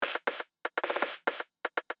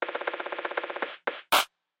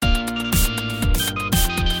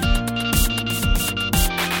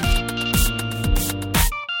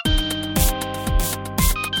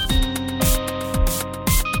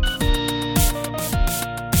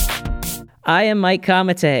I am Mike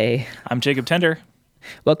Kamate. I'm Jacob Tender.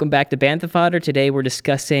 Welcome back to Bantha Fodder. Today we're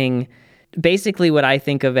discussing basically what I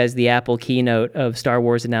think of as the Apple keynote of Star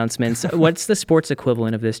Wars announcements. What's the sports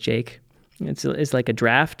equivalent of this, Jake? It's like a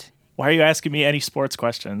draft. Why are you asking me any sports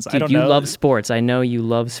questions? Dude, I don't know. You love sports. I know you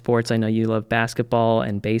love sports. I know you love basketball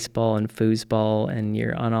and baseball and foosball, and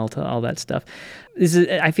you're on all that stuff.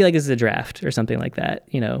 I feel like this is a draft or something like that.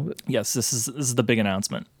 You know. Yes, this is the big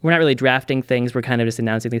announcement. We're not really drafting things. We're kind of just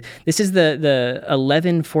announcing things. This is the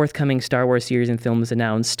 11 forthcoming Star Wars series and films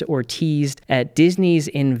announced or teased at Disney's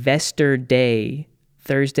Investor Day,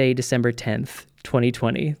 Thursday, December 10th,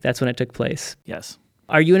 2020. That's when it took place. Yes.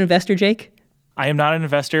 Are you an investor, Jake? I am not an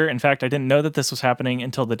investor. In fact, I didn't know that this was happening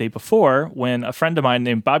until the day before when a friend of mine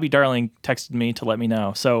named Bobby Darling texted me to let me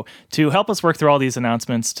know. So to help us work through all these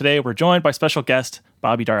announcements, today we're joined by special guest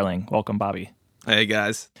Bobby Darling. Welcome, Bobby. Hey,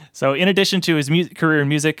 guys. So in addition to his career in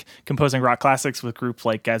music, composing rock classics with groups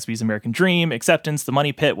like Gatsby's American Dream, Acceptance, The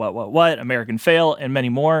Money Pit, What, American Fail, and many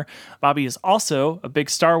more, Bobby is also a big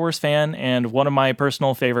Star Wars fan and one of my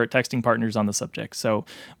personal favorite texting partners on the subject. So,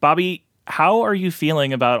 Bobby, how are you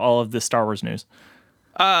feeling about all of this Star Wars news?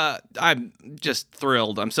 I'm just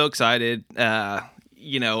thrilled. I'm so excited. I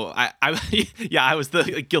was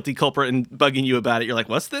the guilty culprit in bugging you about it. You're like,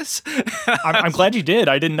 what's this? I'm glad you did.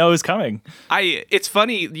 I didn't know it was coming. It's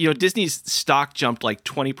funny, Disney's stock jumped like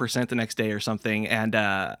 20% the next day or something, and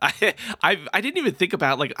I didn't even think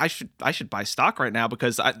about like I should buy stock right now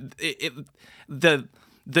because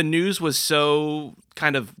the news was so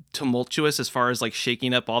kind of tumultuous as far as like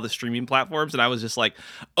shaking up all the streaming platforms, and I was just like,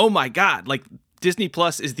 oh my god, like Disney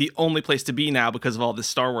Plus is the only place to be now because of all this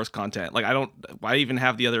Star Wars content. Like why even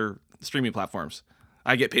have the other streaming platforms?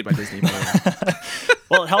 I get paid by Disney.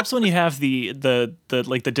 Well, it helps when you have the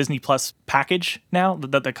Disney Plus package now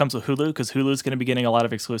that comes with Hulu, because Hulu's going to be getting a lot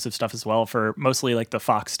of exclusive stuff as well for mostly like the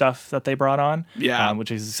Fox stuff that they brought on. Yeah,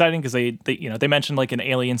 which is exciting because they mentioned like an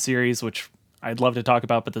Alien series, which I'd love to talk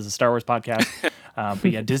about, but this is a Star Wars podcast.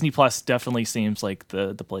 But yeah, Disney Plus definitely seems like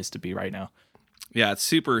the place to be right now. Yeah, it's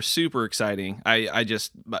super, super exciting.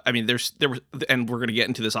 There were, and we're going to get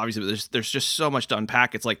into this obviously, but there's just so much to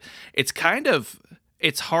unpack. It's like, it's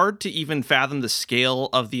hard to even fathom the scale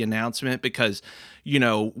of the announcement because,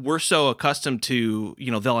 we're so accustomed to,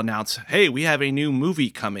 they'll announce, hey, we have a new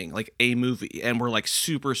movie coming, like a movie. And we're like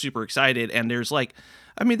super, super excited. And there's like,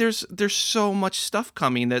 there's so much stuff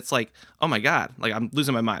coming that's like, oh my God, like I'm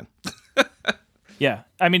losing my mind. Yeah.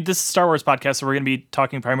 This is Star Wars podcast, so we're going to be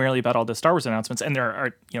talking primarily about all the Star Wars announcements, and there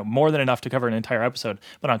are, more than enough to cover an entire episode.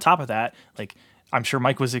 But on top of that, like, I'm sure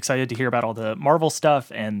Mike was excited to hear about all the Marvel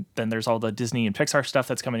stuff, and then there's all the Disney and Pixar stuff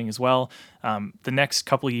that's coming as well. The next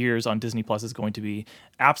couple of years on Disney Plus is going to be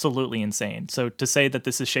absolutely insane. So to say that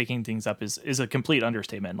this is shaking things up is a complete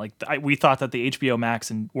understatement. Like, we thought that the HBO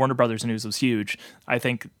Max and Warner Brothers news was huge. I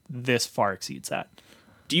think this far exceeds that.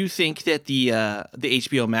 Do you think that the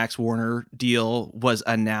HBO Max Warner deal was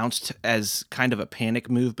announced as kind of a panic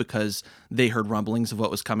move because they heard rumblings of what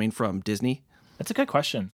was coming from Disney? That's a good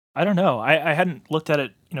question. I don't know. I hadn't looked at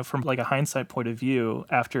it, from like a hindsight point of view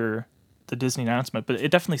after the Disney announcement, but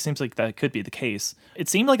it definitely seems like that could be the case. It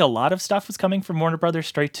seemed like a lot of stuff was coming from Warner Brothers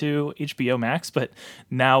straight to HBO Max, but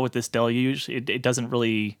now with this deluge, it doesn't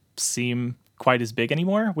really seem quite as big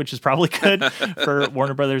anymore, which is probably good for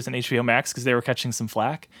Warner Brothers and HBO Max because they were catching some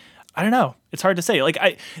flack. I don't know. It's hard to say. Like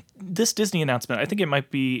this Disney announcement, I think it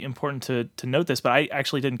might be important to note this, but I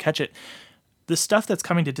actually didn't catch it. The stuff that's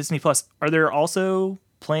coming to Disney Plus, are there also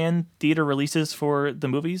planned theater releases for the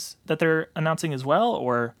movies that they're announcing as well,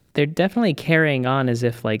 or? They're definitely carrying on as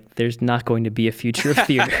if like there's not going to be a future of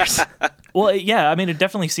theaters. Well, yeah, it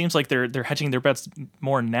definitely seems like they're hedging their bets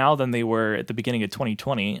more now than they were at the beginning of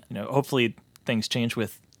 2020. Hopefully things change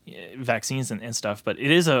with vaccines and stuff, but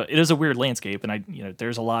it is a weird landscape, and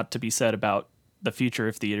there's a lot to be said about the future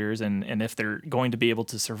of theaters and if they're going to be able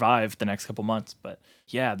to survive the next couple months. But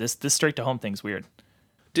yeah, this straight to home thing's weird.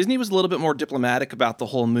 Disney was a little bit more diplomatic about the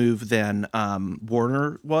whole move than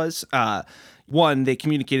Warner was. One, they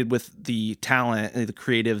communicated with the talent and the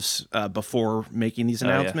creatives before making these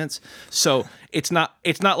announcements. So it's not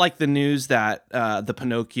like the news that the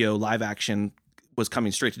Pinocchio live action was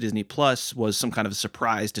coming straight to Disney Plus was some kind of a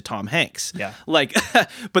surprise to Tom Hanks. Yeah.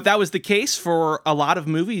 But that was the case for a lot of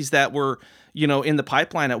movies that were, in the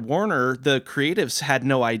pipeline at Warner. The creatives had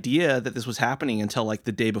no idea that this was happening until like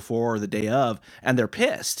the day before or the day of, and they're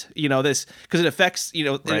pissed, this, because it affects,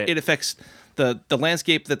 right. It affects the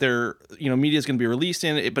landscape that their, media is going to be released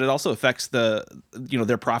in, but it also affects their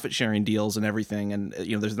profit sharing deals and everything. And,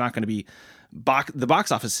 there's not going to be the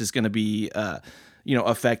box office is going to be,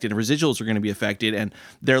 affected, and residuals are going to be affected, and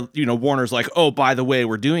they're, Warner's like, oh, by the way,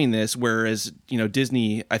 we're doing this, whereas,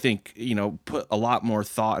 Disney, I think, put a lot more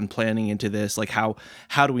thought and planning into this, like how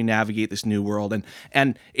do we navigate this new world,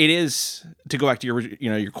 and it is, to go back to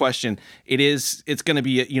your question, it's going to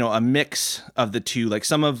be a mix of the two. Like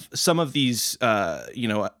some of these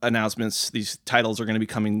announcements, these titles are going to be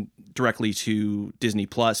coming directly to Disney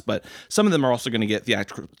Plus, but some of them are also going to get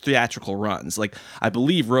theatrical runs. Like I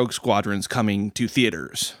believe Rogue Squadron's coming to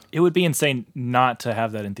theaters. It would be insane not to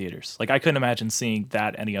have that in theaters. Like I couldn't imagine seeing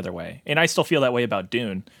that any other way. And I still feel that way about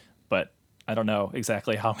Dune, but I don't know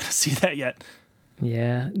exactly how I'm going to see that yet.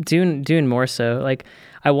 Yeah, Dune more so. Like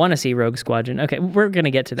I want to see Rogue Squadron. Okay, we're going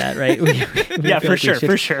to get to that, right? Yeah, for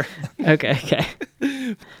sure. Okay.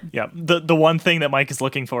 Yeah, the one thing that Mike is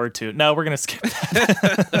looking forward to. No, we're going to skip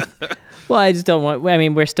that. Well, I just don't want. I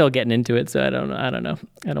mean, we're still getting into it, so I don't know.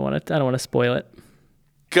 I don't want to spoil it.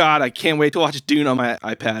 God, I can't wait to watch Dune on my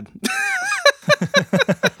iPad.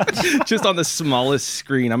 Just on the smallest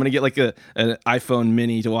screen. I'm gonna get like an iPhone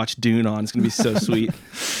mini to watch Dune on. It's gonna be so sweet.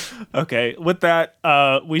 Okay, with that,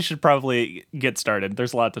 we should probably get started.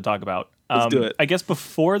 There's a lot to talk about. Let's do it. I guess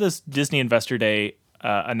before this Disney Investor Day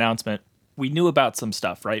announcement, we knew about some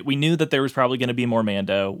stuff, right? We knew that there was probably going to be more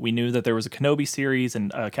Mando. We knew that there was a Kenobi series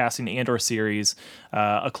and a Cassian Andor series,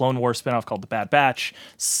 a Clone Wars spinoff called The Bad Batch,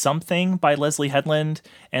 something by Leslie Headland,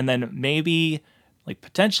 and then maybe, like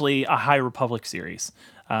potentially, a High Republic series.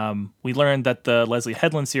 We learned that the Leslie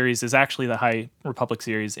Headland series is actually the High Republic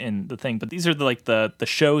series in the thing, but these are the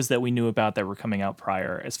shows that we knew about that were coming out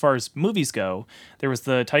prior. As far as movies go, there was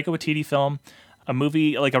the Taika Waititi film, a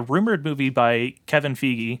movie, like a rumored movie by Kevin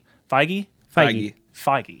Feige. Feige.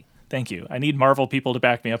 Thank you. I need Marvel people to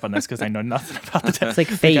back me up on this because I know nothing about the It's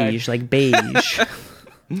like beige, like beige.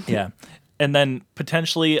 Yeah. And then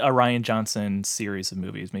potentially a Rian Johnson series of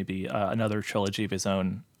movies, maybe another trilogy of his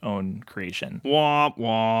own creation. Womp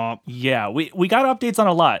womp. Yeah, we got updates on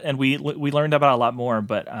a lot, and we learned about a lot more,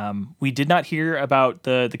 but we did not hear about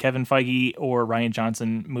the Kevin Feige or Rian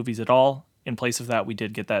Johnson movies at all. In place of that, we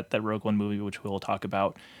did get that Rogue One movie, which we'll talk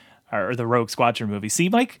about, or the Rogue Squadron movie. See,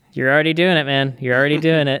 Mike? You're already doing it, man. You're already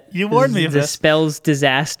doing it. You warned me of this. Spells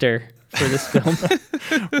disaster for this film.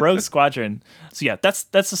 Rogue Squadron. So yeah, that's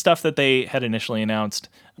the stuff that they had initially announced.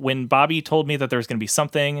 When Bobby told me that there was going to be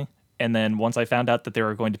something, and then once I found out that they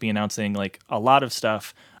were going to be announcing like a lot of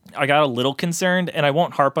stuff, I got a little concerned, and I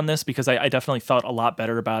won't harp on this because I definitely felt a lot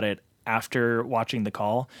better about it after watching the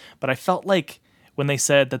call. But I felt like when they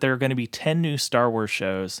said that there were going to be 10 new Star Wars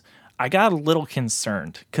shows, I got a little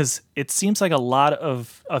concerned because it seems like a lot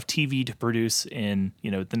of TV to produce in,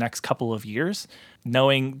 the next couple of years,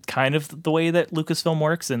 knowing kind of the way that Lucasfilm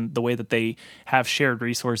works and the way that they have shared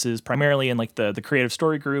resources, primarily in like the creative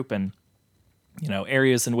story group and,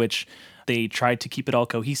 areas in which they tried to keep it all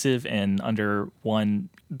cohesive and under one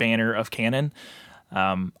banner of canon.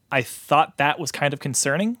 I thought that was kind of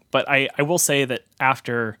concerning, but I will say that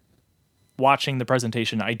after watching the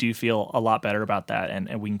presentation, I do feel a lot better about that,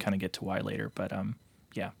 and we can kind of get to why later. But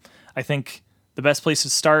yeah, I think the best place to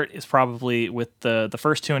start is probably with the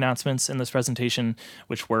first two announcements in this presentation,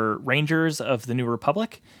 which were Rangers of the New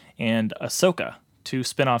Republic and Ahsoka, two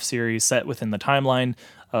spin-off series set within the timeline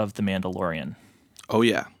of The Mandalorian. Oh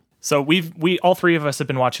yeah. So we all three of us have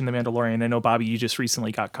been watching The Mandalorian. I know, Bobby, you just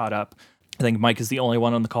recently got caught up. I think Mike is the only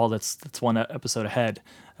one on the call that's one episode ahead.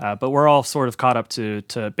 But we're all sort of caught up to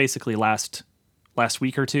basically last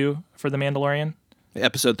week or two for The Mandalorian.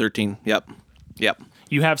 Episode 13. Yep.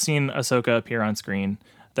 You have seen Ahsoka appear on screen.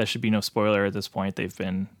 That should be no spoiler at this point. They've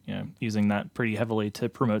been using that pretty heavily to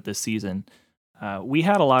promote this season. We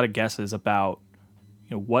had a lot of guesses about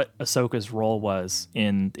what Ahsoka's role was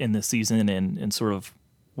in this season and sort of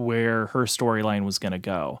where her storyline was going to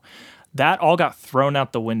go. That all got thrown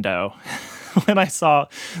out the window when I saw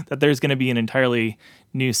that there's going to be an entirely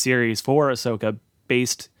new series for Ahsoka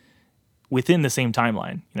based within the same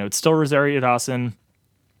timeline. It's still Rosario Dawson,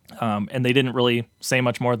 and they didn't really say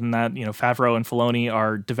much more than that. Favreau and Filoni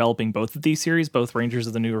are developing both of these series, both Rangers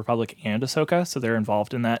of the New Republic and Ahsoka, so they're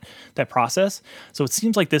involved in that process. So it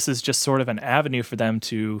seems like this is just sort of an avenue for them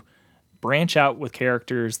to branch out with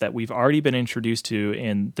characters that we've already been introduced to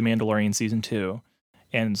in The Mandalorian Season 2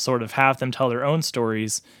 and sort of have them tell their own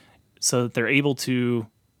stories so that they're able to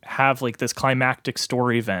have like this climactic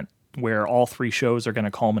story event where all three shows are going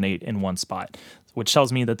to culminate in one spot, which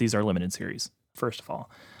tells me that these are limited series, first of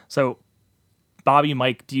all. So, Bobby,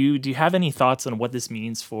 Mike, do you have any thoughts on what this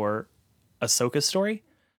means for Ahsoka's story?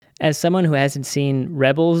 As someone who hasn't seen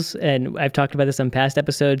Rebels, and I've talked about this on past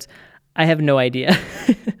episodes, I have no idea.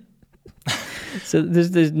 So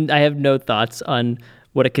I have no thoughts on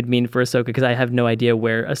what it could mean for Ahsoka, because I have no idea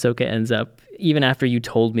where Ahsoka ends up, even after you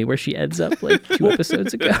told me where she ends up like 2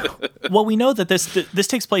 episodes ago. Well, we know that this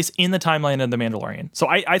takes place in the timeline of The Mandalorian. So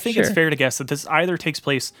I think it's Sure. fair to guess that this either takes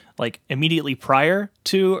place like immediately prior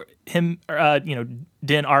to him, Din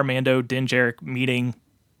Djarin meeting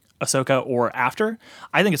Ahsoka, or after.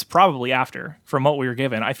 I think it's probably after, from what we were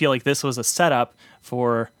given. I feel like this was a setup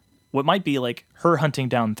for what might be like her hunting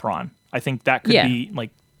down Thrawn. I think that could be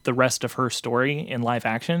like the rest of her story in live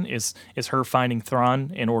action is her finding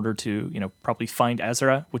Thrawn in order to, probably find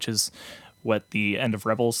Ezra, which is what the end of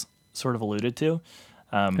Rebels sort of alluded to.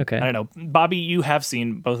 Okay. I don't know. Bobby, you have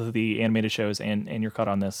seen both of the animated shows and you're caught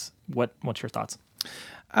on this. What's your thoughts?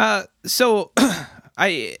 So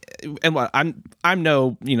I'm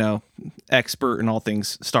no, expert in all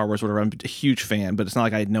things Star Wars, whatever. I'm a huge fan, but it's not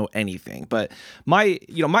like I know anything. But my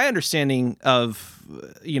understanding of,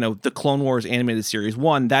 the Clone Wars animated series,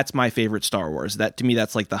 one, that's my favorite Star Wars. That, to me,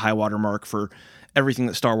 that's like the high water mark for everything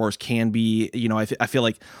that Star Wars can be. I feel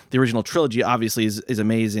like the original trilogy obviously is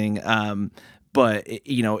amazing. But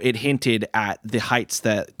it hinted at the heights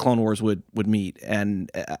that Clone Wars would meet, and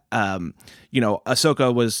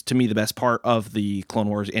Ahsoka was, to me, the best part of the Clone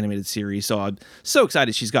Wars animated series. So I'm so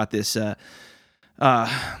excited she's got this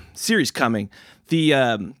series coming.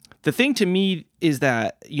 The thing to me is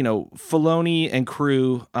that Filoni and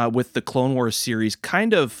crew with the Clone Wars series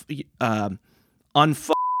kind of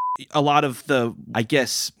a lot of the, I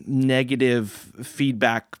guess, negative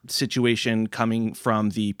feedback situation coming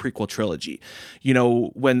from the prequel trilogy.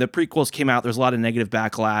 When the prequels came out, there was a lot of negative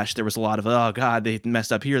backlash. There was a lot of, oh God, they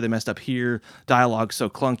messed up here. Dialogue so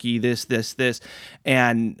clunky, this.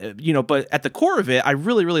 And, but at the core of it, I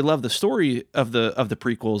really, really love the story of the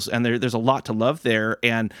prequels. And there's a lot to love there.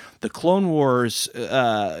 And the Clone Wars,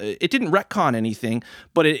 it didn't retcon anything,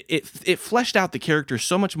 but it fleshed out the characters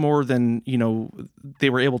so much more than,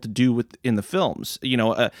 they were able to do in the films.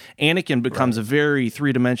 Anakin becomes a very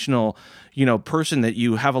three-dimensional, person that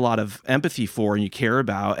you have a lot of empathy for and you care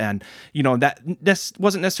about, and that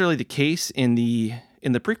wasn't necessarily the case in the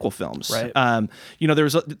prequel films. Right.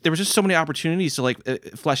 There was just so many opportunities to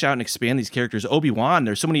flesh out and expand these characters. Obi-Wan,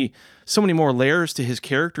 there's so many more layers to his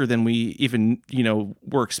character than we even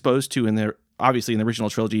were exposed to in the. Obviously, in the original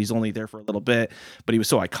trilogy, he's only there for a little bit, but he was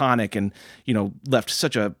so iconic and, left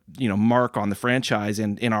such a, mark on the franchise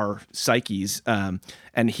and in our psyches.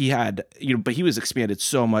 And he had, but he was expanded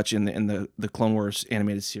so much in the Clone Wars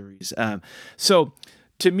animated series. So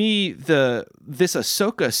to me, this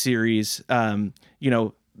Ahsoka series,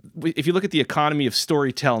 if you look at the economy of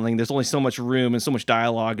storytelling, there's only so much room and so much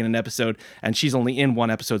dialogue in an episode, and she's only in one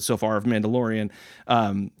episode so far of Mandalorian.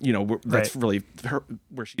 That's really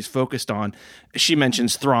where she's focused on. She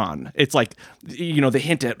mentions Thrawn. It's like, the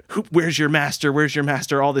hint at where's your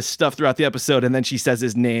master, all this stuff throughout the episode, and then she says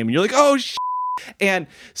his name, and you're like, oh, and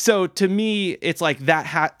so to me, it's like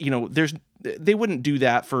that. They wouldn't do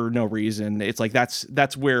that for no reason. It's like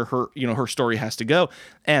that's where her her story has to go,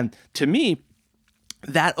 and to me,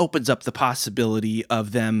 that opens up the possibility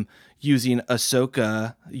of them utilizing the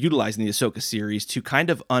Ahsoka series to kind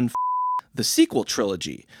of the sequel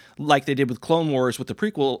trilogy, like they did with Clone Wars with the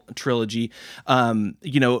prequel trilogy,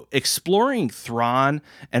 exploring Thrawn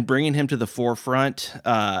and bringing him to the forefront,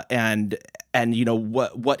 and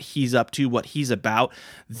what he's up to, what he's about.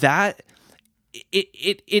 That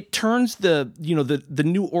it turns the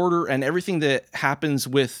New Order and everything that happens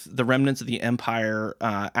with the remnants of the Empire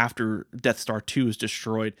after Death Star 2 is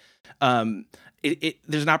destroyed.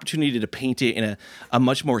 There's an opportunity to paint it in a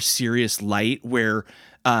much more serious light, where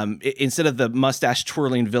instead of the mustache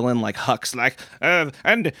twirling villain like Hux,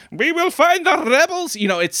 and we will find the rebels,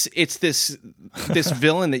 it's this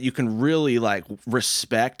villain that you can really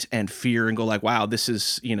respect and fear and go wow, this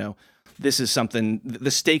is something,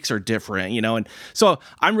 the stakes are different, and so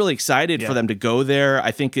I'm really excited for them to go there.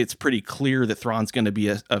 I think it's pretty clear that Thrawn's going to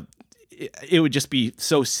be it would just be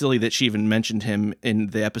so silly that she even mentioned him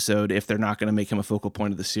in the episode if they're not going to make him a focal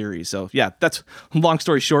point of the series. So yeah, that's long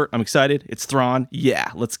story short. I'm excited. It's Thrawn.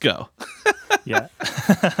 Yeah, let's go. Yeah.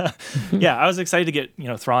 Yeah, I was excited to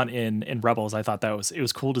get, Thrawn in Rebels. I thought it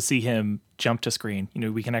was cool to see him jump to screen.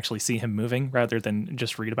 We can actually see him moving rather than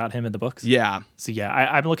just read about him in the books. Yeah. So yeah,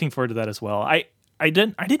 I'm looking forward to that as well. I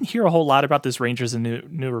didn't hear a whole lot about this Rangers and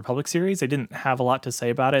New Republic series. I didn't have a lot to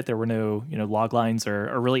say about it. There were no, log lines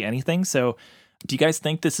or really anything. So do you guys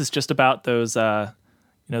think this is just about those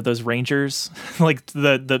those Rangers, like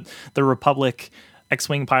the Republic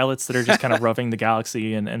X-Wing pilots that are just kind of roving the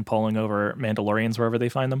galaxy and pulling over Mandalorians wherever they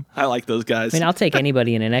find them? I like those guys. I mean, I'll take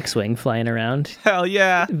anybody in an X-Wing flying around. Hell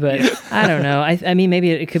yeah. But I don't know. I mean,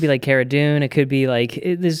 maybe it could be like Cara Dune. It could be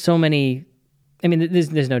there's so many I mean,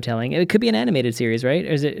 there's no telling. It could be an animated series, right?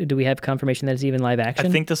 Or is it? Do we have confirmation that it's even live action? I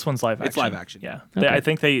think this one's live action. It's live action. Yeah. Okay. I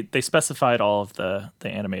think they specified all of the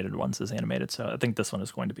animated ones as animated, so I think this one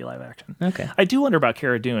is going to be live action. Okay. I do wonder about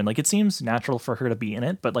Cara Dune. Like, it seems natural for her to be in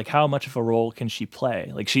it, but like, how much of a role can she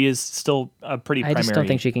play? Like, she is still a pretty primary. I just don't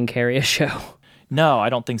think she can carry a show. No, I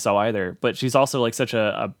don't think so either. But she's also like such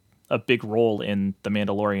a big role in the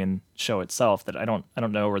Mandalorian show itself that I don't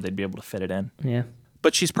know where they'd be able to fit it in. Yeah.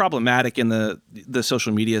 But she's problematic in the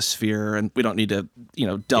social media sphere, and we don't need to,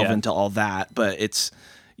 delve into all that. But it's,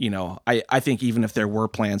 I think even if there were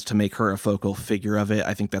plans to make her a focal figure of it,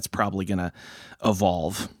 I think that's probably going to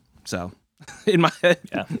evolve. So, in my head.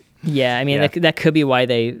 Yeah, I mean, that could be why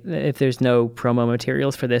if there's no promo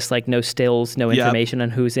materials for this, like no stills, no information on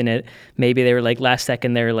who's in it, maybe they were like last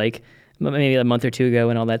second, they're like, maybe a month or two ago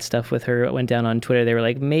when all that stuff with her went down on Twitter, they were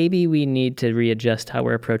like, maybe we need to readjust how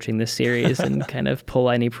we're approaching this series and kind of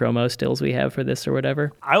pull any promo stills we have for this or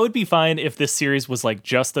whatever. I would be fine if this series was like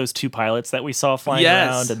just those 2 pilots that we saw flying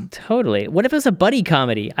around. And Totally. What if it was a buddy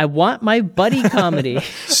comedy? I want my buddy comedy.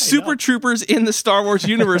 Super Troopers in the Star Wars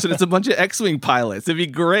universe, and it's a bunch of X-Wing pilots. It'd be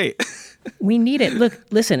great. We need it. Look,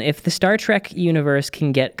 listen, if the Star Trek universe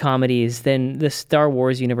can get comedies, then the Star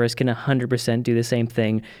Wars universe can 100% do the same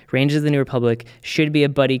thing. Rangers of the New Republic should be a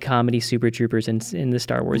buddy comedy Super Troopers in the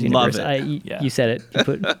Star Wars universe. Love it. You said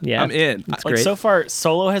it. I'm in. It's like great. so far,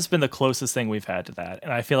 Solo has been the closest thing we've had to that.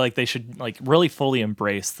 And I feel like they should like really fully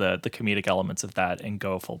embrace the comedic elements of that and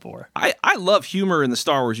go full bore. I love humor in the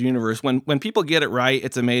Star Wars universe. When people get it right,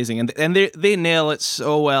 it's amazing. And they nail it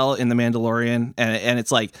so well in The Mandalorian. And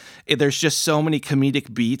it's like, there's just so many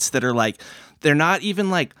comedic beats that are like, they're not even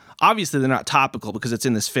like, obviously they're not topical because it's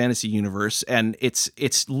in this fantasy universe, and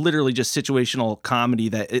it's literally just situational comedy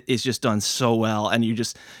that is just done so well. And it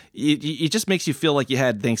just makes you feel like you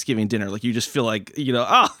had Thanksgiving dinner. Like you just feel like,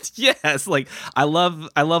 oh yes. Like I love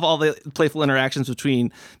all the playful interactions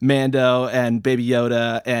between Mando and Baby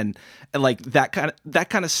Yoda and like that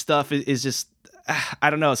kind of stuff is just, I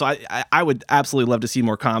don't know. So I would absolutely love to see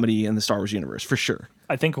more comedy in the Star Wars universe for sure.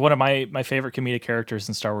 I think one of my favorite comedic characters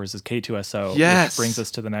in Star Wars is K2SO. Yes. Which brings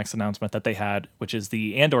us to the next announcement that they had, which is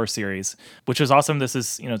the Andor series, which is awesome. This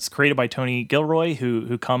is, it's created by Tony Gilroy,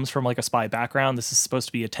 who comes from like a spy background. This is supposed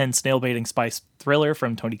to be a 10 snail-baiting spy thriller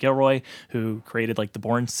from Tony Gilroy, who created like the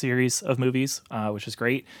Bourne series of movies, which is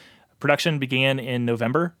great. Production began in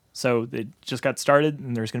November, so it just got started,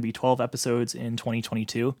 and there's going to be 12 episodes in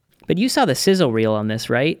 2022. But you saw the sizzle reel on this,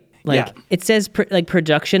 right? Like it says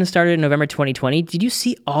production started in November 2020. Did you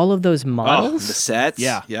see all of those models? Oh, the sets?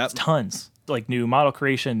 Yeah. Yep. Tons. Like new model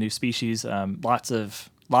creation, new species, lots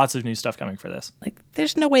of new stuff coming for this. Like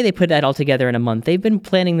there's no way they put that all together in a month. They've been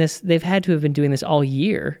planning this. They've had to have been doing this all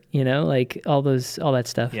year, like all that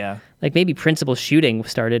stuff. Yeah. Like maybe principal shooting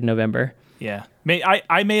started in November. Yeah.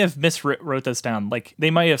 I may have miswrote this down. Like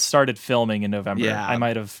they might have started filming in November. Yeah. I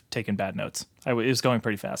might have taken bad notes. It was going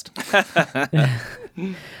pretty fast.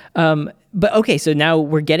 But okay, so now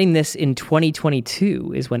we're getting this in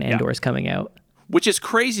 2022 is when Andor is coming out. Which is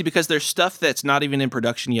crazy because there's stuff that's not even in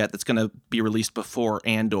production yet that's going to be released before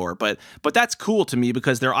Andor. But that's cool to me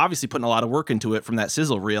because they're obviously putting a lot of work into it from that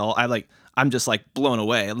sizzle reel. I'm just like blown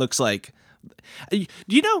away. It looks like, you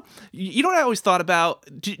know what I always thought about?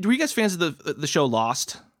 Were you guys fans of the show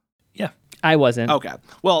Lost? Yeah. I wasn't. Okay.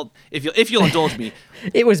 Well, if you'll indulge me.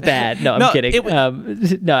 It was bad. No, I'm kidding.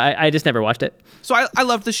 I just never watched it. So I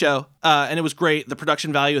loved the show, and it was great. The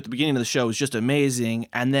production value at the beginning of the show was just amazing.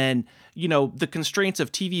 And then, the constraints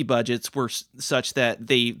of TV budgets were such that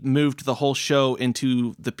they moved the whole show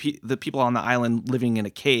into the people on the island living in a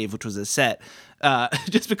cave, which was a set,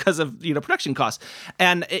 just because of, production costs.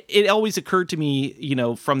 And it always occurred to me,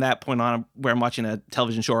 from that point on where I'm watching a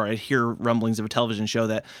television show or I hear rumblings of a television show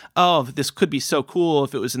that, oh, this could be so cool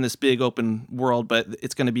if it was in this big open world, but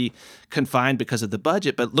it's going to be confined because of the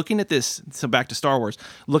budget. But looking at this, so back to Star Wars,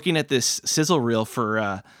 looking at this sizzle reel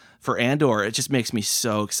for Andor, it just makes me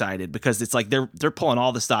so excited because it's like they're pulling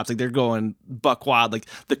all the stops. Like they're going buck wild. Like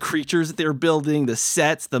the creatures that they're building, the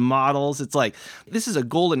sets, the models. It's like this is a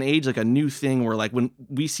golden age, like a new thing where like when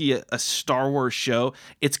we see a Star Wars show,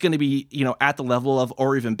 it's going to be at the level of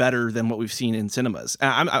or even better than what we've seen in cinemas.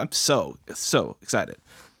 And I'm so excited.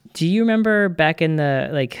 Do you remember back in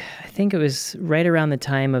I think it was right around the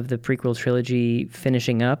time of the prequel trilogy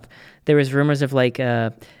finishing up, there was rumors of like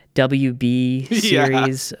WB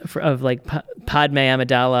series of like Padme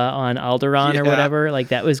Amidala on Alderaan or whatever. Like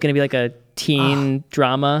that was going to be like a teen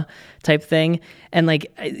drama type thing. And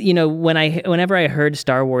like, you know, whenever I heard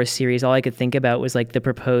Star Wars series, all I could think about was like the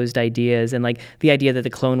proposed ideas and like the idea that the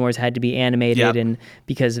Clone Wars had to be animated and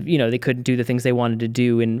because, you know, they couldn't do the things they wanted to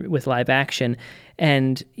do with live action.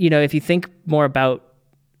 And, you know, if you think more about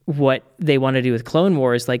what they want to do with Clone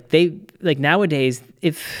Wars, like nowadays,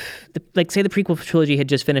 if say the prequel trilogy had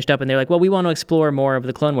just finished up and they're like, well, we want to explore more of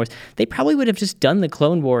the Clone Wars, they probably would have just done the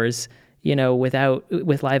Clone Wars, you know, with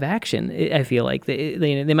live action. I feel like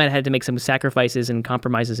they might have had to make some sacrifices and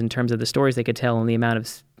compromises in terms of the stories they could tell and the amount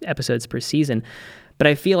of episodes per season. But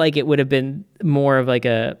I feel like it would have been more of like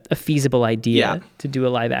a feasible idea to do a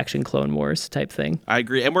live action Clone Wars type thing. I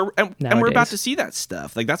agree. And we're about to see that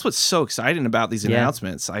stuff. Like that's what's so exciting about these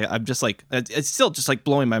announcements. I'm just like, it's still just like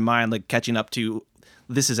blowing my mind, like catching up to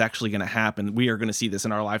this is actually going to happen. We are going to see this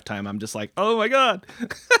in our lifetime. I'm just like, oh my God.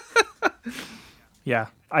 Yeah.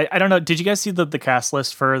 I don't know. Did you guys see the cast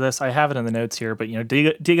list for this? I have it in the notes here, but you know,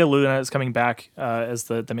 Diego Luna is coming back as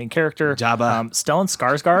the main character. Jabba. Stellan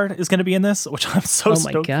Skarsgård is going to be in this, which I'm so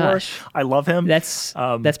stoked for. I love him. That's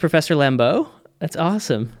Professor Lambeau. That's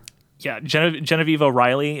awesome. Yeah, Genevieve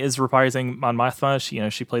O'Reilly is reprising Mon Mothma.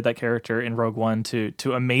 She played that character in Rogue One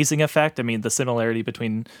to amazing effect. I mean, the similarity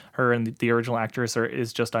between her and the original actress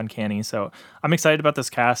is just uncanny. So I'm excited about this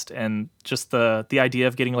cast and just the idea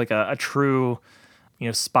of getting like a true, you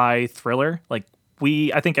know, spy thriller. Like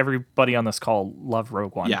I think everybody on this call loved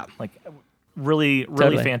Rogue One. Yeah. Like really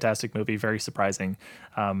totally fantastic movie. Very surprising.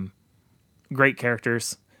 Great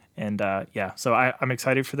characters. And so I'm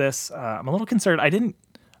excited for this. I'm a little concerned. I didn't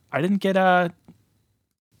get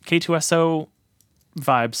K2SO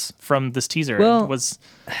vibes from this teaser. Well, was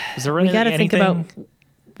there really anything?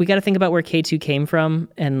 We got to think about where K2 came from,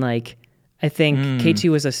 and like I think K2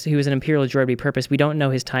 was an Imperial droid repurposed. We don't know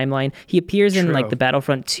his timeline. He appears in like the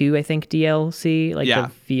Battlefront 2, I think, DLC, like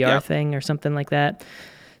the VR thing or something like that.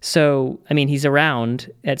 So, I mean, he's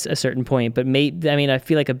around at a certain point, but I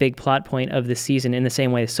feel like a big plot point of the season, in the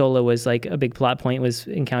same way Solo was like a big plot point, was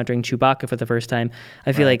encountering Chewbacca for the first time.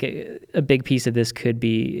 I feel like a big piece of this could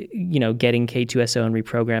be, you know, getting K2SO and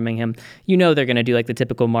reprogramming him. You know, they're going to do like the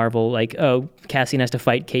typical Marvel, like, oh, Cassian has to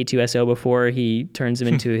fight K2SO before he turns him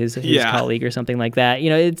into his colleague or something like that. You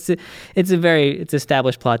know, it's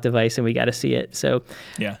established plot device, and we got to see it. So,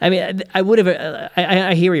 yeah, I mean, I would have.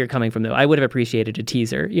 I hear where you're coming from, though. I would have appreciated a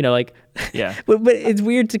teaser. You know, like, yeah, but it's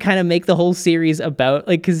weird to kind of make the whole series about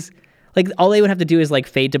like, because like all they would have to do is like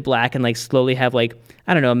fade to black and like slowly have like,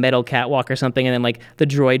 I don't know, a metal catwalk or something, and then like the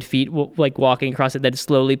droid feet like walking across it, then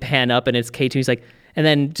slowly pan up and it's K2's like, and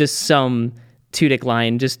then just some Tudyk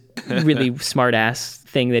line, just really smart ass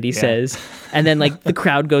thing that he says, and then like the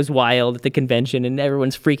crowd goes wild at the convention and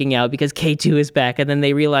everyone's freaking out because K2 is back, and then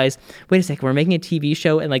they realize, wait a second, we're making a TV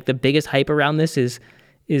show and like the biggest hype around this is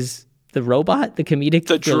the robot, the comedic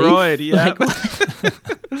droid, yeah. Like,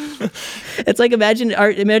 it's like imagine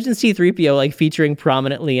C-3PO like featuring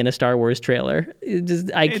prominently in a Star Wars trailer.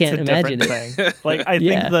 I can't imagine it. Thing. Like I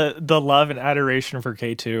think the love and adoration for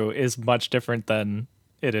K2 is much different than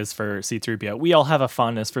it is for C-3PO. We all have a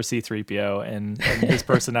fondness for C-3PO and his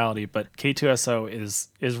personality, but K2SO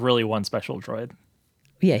is really one special droid.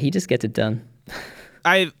 Yeah, he just gets it done.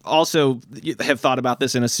 I also have thought about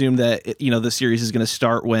this and assumed that, you know, the series is going to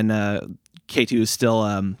start when K2 is still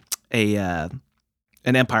an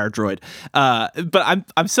Empire droid. But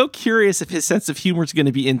I'm so curious if his sense of humor is going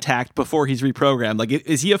to be intact before he's reprogrammed. Like,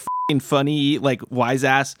 is he a funny, like, wise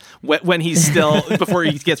ass when he's still before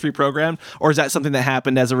he gets reprogrammed, or is that something that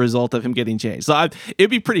happened as a result of him getting changed? So it'd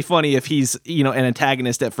be pretty funny if he's, you know, an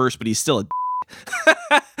antagonist at first, but he's still a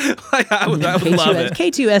like, I would love it.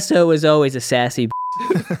 K2SO was always a sassy.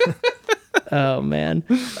 Oh man,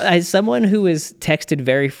 as someone who was texted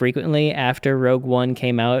very frequently after Rogue One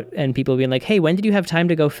came out, and people being like, "Hey, when did you have time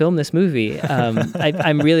to go film this movie?"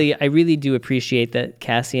 I really do appreciate that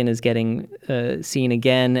Cassian is getting seen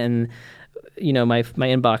again, and you know, my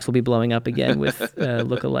inbox will be blowing up again with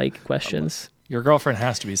look-alike questions. Your girlfriend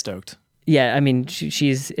has to be stoked. Yeah, I mean,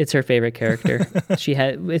 it's her favorite character. She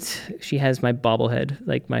has my bobblehead,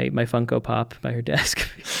 like my Funko Pop by her desk.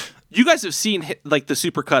 You guys have seen like the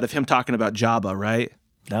supercut of him talking about Jabba, right?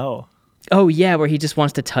 No. Oh yeah, where he just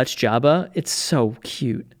wants to touch Jabba. It's so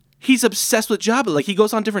cute. He's obsessed with Jabba. Like he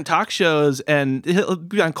goes on different talk shows and he'll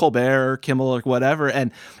be on Colbert or Kimmel or whatever,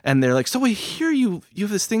 and they're like, "So I hear you have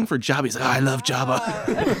this thing for Jabba." He's like, "Oh, I love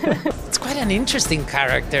Jabba." It's quite an interesting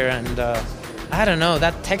character, and I don't know,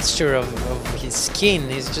 that texture of his skin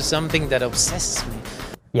is just something that obsesses me.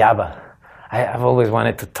 Jabba. I've always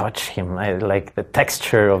wanted to touch him. Like the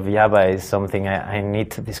texture of Yaba is something I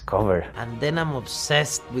need to discover. And then I'm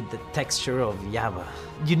obsessed with the texture of Yaba.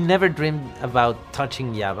 You never dreamed about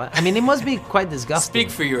touching Yaba? I mean, it must be quite disgusting. Speak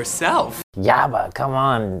for yourself. Yaba, come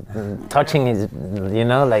on, touching his,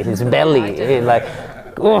 like his belly, I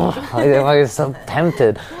was so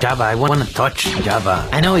tempted. Yaba, I want to touch Yaba.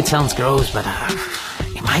 I know it sounds gross, but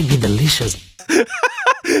it might be delicious.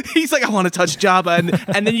 He's like, I want to touch Jabba,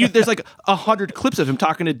 and then there's like 100 clips of him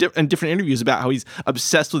talking in different interviews about how he's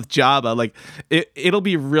obsessed with Jabba. Like, it'll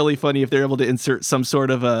be really funny if they're able to insert some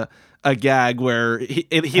sort of a gag where he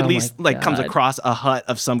at least like comes across a hut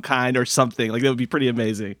of some kind or something. Like, that would be pretty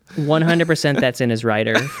amazing. 100% that's in his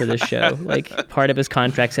rider for this show. Like, part of his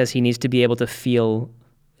contract says he needs to be able to feel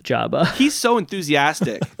Jabba. He's so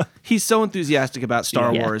enthusiastic. He's so enthusiastic about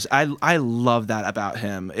Star Wars. I love that about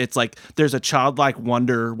him. It's like there's a childlike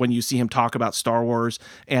wonder when you see him talk about Star Wars,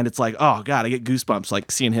 and it's like, oh God, I get goosebumps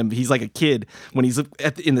like seeing him. He's like a kid when he's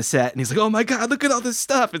in the set, and he's like, oh my God, look at all this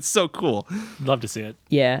stuff. It's so cool. Love to see it.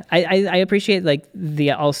 Yeah, I appreciate like the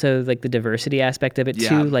diversity aspect of it too.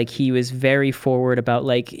 Yeah. Like he was very forward about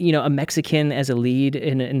like, a Mexican as a lead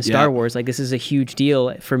in Star Wars. Like this is a huge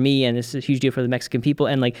deal for me, and this is a huge deal for the Mexican people.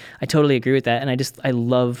 And like I totally agree with that. And I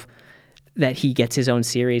love that he gets his own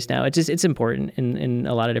series now. It's important in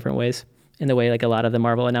a lot of different ways, in the way like a lot of the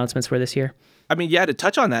Marvel announcements were this year. I mean, yeah, to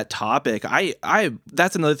touch on that topic, I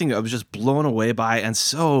that's another thing that I was just blown away by and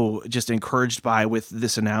so just encouraged by with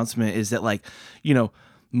this announcement is that, like,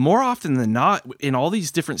 more often than not, in all these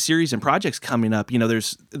different series and projects coming up,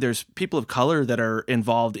 there's people of color that are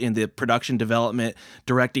involved in the production, development,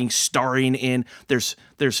 directing, starring in. There's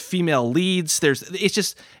female leads.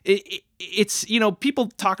 It's people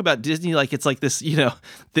talk about Disney like it's like this,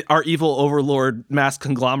 our evil overlord mass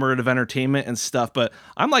conglomerate of entertainment and stuff. But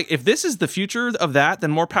I'm like, if this is the future of that,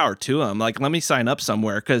 then more power to them. Like, let me sign up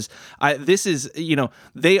somewhere, because this is,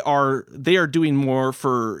 they are doing more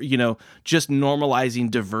for, just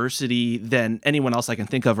normalizing diversity than anyone else I can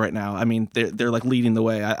think of right now. I mean, they're like leading the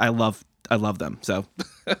way. I love them. So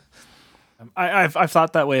I've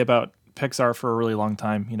thought that way about Pixar for a really long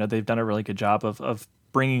time. They've done a really good job of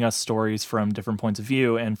bringing us stories from different points of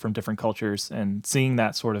view and from different cultures, and seeing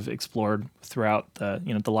that sort of explored throughout the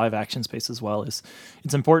the live action space as well it's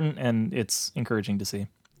important, and it's encouraging to see.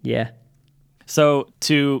 Yeah. So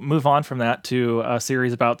to move on from that to a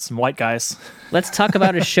series about some white guys, let's talk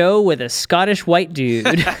about a show with a Scottish white dude.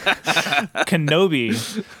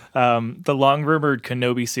 Kenobi. The long-rumored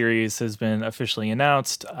Kenobi series has been officially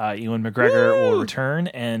announced. Ewan McGregor will return,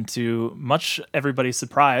 and to much everybody's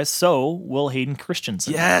surprise, so will Hayden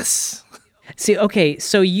Christensen. Yes. See, okay,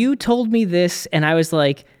 so you told me this, and I was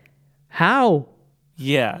like, how?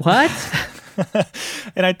 Yeah. What?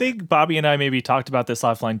 And I think Bobby and I maybe talked about this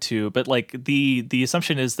offline too, but like the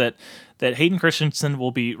assumption is that Hayden Christensen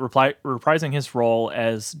will be reprising his role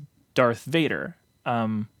as Darth Vader,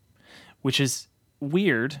 which is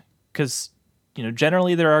weird because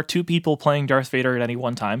generally there are two people playing Darth Vader at any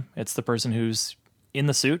one time. It's the person who's in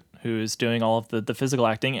the suit, who's doing all of the physical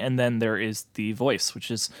acting, and then there is the voice,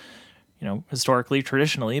 which is historically,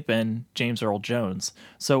 traditionally been James Earl Jones.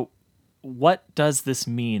 So what does this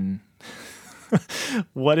mean?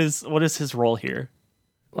 What is his role here?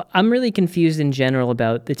 Well, I'm really confused in general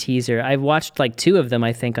about the teaser. I've watched like 2 of them,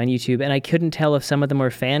 I think, on YouTube, and I couldn't tell if some of them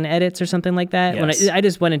were fan edits or something like that. Yes. When I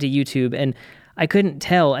just went into YouTube and I couldn't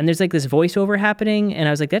tell, and there's like this voiceover happening, and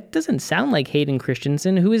I was like, that doesn't sound like Hayden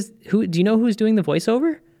Christensen. Who? Do you know who's doing the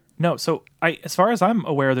voiceover? No. So as far as I'm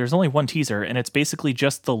aware, there's only one teaser, and it's basically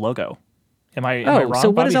just the logo. Am I wrong? So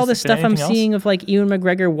what Bobby? is all this stuff I'm else? seeing of like Ewan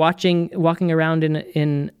McGregor walking around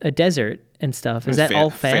in a desert and stuff? Is that all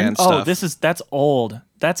fan? Oh, that's old.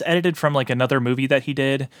 That's edited from like another movie that he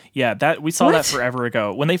did. Yeah, that we saw that forever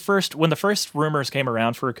ago. When the first rumors came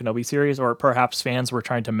around for a Kenobi series, or perhaps fans were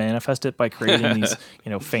trying to manifest it by creating these,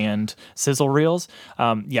 fanned sizzle reels.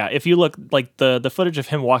 If you look like the footage of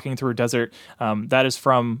him walking through a desert, that is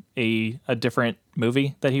from a different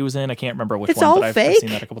movie that he was in. I can't remember which one. All but fake? I've seen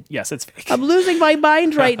that a couple. Yes, it's fake. I'm losing my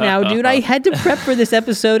mind right now, dude. I had to prep for this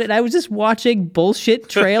episode, and I was just watching bullshit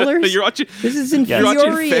trailers. You're watching. This is You're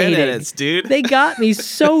infuriating. watching fan edits, dude. They got me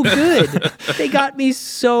so good. They got me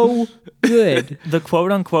so good. The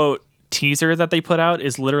quote unquote teaser that they put out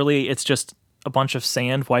is literally, it's just a bunch of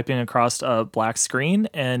sand wiping across a black screen,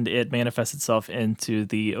 and it manifests itself into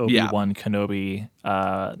the Obi-Wan Kenobi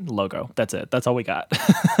logo. That's it. That's all we got.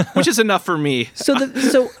 Which is enough for me. So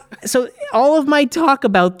all of my talk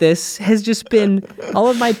about this has just been, all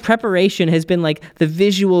of my preparation has been like the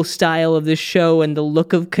visual style of the show and the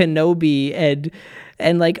look of Kenobi, and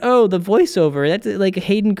And like, oh, the voiceover, that's like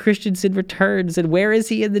Hayden Christensen returns, and where is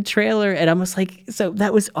he in the trailer? And I was like, so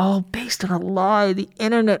that was all based on a lie. The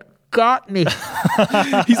internet got me.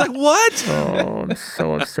 He's like, what? Oh, I'm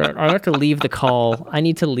so upset. I have to leave the call. I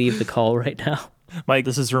need to leave the call right now. Mike,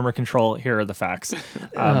 this is Rumor Control. Here are the facts.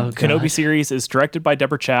 God. Kenobi series is directed by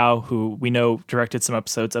Deborah Chow, who we know directed some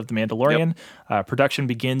episodes of The Mandalorian. Production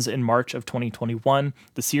begins in March of 2021.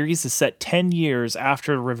 The series is set 10 years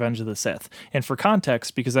after Revenge of the Sith. And for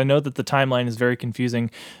context, because I know that the timeline is very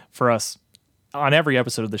confusing for us on every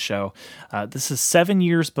episode of the show, this is 7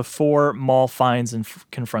 years before Maul finds and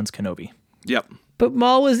confronts Kenobi. Yep. But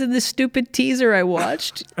Maul was in the stupid teaser I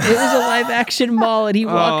watched. It was a live action Maul, and he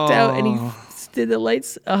walked out and he did the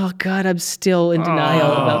lights. Oh God, I'm still in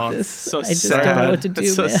denial about this. So I just sad. don't know what to do.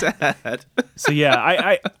 It's so man. sad. So yeah,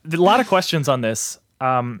 I a lot of questions on this.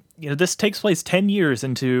 This takes place 10 years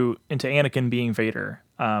into Anakin being Vader,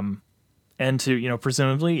 and to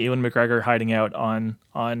presumably Ewan McGregor hiding out on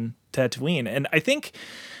Tatooine. And I think,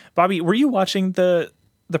 Bobby, were you watching the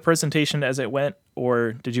presentation as it went,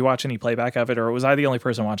 or did you watch any playback of it, or was I the only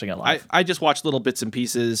person watching it live? I just watched little bits and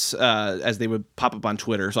pieces as they would pop up on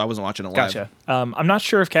Twitter, so I wasn't watching it live. Gotcha. I'm not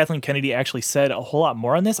sure if Kathleen Kennedy actually said a whole lot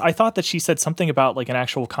more on this. I thought that she said something about like an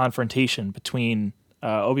actual confrontation between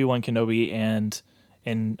Obi-Wan Kenobi and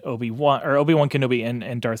Obi-Wan Kenobi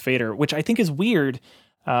and Darth Vader, which I think is weird.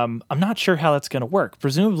 I'm not sure how that's going to work.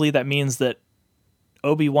 Presumably that means that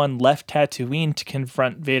Obi-Wan left Tatooine to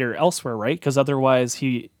confront Vader elsewhere, right? Because otherwise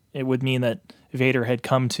it would mean that Vader had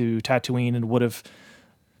come to Tatooine and would have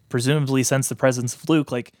presumably sensed the presence of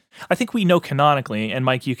Luke. Like, I think we know canonically, and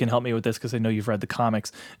Mike, you can help me with this because I know you've read the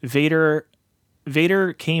comics. Vader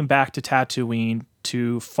came back to Tatooine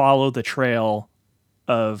to follow the trail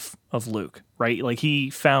of Luke, right? Like, he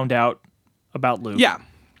found out about Luke,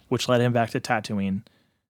 which led him back to Tatooine.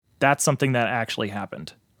 That's something that actually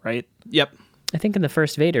happened, right? Yep. I think in the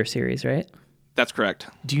first Vader series, right? That's correct.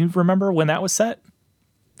 Do you remember when that was set?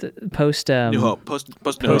 The post New Hope. Post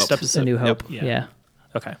New Hope. Episode. New Hope. Yep. Yeah.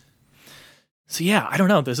 Okay. So yeah, I don't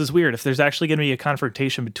know. This is weird. If there's actually going to be a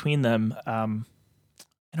confrontation between them, I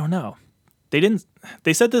don't know.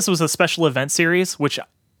 They said this was a special event series, which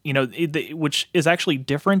which is actually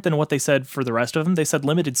different than what they said for the rest of them. They said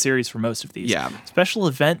limited series for most of these. Yeah. Special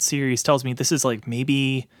event series tells me this is like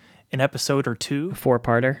maybe an episode or two.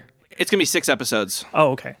 4-parter. It's going to be 6 episodes.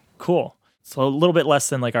 Oh, okay. Cool. So a little bit less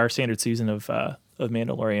than like our standard season of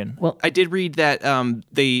Mandalorian. Well, I did read that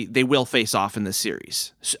they will face off in this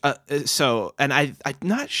series. And I'm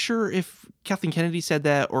not sure if Kathleen Kennedy said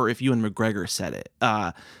that or if Ewan McGregor said it.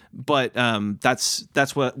 But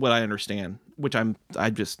that's what I understand. Which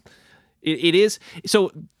it is.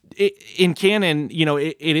 So in canon,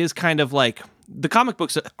 it is kind of like. The comic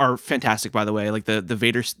books are fantastic, by the way. Like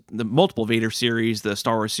the multiple Vader series, the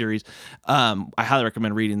Star Wars series. I highly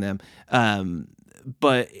recommend reading them.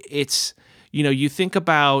 But it's, you think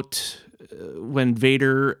about when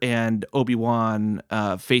Vader and Obi-Wan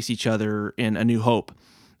face each other in A New Hope,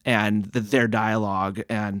 and their dialogue,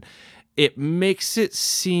 and it makes it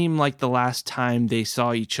seem like the last time they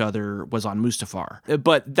saw each other was on Mustafar.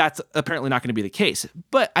 But that's apparently not going to be the case.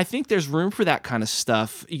 But I think there's room for that kind of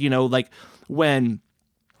stuff, like when,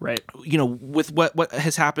 right, with what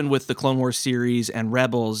has happened with the Clone Wars series and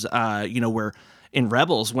Rebels, where in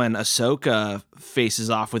Rebels, when Ahsoka faces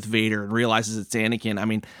off with Vader and realizes it's Anakin, I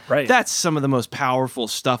mean, right, that's some of the most powerful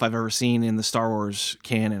stuff I've ever seen in the Star Wars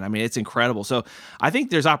canon. I mean, it's incredible. So I think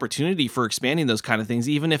there's opportunity for expanding those kind of things,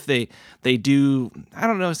 even if they do, I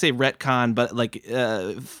don't know, say retcon, but like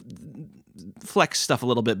flex stuff a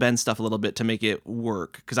little bit, bend stuff a little bit to make it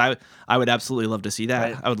work. Because I would absolutely love to see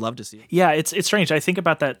that. Right. I would love to see it. Yeah, it's strange. I think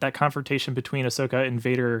about that confrontation between Ahsoka and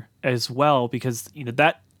Vader as well, because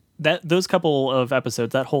that those couple of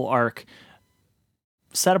episodes, that whole arc,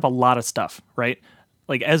 set up a lot of stuff, right?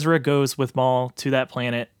 Like Ezra goes with Maul to that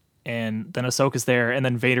planet, and then Ahsoka's there, and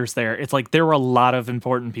then Vader's there. It's like there were a lot of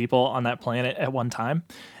important people on that planet at one time,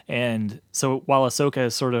 and so while Ahsoka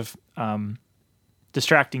is sort of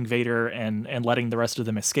distracting Vader and letting the rest of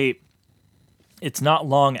them escape, it's not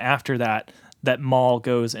long after that Maul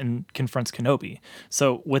goes and confronts Kenobi.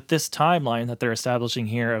 So with this timeline that they're establishing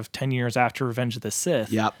here of 10 years after Revenge of the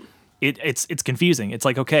Sith, yep, it's confusing. It's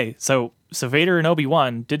like, okay, so Vader and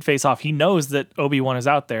Obi-Wan did face off. He knows that Obi-Wan is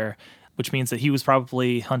out there, which means that he was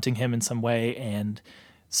probably hunting him in some way, and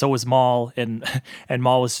so was Maul, and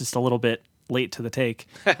Maul was just a little bit late to the take,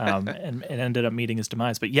 and ended up meeting his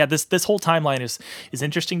demise. But yeah, this whole timeline is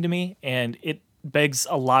interesting to me, and it begs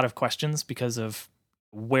a lot of questions because of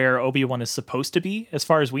where Obi-Wan is supposed to be, as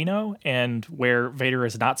far as we know, and where Vader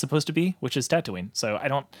is not supposed to be, which is Tatooine. So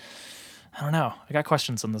I don't know. I got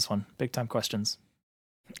questions on this one. Big time questions.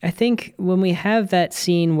 I think when we have that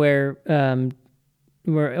scene where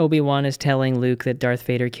Obi-Wan is telling Luke that Darth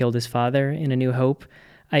Vader killed his father in A New Hope,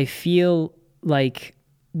 I feel like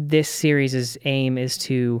this series' aim is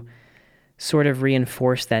to sort of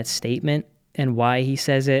reinforce that statement and why he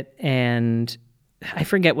says it. And I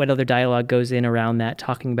forget what other dialogue goes in around that,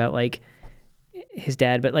 talking about like his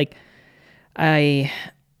dad. But like, I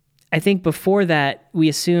think before that, we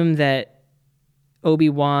assume that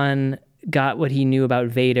Obi-Wan got what he knew about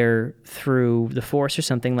Vader through the Force or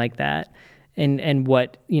something like that. And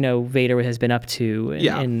what, Vader has been up to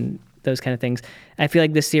and those kind of things. I feel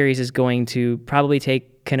like this series is going to probably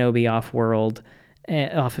take Kenobi off-world,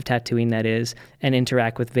 off of Tatooine, that is, and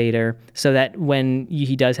interact with Vader, so that when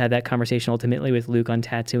he does have that conversation ultimately with Luke on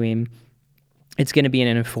Tatooine, it's going to be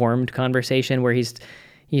an informed conversation where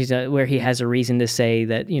where he has a reason to say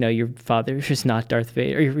that, your father is not Darth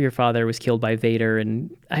Vader, or your father was killed by Vader.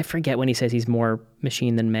 And I forget when he says he's more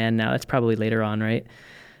machine than man now. That's probably later on, right?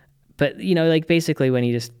 But, like basically when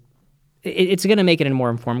he it's going to make it a more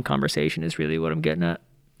informed conversation is really what I'm getting at.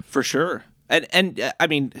 For sure. And I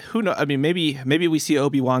mean, who knows? I mean, maybe we see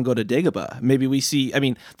Obi-Wan go to Dagobah. Maybe we see. I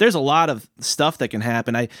mean, there's a lot of stuff that can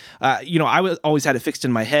happen. I always had it fixed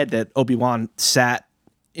in my head that Obi-Wan sat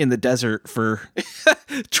in the desert for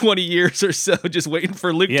 20 years or so, just waiting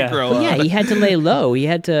for Luke to grow up. Yeah, he had to lay low. He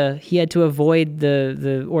had to avoid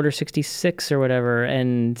the Order 66 or whatever,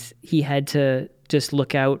 and he had to just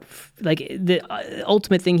look out. Like the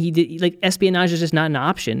ultimate thing he did, like espionage is just not an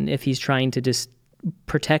option if he's trying to just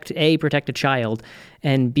protect a child,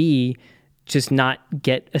 and B, just not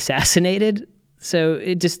get assassinated. So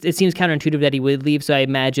it seems counterintuitive that he would leave. So I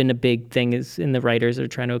imagine a big thing is in the writers are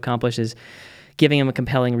trying to accomplish is giving him a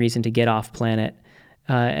compelling reason to get off planet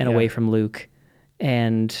and away from Luke,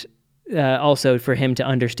 and also for him to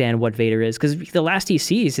understand what Vader is. Because the last he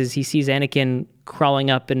sees is he sees Anakin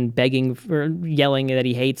crawling up and begging or yelling that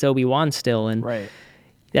he hates Obi-Wan still, and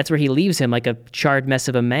that's where he leaves him, like a charred mess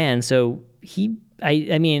of a man. So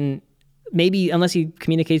I mean, maybe unless he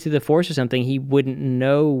communicates through the Force or something, he wouldn't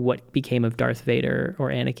know what became of Darth Vader or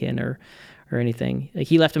Anakin or anything. Like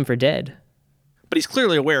he left him for dead. But he's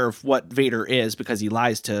clearly aware of what Vader is because he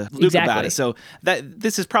lies to Luke about it. So that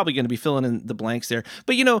this is probably going to be filling in the blanks there.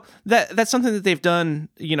 But that's something that they've done,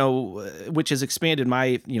 which has expanded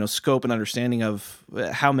my scope and understanding of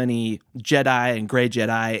how many Jedi and Grey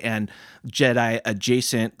Jedi and Jedi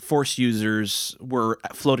adjacent Force users were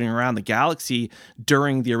floating around the galaxy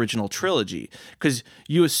during the original trilogy. Because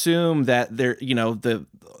you assume that they're the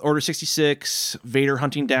Order 66, Vader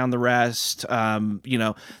hunting down the rest,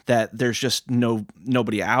 that there's just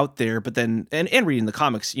nobody out there. But then, and reading the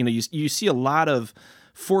comics, you see a lot of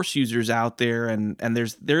Force users out there, and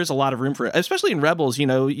there is a lot of room for it, especially in Rebels.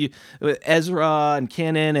 Ezra and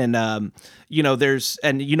Kanan, and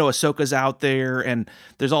Ahsoka's out there, and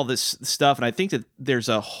there's all this stuff. And I think that there's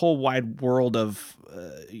a whole wide world of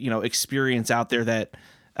experience out there that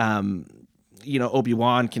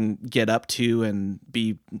Obi-Wan can get up to and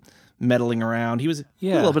be meddling around. He was a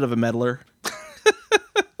little bit of a meddler.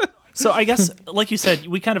 So I guess, like you said,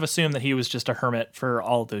 we kind of assume that he was just a hermit for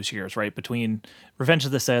all of those years, right? Between Revenge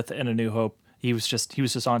of the Sith and A New Hope, he was just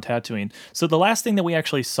on Tatooine. So the last thing that we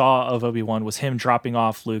actually saw of Obi-Wan was him dropping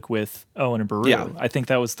off Luke with Owen and Beru. Yeah. I think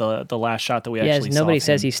that was the last shot that we actually saw. Nobody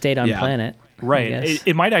says he stayed on planet. Right.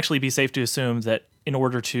 It might actually be safe to assume that in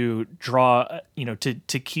order to draw,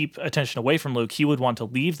 to keep attention away from Luke, he would want to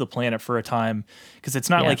leave the planet for a time, because it's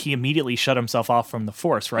not like he immediately shut himself off from the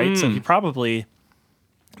Force, right? So he probably,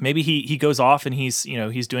 maybe he goes off and he's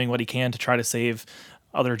doing what he can to try to save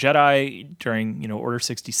other Jedi during, Order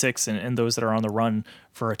 66 and those that are on the run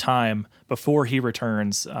for a time before he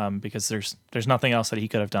returns, because there's nothing else that he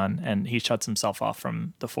could have done, and he shuts himself off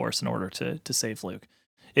from the Force in order to save Luke.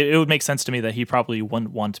 It would make sense to me that he probably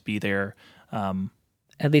wouldn't want to be there.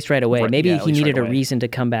 At least right away. Maybe he needed a reason to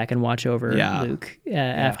come back and watch over Luke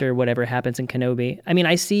after whatever happens in Kenobi. I mean,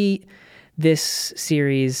 I see this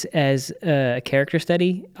series as a character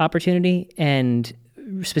study opportunity, and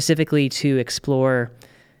specifically to explore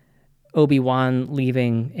Obi-Wan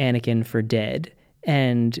leaving Anakin for dead,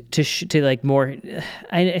 and to like more.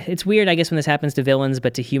 It's weird, I guess, when this happens to villains,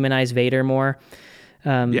 but to humanize Vader more.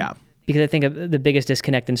 Because I think the biggest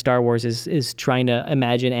disconnect in Star Wars is trying to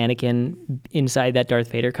imagine Anakin inside that Darth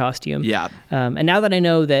Vader costume. Yeah. And now that I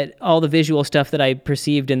know that all the visual stuff that I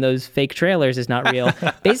perceived in those fake trailers is not real,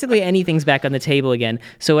 basically anything's back on the table again.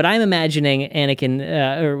 So what I'm imagining Hayden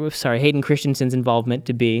Christensen's involvement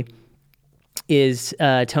to be is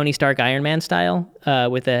Tony Stark Iron Man style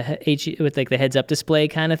with with like the heads up display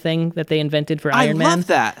kind of thing that they invented for Iron Man. I love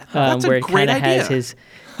that. That's where a great it idea. has his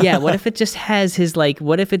what if it just has his like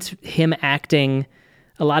what if it's him acting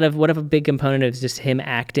what if a big component is just him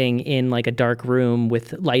acting in like a dark room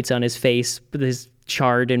with lights on his face with his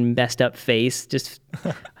charred and messed up face. Just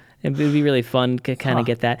it would be really fun to kind of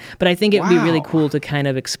get that. But I think it would be really cool to kind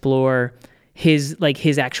of explore his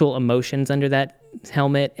actual emotions under that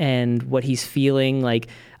helmet and what he's feeling like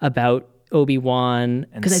about Obi-Wan,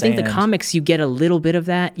 because I think the comics you get a little bit of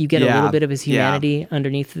that. You get a little bit of his humanity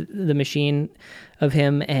underneath the machine of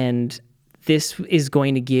him, and this is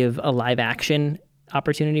going to give a live action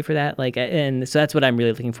opportunity for that. Like, and so that's what I'm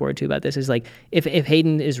really looking forward to about this is like if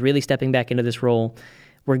Hayden is really stepping back into this role,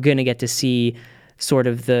 we're gonna get to see sort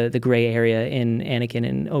of the gray area in Anakin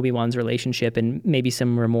and Obi-Wan's relationship, and maybe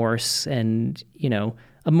some remorse, and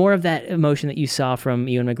more of that emotion that you saw from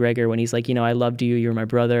Ewan McGregor when he's like, I loved you, you're my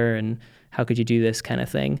brother, and how could you do this kind of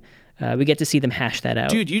thing. We get to see them hash that out.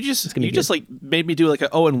 Dude, you just like made me do like an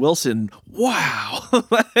Owen Wilson. Wow.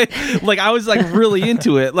 like I was like really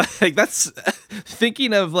into it. Like that's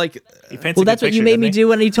thinking of like. Well, that's what you made me do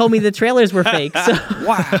when you told me the trailers were fake. So.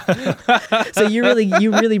 Wow. So you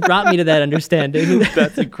really brought me to that understanding.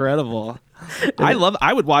 That's incredible.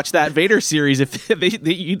 I would watch that Vader series if you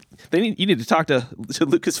need to talk to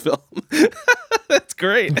Lucasfilm. That's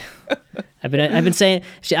great. I've been saying,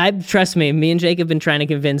 trust me and Jake have been trying to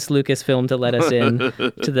convince Lucasfilm to let us in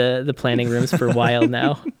to the planning rooms for a while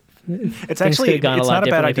now. It's not a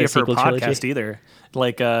bad idea for a podcast either.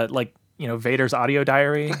 Like Vader's audio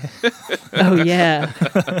diary. Oh yeah.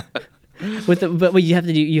 But what you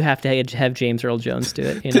have to have James Earl Jones do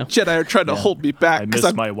it. The Jedi are trying to hold me back. I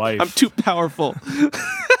miss my wife. I'm too powerful.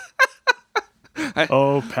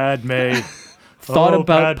 Oh, Padme. Thought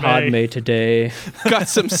about Padme today. Got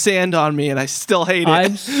some sand on me and I still hate it.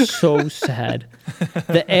 I'm so sad.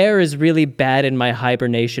 The air is really bad in my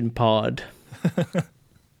hibernation pod.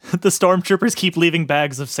 The stormtroopers keep leaving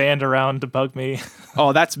bags of sand around to bug me.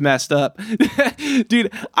 Oh, that's messed up.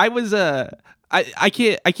 Dude, I was I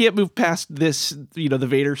can't move past this, the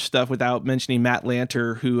Vader stuff without mentioning Matt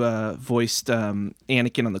Lanter, who voiced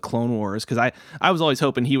Anakin on the Clone Wars, because I was always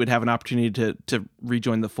hoping he would have an opportunity to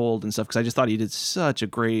rejoin the fold and stuff, because I just thought he did such a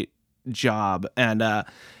great job. And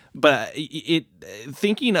but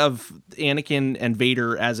thinking of Anakin and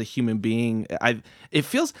Vader as a human being, it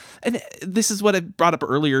feels, and this is what I brought up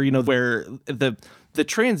earlier, where the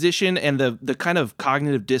transition and the kind of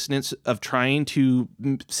cognitive dissonance of trying to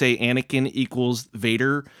say Anakin equals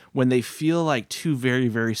Vader when they feel like two very,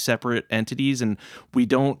 very separate entities, and we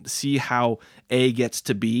don't see how A gets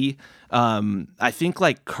to B. I think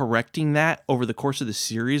like correcting that over the course of the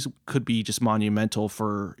series could be just monumental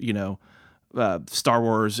for, Star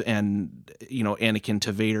Wars and, Anakin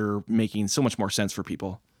to Vader making so much more sense for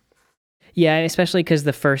people. Yeah, especially because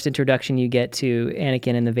the first introduction you get to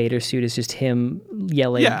Anakin in the Vader suit is just him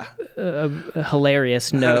yelling,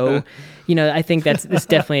 hilarious no. I think it's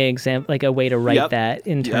definitely an example, like a way to write that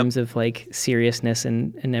in terms of like seriousness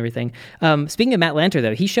and everything. Speaking of Matt Lanter,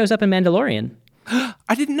 though, he shows up in Mandalorian.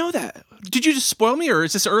 I didn't know that. Did you just spoil me, or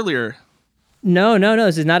is this earlier? No.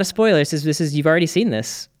 This is not a spoiler. This is you've already seen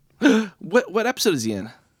this. What episode is he in?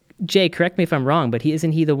 Jay, correct me if I'm wrong, but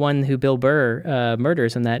isn't he the one who Bill Burr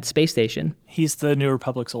murders on that space station? He's the New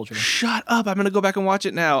Republic soldier. Shut up! I'm gonna go back and watch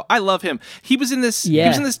it now. I love him. He was in this. Yeah. He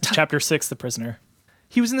was in this Chapter 6, The Prisoner.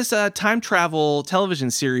 He was in this time travel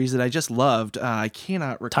television series that I just loved. I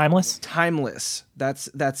cannot recall. Timeless. Timeless.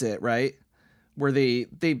 That's it, right? Where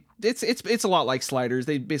it's a lot like Sliders.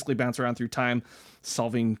 They basically bounce around through time,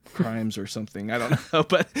 solving crimes or something. I don't know,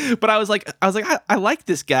 but I was like, I like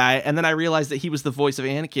this guy, and then I realized that he was the voice of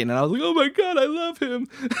Anakin, and I was like, oh my god, I love him.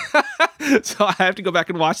 So I have to go back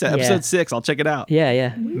and watch that episode 6. I'll check it out.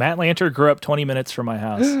 Yeah. Matt Lanter grew up 20 minutes from my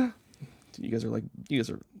house. You guys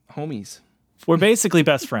are homies. We're basically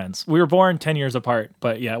best friends. We were born 10 years apart,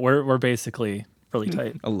 but yeah, we're basically really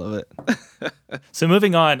tight. I love it. So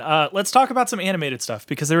moving on, let's talk about some animated stuff,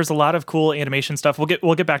 because there was a lot of cool animation stuff.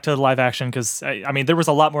 We'll get back to the live action, because I mean there was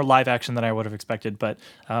a lot more live action than I would have expected. But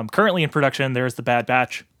currently in production, there's the Bad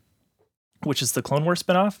Batch, which is the Clone Wars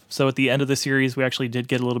spinoff. So at the end of the series, we actually did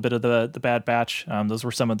get a little bit of the Bad Batch. Those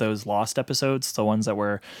were some of those lost episodes, the ones that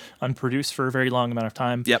were unproduced for a very long amount of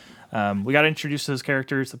time. Yep. We got introduced to those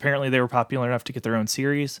characters. Apparently, they were popular enough to get their own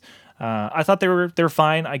series. I thought they were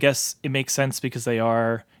fine. I guess it makes sense because they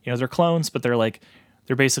are, they're clones, but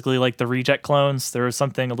they're basically like the reject clones. There was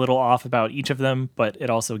something a little off about each of them, but it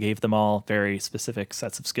also gave them all very specific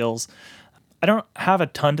sets of skills. I don't have a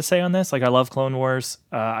ton to say on this. Like, I love Clone Wars.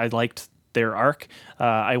 I liked their arc.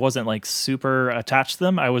 I wasn't like super attached to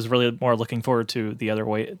them. I was really more looking forward to the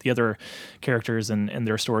other characters and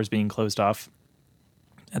their stories being closed off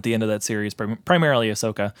at the end of that series, primarily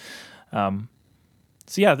Ahsoka.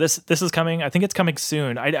 So yeah, this is coming. I think it's coming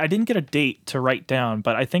soon. I didn't get a date to write down,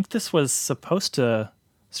 but I think this was supposed to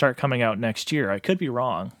start coming out next year. I could be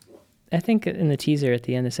wrong. I think in the teaser at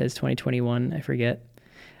the end it says 2021. I forget.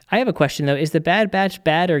 I have a question though. Is the Bad Batch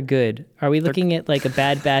bad or good? Are we looking at like a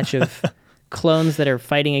bad batch of clones that are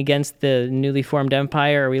fighting against the newly formed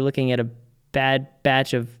Empire? Or are we looking at a bad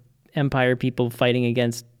batch of Empire people fighting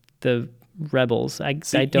against the rebels? I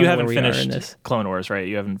don't know where we are in this. Clone Wars, right?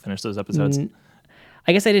 You haven't finished those episodes.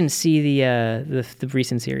 I guess I didn't see the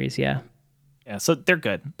recent series. Yeah. Yeah, so they're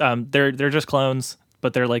good. They're just clones,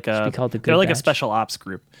 but they're like a batch. special ops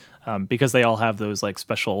group because they all have those like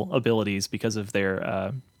special abilities because of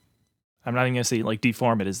their. I'm not even gonna say like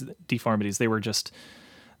deformities. They were just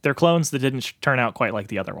they're clones that didn't turn out quite like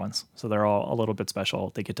the other ones, so they're all a little bit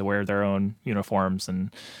special. They get to wear their own uniforms,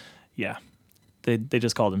 and yeah, they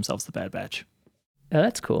just call themselves the Bad Batch. Oh,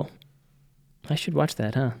 that's cool. I should watch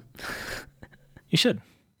that, huh? You should.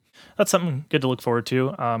 That's something good to look forward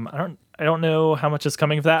to. I don't know how much is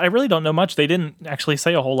coming of that. I really don't know much. They didn't actually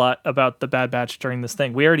say a whole lot about the Bad Batch during this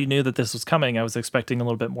thing. We already knew that this was coming. I was expecting a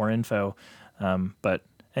little bit more info. But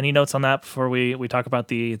any notes on that before we talk about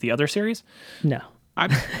the other series? No. I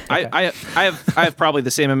have probably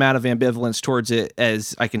the same amount of ambivalence towards it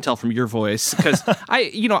as I can tell from your voice, because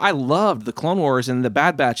I loved the Clone Wars, and the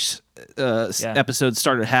Bad Batch episodes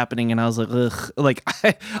started happening, and I was like, ugh, like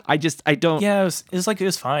I don't. Yeah, it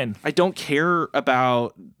was fine. I don't care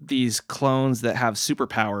about these clones that have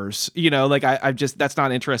superpowers. Like I just that's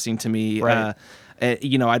not interesting to me. Right. I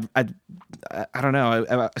don't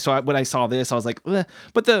know. When I saw this, I was like, eh.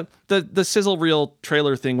 But the sizzle reel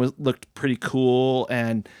trailer thing looked pretty cool,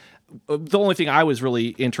 and the only thing I was really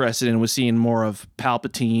interested in was seeing more of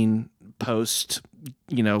Palpatine post,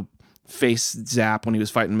 face zap when he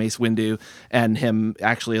was fighting Mace Windu, and him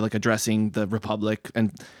actually like addressing the Republic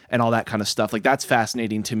and all that kind of stuff. Like that's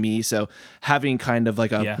fascinating to me. So having kind of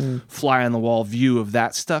like a fly on the wall view of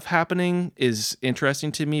that stuff happening is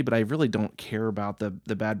interesting to me, but I really don't care about the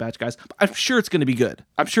Bad Batch guys. I'm sure it's going to be good.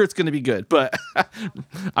 But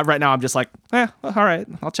right now I'm just like, all right,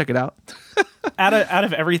 I'll check it out. out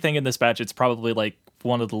of everything in this batch, it's probably like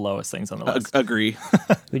one of the lowest things on the list. Agree.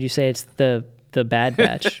 Would you say it's the Bad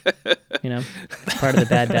Batch? Part of the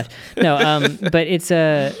Bad Batch. No, but it's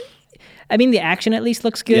I mean, the action at least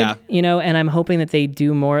looks good, and I'm hoping that they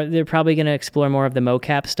do more. They're probably going to explore more of the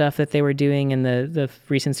mocap stuff that they were doing in the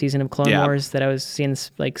recent season of Clone Wars that I was seeing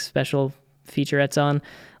like special featurettes on.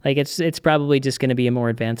 Like it's probably just going to be a more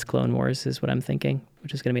advanced Clone Wars is what I'm thinking,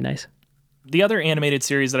 which is going to be nice. The other animated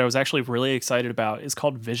series that I was actually really excited about is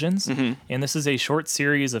called Visions, and this is a short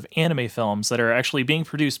series of anime films that are actually being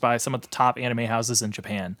produced by some of the top anime houses in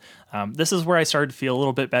Japan. This is where I started to feel a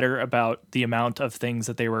little bit better about the amount of things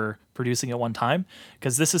that they were producing at one time,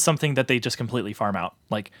 because this is something that they just completely farm out.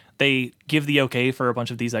 Like, they give the okay for a bunch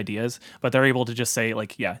of these ideas, but they're able to just say,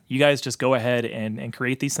 like, yeah, you guys just go ahead and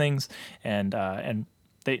create these things, and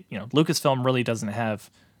they, Lucasfilm really doesn't have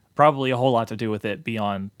probably a whole lot to do with it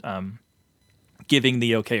beyond giving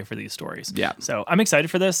the okay for these stories. Yeah. So I'm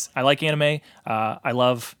excited for this. I like anime. I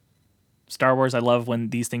love Star Wars. I love when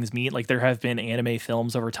these things meet. Like, there have been anime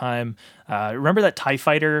films over time. Remember that TIE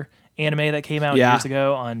Fighter anime that came out years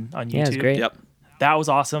ago on YouTube? Yeah, it's great. Yep. That was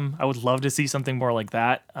awesome. I would love to see something more like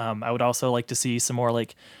that. I would also like to see some more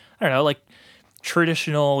like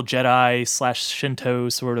traditional Jedi / Shinto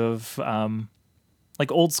sort of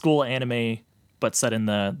like old school anime, but set in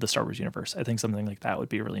the Star Wars universe. I think something like that would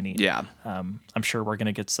be really neat. Yeah. I'm sure we're going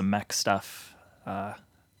to get some mech stuff. I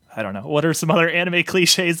don't know. What are some other anime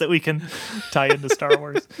cliches that we can tie into Star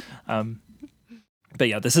Wars? But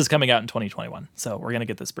yeah, this is coming out in 2021. So we're going to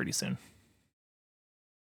get this pretty soon.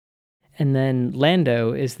 And then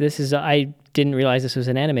Lando I didn't realize this was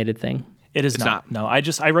an animated thing. It's not. No,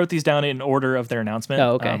 I wrote these down in order of their announcement.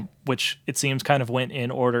 Oh, okay. Which it seems kind of went in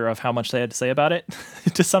order of how much they had to say about it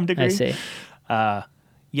to some degree. I see.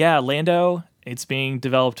 Lando, it's being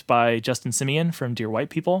developed by Justin Simeon from Dear White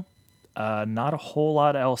People. Not a whole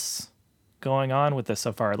lot else going on with this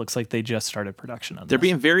so far. It looks like they just started production on this. They're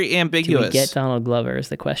being very ambiguous. Do we get Donald Glover is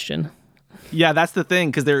the question. Yeah, that's the thing,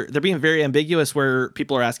 because they're being very ambiguous, where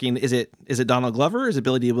people are asking, is it Donald Glover? Is it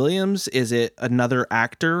Billy D. Williams? Is it another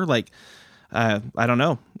actor? Like, I don't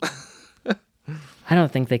know. I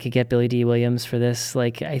don't think they could get Billy D. Williams for this.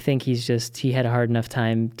 Like, I think he had a hard enough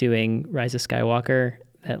time doing Rise of Skywalker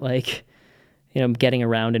that, like, getting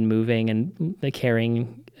around and moving and like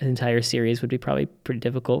carrying an entire series would be probably pretty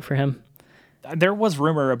difficult for him. There was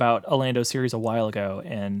rumor about a Lando series a while ago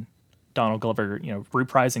and Donald Glover,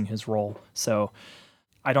 reprising his role. So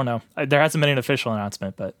I don't know. There hasn't been an official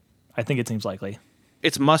announcement, but I think it seems likely.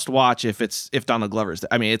 It's must watch if Donald Glover's.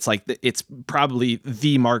 I mean, it's like it's probably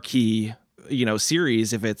the marquee,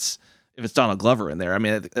 series if it's Donald Glover in there. I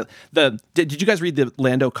mean, did you guys read the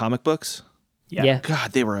Lando comic books? Yeah.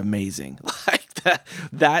 God, they were amazing. Like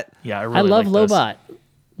that. Yeah, I really love like Lobot.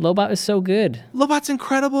 Lobot is so good. Lobot's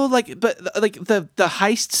incredible. But the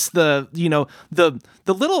heists, the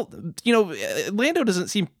little, Lando doesn't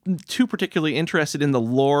seem too particularly interested in the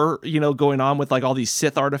lore, going on with like all these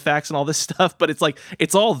Sith artifacts and all this stuff, but it's like,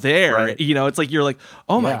 it's all there, Right. It's like, you're like,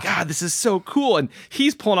 oh my Yeah. God, this is so cool. And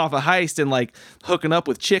he's pulling off a heist and like hooking up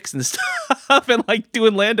with chicks and stuff and like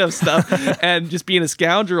doing Lando stuff and just being a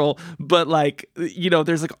scoundrel. But like,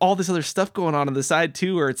 there's like all this other stuff going on the side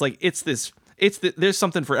too, where it's like, there's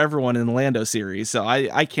something for everyone in the Lando series. So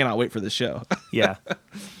I cannot wait for this show. Yeah.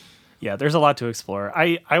 Yeah, there's a lot to explore.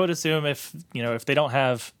 I would assume if they don't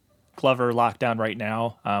have Glover locked down right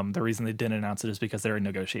now, the reason they didn't announce it is because they're in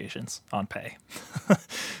negotiations on pay.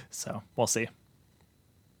 So we'll see.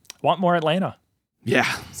 Want more Atlanta. Yeah.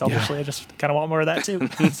 Selfishly, I just kind of want more of that too.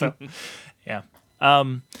 So, yeah.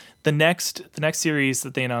 The next series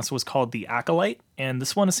that they announced was called The Acolyte, and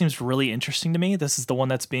this one seems really interesting to me. This is the one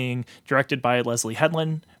that's being directed by Leslie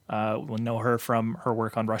Headland. We'll know her from her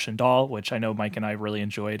work on Russian Doll, which I know Mike and I really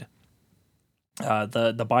enjoyed.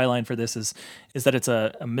 The byline for this is that it's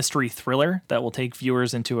a mystery thriller that will take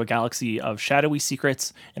viewers into a galaxy of shadowy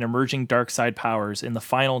secrets and emerging dark side powers in the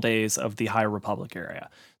final days of the High Republic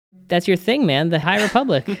era. That's your thing, man. The High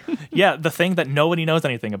Republic. Yeah, the thing that nobody knows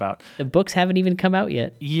anything about. The books haven't even come out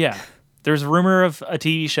yet. Yeah. There's rumor of a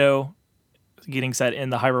TV show getting set in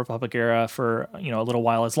the High Republic era for, a little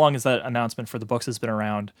while, as long as that announcement for the books has been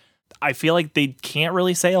around. I feel like they can't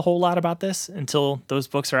really say a whole lot about this until those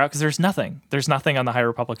books are out, because there's nothing on the High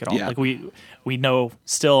Republic at all. Yeah. Like we know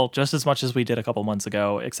still just as much as we did a couple months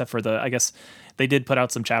ago, except for I guess they did put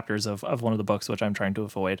out some chapters of one of the books, which I'm trying to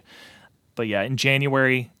avoid. But yeah, in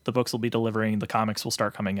January, the books will be delivering. The comics will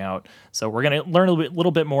start coming out. So we're going to learn a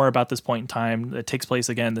little bit more about this point in time. It takes place,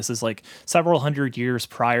 again, this is like several hundred years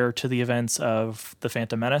prior to the events of The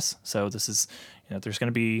Phantom Menace. So this is, there's going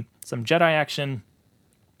to be some Jedi action,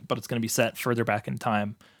 but it's going to be set further back in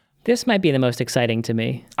time. This might be the most exciting to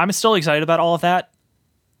me. I'm still excited about all of that.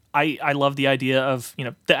 I love the idea of,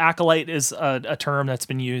 the Acolyte is a term that's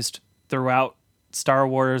been used throughout Star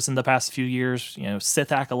Wars in the past few years,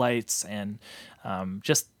 Sith acolytes, and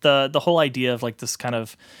just the whole idea of like this kind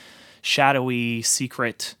of shadowy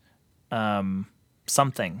secret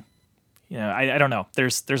something. I don't know.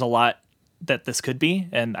 There's a lot that this could be,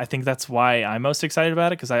 and I think that's why I'm most excited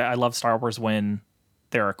about it, because I love Star Wars when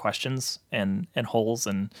there are questions and holes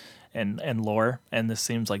and lore, and this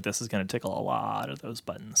seems like this is going to tickle a lot of those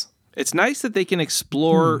buttons. It's nice that they can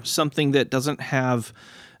explore something that doesn't have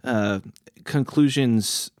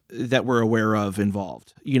conclusions that we're aware of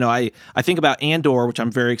involved. I think about Andor, which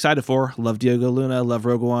I'm very excited for. Love Diego Luna, love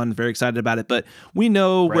Rogue One, very excited about it. But we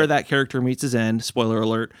know where that character meets his end. Spoiler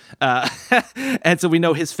alert. And so we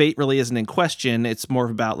know his fate really isn't in question. It's more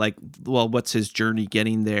about like, well, what's his journey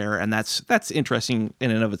getting there? And that's interesting in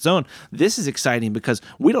and of its own. This is exciting because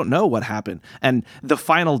we don't know what happened. And the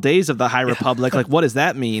final days of the High Republic, like, what does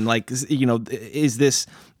that mean? Like, is this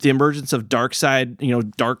the emergence of dark side,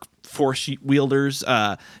 dark force wielders?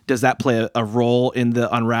 Does that play a role in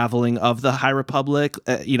the unraveling of the High Republic,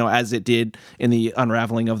 as it did in the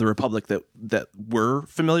unraveling of the Republic that we're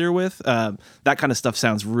familiar with? That kind of stuff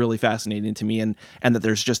sounds really fascinating to me, and that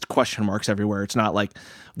there's just question marks everywhere. It's not like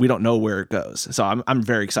we don't know where it goes. So I'm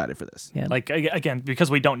very excited for this. Yeah. Like, again, because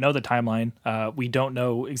we don't know the timeline, we don't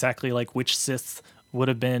know exactly like which Sith would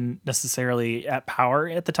have been necessarily at power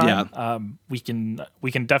at the time. Yeah. We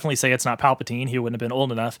can definitely say it's not Palpatine. He wouldn't have been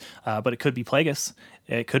old enough, but it could be Plagueis.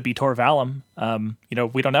 It could be Tor Valum.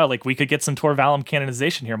 We don't know. Like, we could get some Tor Valum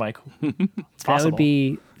canonization here, Mike. It's possible. That would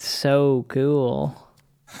be so cool.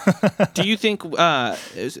 Do you think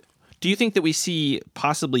that we see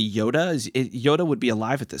possibly Yoda? Yoda would be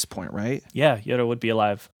alive at this point, right? Yeah, Yoda would be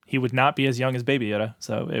alive. He would not be as young as Baby Yoda,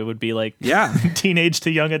 so it would be like teenage to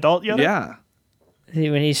young adult Yoda. Yeah.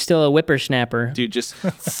 When he's still a whippersnapper. Dude, just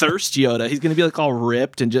thirst Yoda. He's gonna be like all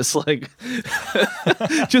ripped and just like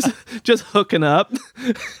just hooking up.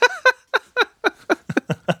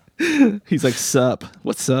 He's like, sup?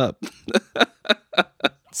 What's up?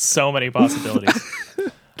 So many possibilities.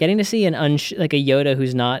 Getting to see like a Yoda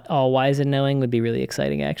who's not all wise and knowing would be really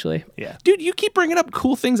exciting, actually. Yeah. Dude, you keep bringing up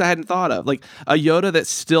cool things I hadn't thought of. Like a Yoda that's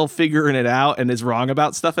still figuring it out and is wrong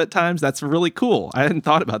about stuff at times. That's really cool. I hadn't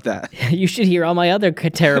thought about that. You should hear all my other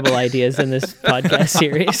terrible ideas in this podcast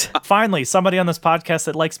series. Finally, somebody on this podcast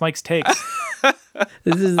that likes Mike's takes.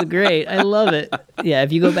 This is great. I love it. Yeah,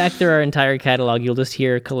 if you go back through our entire catalog, you'll just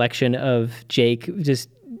hear a collection of Jake just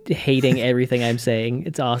hating everything I'm saying.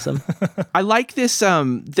 It's awesome. I like this,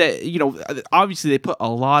 that, obviously they put a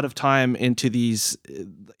lot of time into these.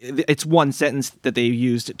 It's one sentence that they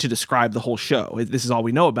used to describe the whole show. This is all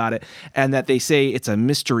we know about it. And that they say it's a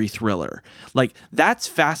mystery thriller. Like, that's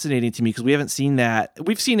fascinating to me because we haven't seen that.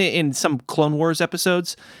 We've seen it in some Clone Wars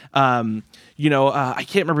episodes. I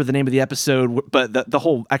can't remember the name of the episode, but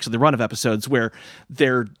the run of episodes where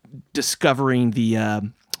they're discovering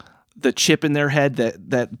the chip in their head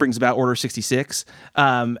that brings about Order 66,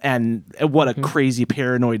 and what a crazy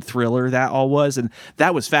paranoid thriller that all was. And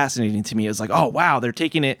that was fascinating to me. It was like, oh, wow, they're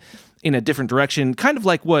taking it in a different direction, kind of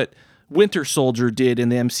like what Winter Soldier did in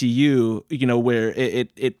the MCU, where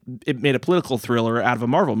it made a political thriller out of a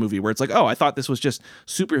Marvel movie, where it's like, oh, I thought this was just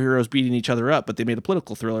superheroes beating each other up, but they made a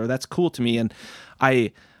political thriller. That's cool to me. And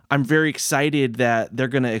I'm very excited that they're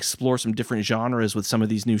going to explore some different genres with some of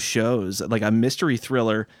these new shows, like a mystery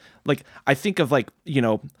thriller. Like, I think of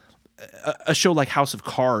a show like House of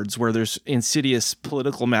Cards, where there's insidious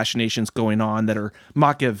political machinations going on that are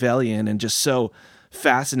Machiavellian and just so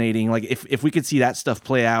fascinating. Like, if we could see that stuff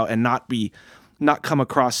play out and not come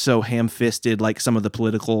across so ham-fisted like some of the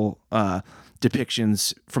political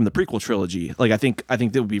depictions from the prequel trilogy, like I think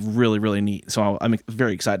that would be really, really neat. So I'm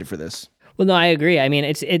very excited for this. Well, no, I agree. I mean,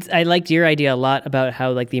 it's I liked your idea a lot about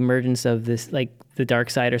how like the emergence of this, like the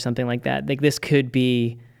dark side or something like that. Like this could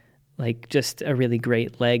be like just a really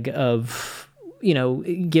great leg of,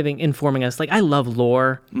 informing us. Like, I love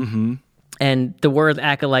lore. Mm-hmm. And the word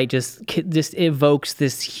acolyte just evokes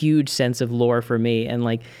this huge sense of lore for me. And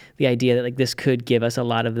like the idea that like this could give us a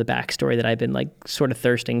lot of the backstory that I've been like sort of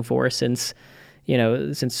thirsting for since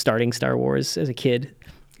starting Star Wars as a kid.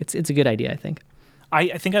 It's a good idea, I think.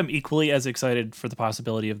 I think I'm equally as excited for the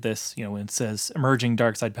possibility of this, when it says emerging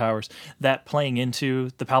dark side powers, that playing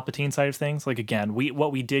into the Palpatine side of things. Like, again,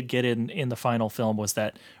 what we did get in the final film was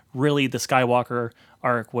that really the Skywalker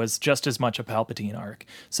arc was just as much a Palpatine arc.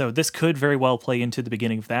 So this could very well play into the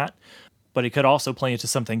beginning of that, but it could also play into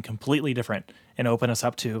something completely different and open us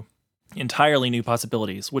up to entirely new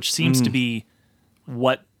possibilities, which seems to be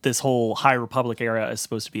what this whole High Republic era is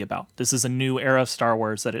supposed to be about. This is a new era of Star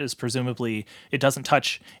Wars that is presumably, it doesn't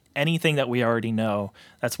touch anything that we already know.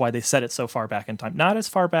 That's why they set it so far back in time. Not as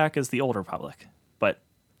far back as the Old Republic, but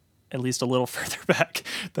at least a little further back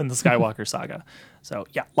than the Skywalker saga. So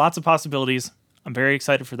yeah, lots of possibilities. I'm very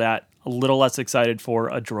excited for that. A little less excited for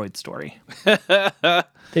a droid story.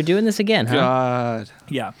 They're doing this again, huh? God.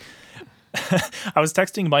 Yeah. I was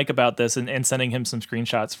texting Mike about this and sending him some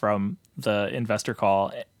screenshots from the investor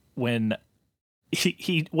call when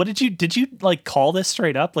he did you like call this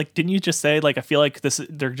straight up? Like, didn't you just say like, I feel like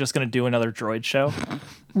they're just going to do another droid show?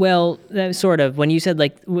 Well, that sort of, when you said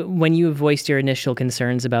like, when you voiced your initial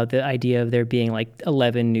concerns about the idea of there being like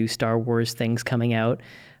 11 new Star Wars things coming out,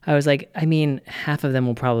 I was like, I mean, half of them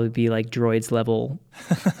will probably be like droids level,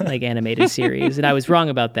 like animated series. And I was wrong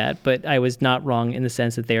about that, but I was not wrong in the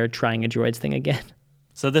sense that they are trying a droids thing again.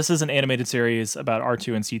 So this is an animated series about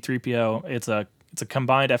R2 and C-3PO. It's a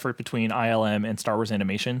combined effort between ILM and Star Wars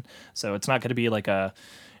Animation. So it's not going to be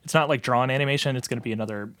it's not like drawn animation. It's going to be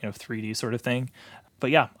another 3D sort of thing. But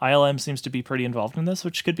yeah, ILM seems to be pretty involved in this,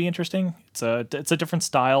 which could be interesting. It's a different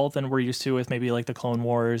style than we're used to with maybe like the Clone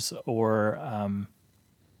Wars or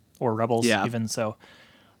Rebels even. So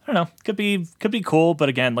I don't know, could be cool, but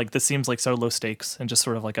again, like this seems like so low stakes and just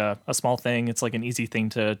sort of like a small thing. It's like an easy thing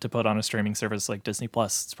to put on a streaming service like Disney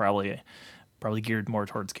Plus. It's probably geared more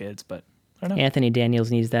towards kids, but I don't know. Anthony Daniels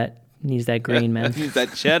needs that green, man. Needs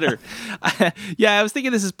that cheddar. Yeah, I was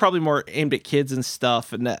thinking this is probably more aimed at kids and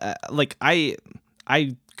stuff, and I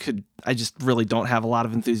just really don't have a lot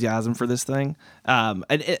of enthusiasm for this thing.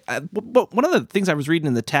 But one of the things I was reading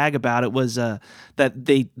in the tag about it was that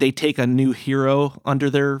they take a new hero under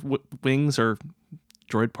their wings or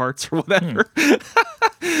droid parts or whatever.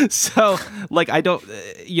 So like, I don't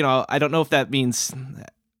know if that means,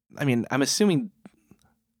 I mean, I'm assuming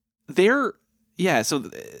so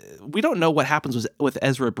we don't know what happens with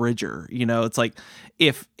Ezra Bridger. It's like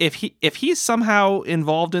if he's somehow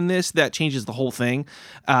involved in this, that changes the whole thing.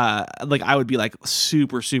 Like I would be like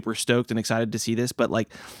super, super stoked and excited to see this. But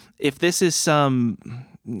like if this is some,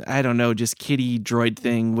 I don't know, just kiddie droid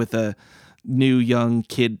thing with a new young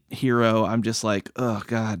kid hero, I'm just like, oh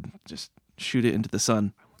God, just shoot it into the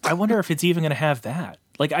sun. I wonder if it's even going to have that.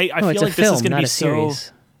 Like, I Oh, feel it's a like film, this is going to not be a so.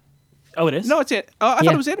 series. Oh, it is? No, it's I thought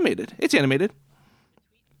Yeah. it was animated. It's animated.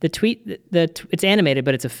 The tweet, it's animated,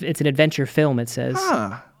 but it's an adventure film. It says.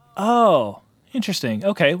 Huh. Oh, interesting.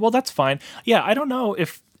 Okay, well that's fine. Yeah, I don't know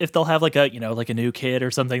if they'll have like a like a new kid or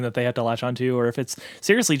something that they have to latch onto, or if it's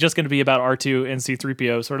seriously just going to be about R2 and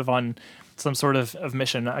C-3PO sort of on some sort of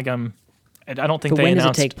mission. I don't think But they when does it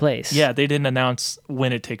announced. take place? Yeah, they didn't announce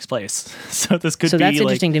when it takes place. So this could So be that's like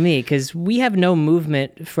interesting to me because we have no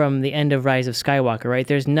movement from the end of Rise of Skywalker, right?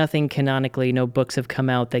 There's nothing canonically, no books have come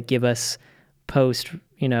out that give us post,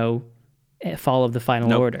 Fall of the Final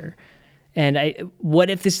Nope. Order. And what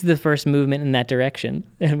if this is the first movement in that direction,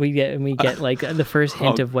 and we get like the first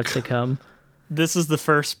hint of what's to come, this is the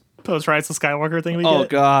first post Rise of Skywalker thing we Oh get.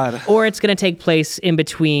 God. or it's going to take place in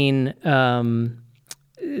between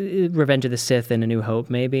Revenge of the Sith and A New Hope,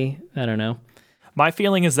 maybe. I don't know. My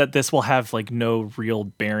feeling is that this will have like no real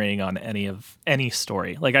bearing on any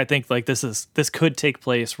story. Like I think like this could take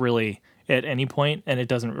place really at any point, and it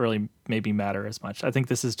doesn't really maybe matter as much. I think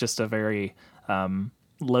this is just a very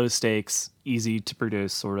low stakes, easy to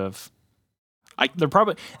produce sort of.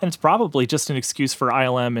 It's probably just an excuse for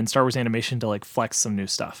ILM and Star Wars Animation to like flex some new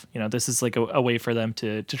stuff. This is like a way for them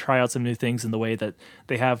to try out some new things in the way that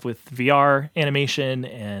they have with VR animation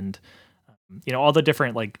and all the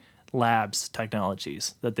different like labs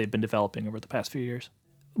technologies that they've been developing over the past few years.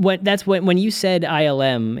 When you said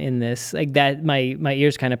ILM in this, like that, my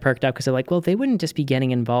ears kind of perked up because they're like, well, they wouldn't just be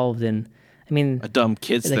getting involved in, A dumb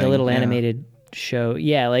kids like thing. a little yeah. animated show.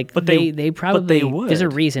 Yeah, like But they they probably would. there's a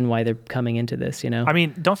reason why they're coming into this, I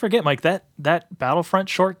mean, don't forget, Mike, that Battlefront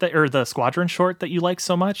short or the Squadron short that you like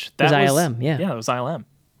so much, that was ILM, yeah. Yeah, it was ILM.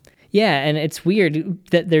 Yeah, and it's weird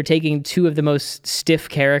that they're taking two of the most stiff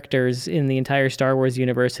characters in the entire Star Wars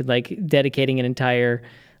universe and like dedicating an entire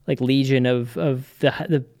like legion of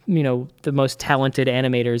the the most talented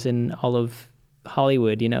animators in all of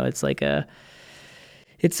Hollywood. It's like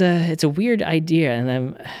it's a weird idea,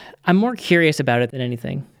 and I'm more curious about it than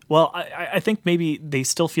anything. Well, I think maybe they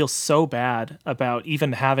still feel so bad about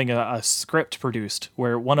even having a script produced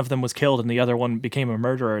where one of them was killed and the other one became a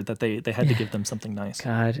murderer that they had to give them something nice.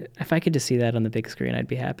 God, if I could just see that on the big screen, I'd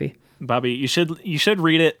be happy. Bobby, you should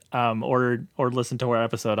read it or listen to our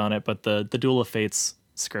episode on it. But the Duel of Fates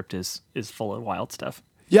script is full of wild stuff.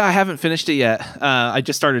 Yeah, I haven't finished it yet. I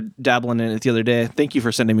just started dabbling in it the other day. Thank you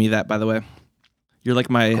for sending me that, by the way. You're like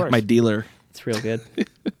my dealer. It's real good.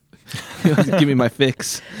 Give me my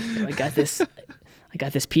fix. I got this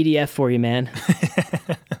PDF for you, man.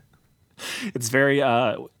 It's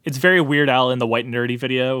very Weird Al in the White Nerdy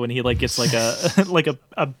video when he like gets like a like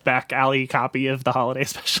a back alley copy of the holiday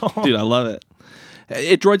special. Dude, I love it.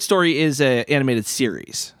 Droid Story is an animated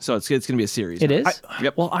series, so it's going to be a series. It now. is?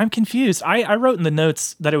 Yep. Well, I'm confused. I wrote in the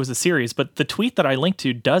notes that it was a series, but the tweet that I linked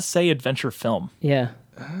to does say adventure film. Yeah.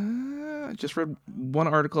 I just read one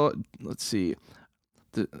article. Let's see.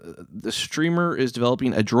 The streamer is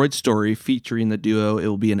developing a Droid Story featuring the duo. It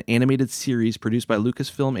will be an animated series produced by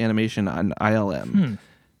Lucasfilm Animation on ILM.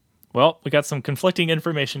 Well, we got some conflicting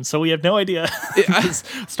information, so we have no idea.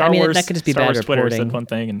 Star I mean, Wars, that could just be Star bad Wars Twitter reporting. said one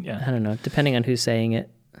thing, and yeah. I don't know, depending on who's saying it.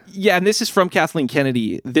 Yeah, and this is from Kathleen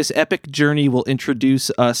Kennedy. This epic journey will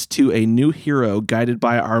introduce us to a new hero guided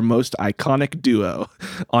by our most iconic duo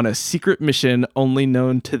on a secret mission only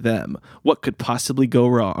known to them. What could possibly go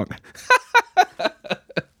wrong?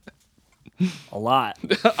 A lot.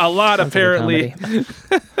 A lot, Sounds like a apparently. comedy.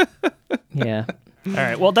 Yeah. All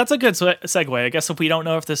right. Well, that's a good segue. I guess if we don't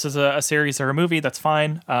know if this is a series or a movie, that's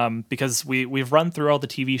fine, because we've run through all the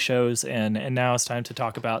TV shows, and now it's time to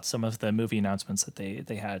talk about some of the movie announcements that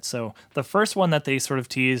they had. So the first one that they sort of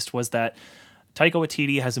teased was that Taika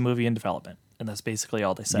Waititi has a movie in development, and that's basically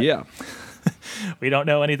all they said. Yeah. We don't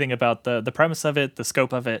know anything about the premise of it, the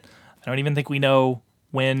scope of it. I don't even think we know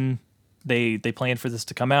when they plan for this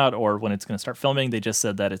to come out or when it's going to start filming. They just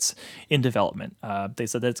said that it's in development. They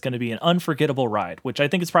said that it's going to be an unforgettable ride, which I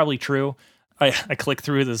think is probably true. I clicked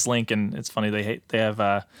through this link, and it's funny. They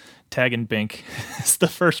have Tag and Bink. It's the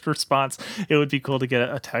first response. It would be cool to get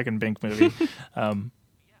a Tag and Bink movie. But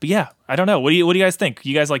yeah, I don't know. What do you guys think?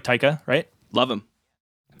 You guys like Taika, right? Love him.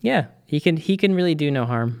 Yeah. He can really do no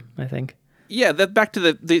harm, I think. Yeah, that back to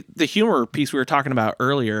the humor piece we were talking about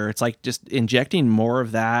earlier. It's like just injecting more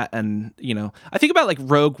of that, and I think about like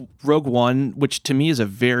Rogue One, which to me is a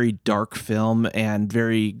very dark film and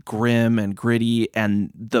very grim and gritty,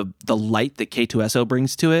 and the light that K2SO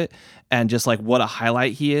brings to it, and just like what a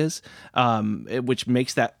highlight he is, which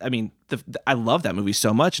makes that. I mean, I love that movie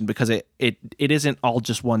so much, and because it isn't all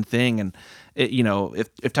just one thing, and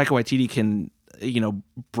if Taika Waititi can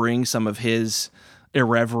bring some of his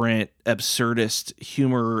irreverent, absurdist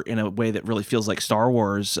humor in a way that really feels like Star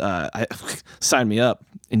Wars, sign me up.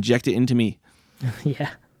 Inject it into me.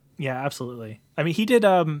 Yeah. Yeah, absolutely. I mean, he did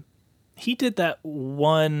that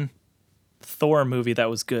one Thor movie that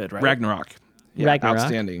was good, right? Ragnarok. Yeah, Ragnarok.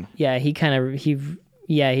 Outstanding. Yeah,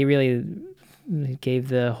 he really gave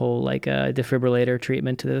the whole like defibrillator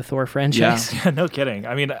treatment to the Thor franchise. Yeah, no kidding.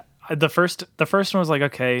 I mean, the first one was like,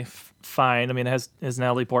 okay, fine. I mean, it has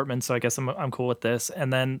Natalie Portman, so I guess I'm cool with this.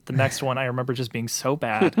 And then the next one, I remember just being so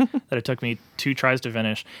bad that it took me 2 tries to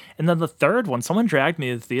finish. And then the third one, someone dragged me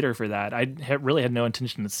to the theater for that. I really had no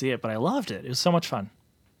intention to see it, but I loved it. It was so much fun.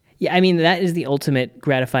 Yeah, I mean that is the ultimate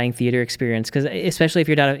gratifying theater experience, because especially if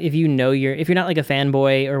you're not like a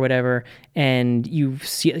fanboy or whatever, and you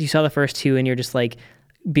saw the first 2 and you're just like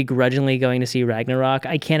begrudgingly going to see Ragnarok,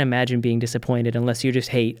 I can't imagine being disappointed unless you just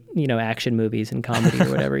hate action movies and comedy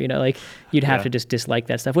or whatever. Like you'd have to just dislike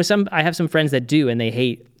that stuff. I have some friends that do, and they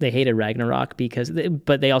hated Ragnarok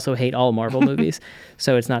but they also hate all Marvel movies,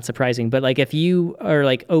 so it's not surprising. But like if you are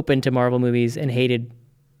like open to Marvel movies and hated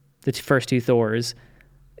the first 2 Thors,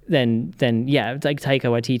 then yeah, like Taika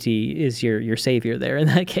Waititi is your savior there in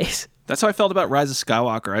that case. That's how I felt about Rise of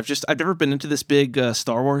Skywalker. I've never been into this big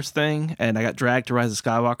Star Wars thing, and I got dragged to Rise of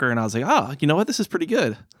Skywalker, and I was like, oh, you know what? This is pretty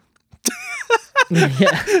good. Yeah,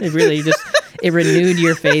 it really it renewed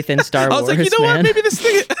your faith in Star Wars. I was like, you know man. what? Maybe this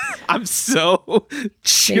thing. I'm so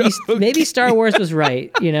maybe Star Wars was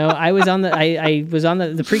right. I was on the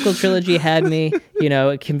prequel trilogy had me,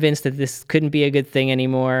 convinced that this couldn't be a good thing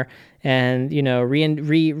anymore. And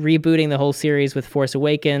rebooting the whole series with Force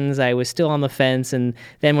Awakens, I was still on the fence. And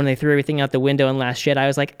then when they threw everything out the window in Last Jedi, I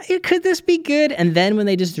was like, could this be good? And then when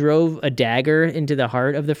they just drove a dagger into the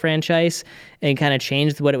heart of the franchise and kind of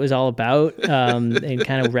changed what it was all about, and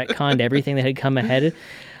kind of retconned everything that had come ahead,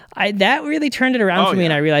 that really turned it around for me,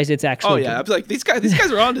 and I realized it's actually. Oh yeah, I was like, these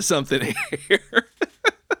guys are onto something here.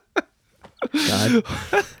 God.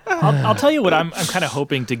 I'll tell you what I'm kind of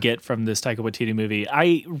hoping to get from this Taika Waititi movie.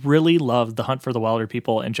 I really love The Hunt for the Wilder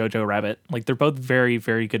People and Jojo Rabbit. Like they're both very,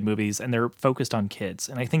 very good movies, and they're focused on kids.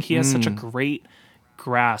 And I think he has such a great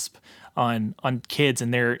grasp on kids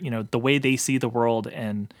and their the way they see the world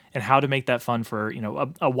and how to make that fun for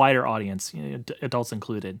a wider audience, adults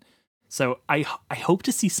included. So I hope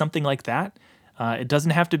to see something like that. It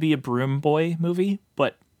doesn't have to be a Broom Boy movie,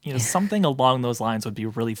 but something along those lines would be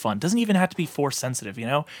really fun. Doesn't even have to be Force sensitive,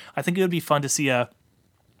 I think it would be fun to see a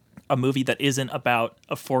movie that isn't about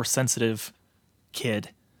a Force sensitive kid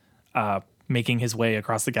making his way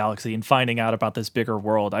across the galaxy and finding out about this bigger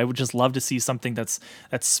world. I would just love to see something that's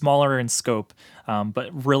smaller in scope, but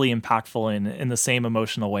really impactful in the same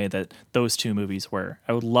emotional way that those 2 movies were.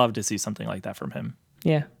 I would love to see something like that from him.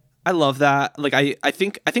 Yeah. I love that. Like I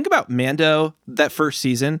think about Mando, that first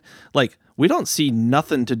season, like we don't see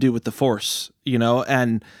nothing to do with the Force,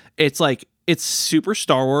 and it's like it's super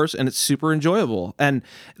Star Wars and it's super enjoyable. And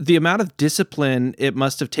the amount of discipline it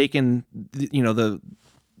must have taken,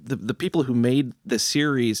 the people who made the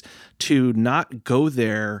series to not go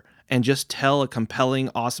there and just tell a compelling,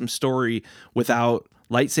 awesome story without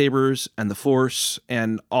lightsabers and the Force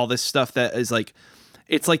and all this stuff that is like,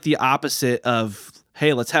 it's like the opposite of,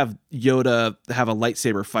 hey, let's have Yoda have a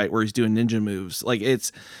lightsaber fight where he's doing ninja moves. Like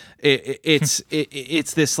it's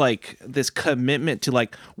this like this commitment to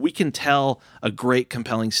like, we can tell a great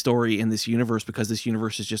compelling story in this universe because this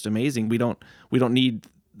universe is just amazing. We don't need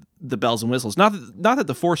the bells and whistles. Not that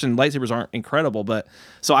the Force and lightsabers aren't incredible, but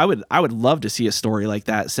so I would love to see a story like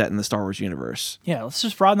that set in the Star Wars universe. Yeah, let's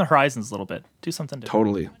just broaden the horizons a little bit. Do something different.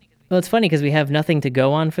 Totally. Well, it's funny because we have nothing to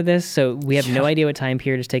go on for this, so we have no idea what time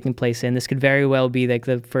period it's taking place in. This could very well be like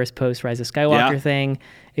the first post Rise of Skywalker thing.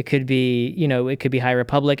 It could be, it could be High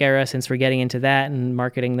Republic era, since we're getting into that and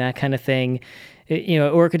marketing that kind of thing.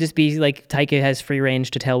 Or it could just be like Taika has free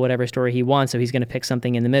range to tell whatever story he wants, so he's going to pick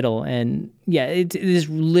something in the middle. And yeah, there's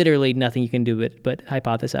literally nothing you can do but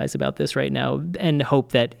hypothesize about this right now and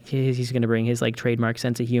hope that he's going to bring his like trademark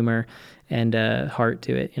sense of humor and heart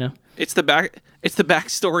to it. It's the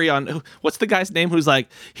backstory on what's the guy's name who's like,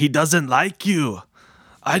 he doesn't like you.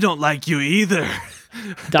 I don't like you either.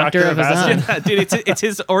 Dr. Avazan. Yeah, dude, it's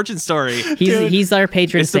his origin story. He's our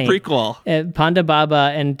patron It's the saint. prequel. Panda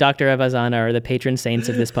Baba and Dr. Avazan are the patron saints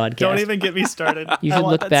of this podcast. Don't even get me started. You should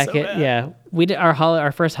look back at we did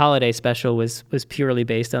our first holiday special was purely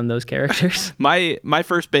based on those characters. My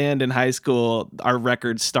first band in high school, our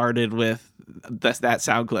record started with that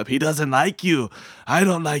sound clip. He doesn't like you. I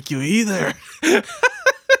don't like you either. Oh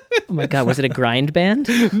my god, was it a grind band?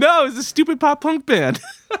 No, it was a stupid pop punk band.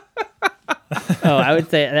 Oh, I would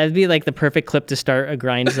say that'd be like the perfect clip to start a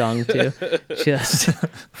grind song to. Just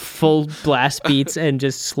full blast beats and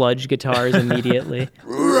just sludge guitars immediately.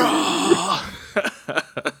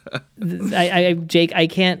 Jake, I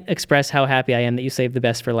can't express how happy I am that you saved the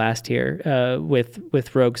best for last here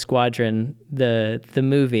with Rogue Squadron, the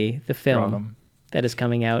movie, the film that is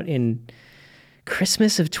coming out in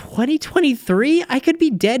Christmas of 2023. I could be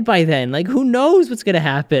dead by then. Like, who knows what's gonna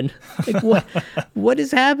happen? Like, what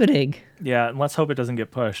is happening? Yeah, and let's hope it doesn't get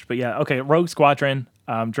pushed. But yeah, okay, Rogue Squadron,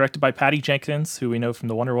 directed by Patty Jenkins, who we know from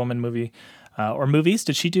the Wonder Woman movie. Or movies.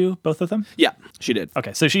 Did she do both of them? Yeah, she did.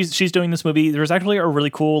 Okay, so she's doing this movie. There was actually a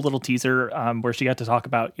really cool little teaser where she got to talk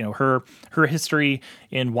about her history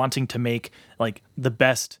in wanting to make like the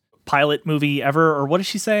best pilot movie ever. Or what did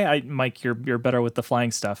she say? Mike, you're better with the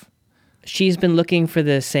flying stuff. She's been looking for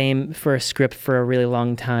a script for a really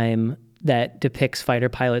long time that depicts fighter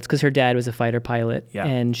pilots because her dad was a fighter pilot,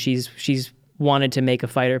 and she's wanted to make a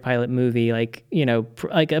fighter pilot movie like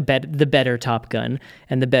the better Top Gun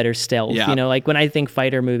and the better Stealth. Like when I think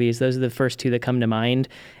fighter movies, those are the first two that come to mind,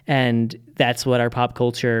 and that's what our pop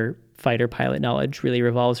culture fighter pilot knowledge really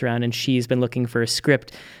revolves around. And she's been looking for a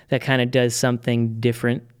script that kind of does something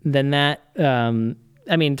different than that.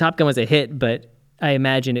 I mean, Top Gun was a hit, but I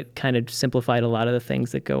imagine it kind of simplified a lot of the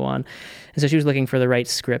things that go on, and so she was looking for the right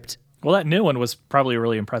script. Well, that new one was probably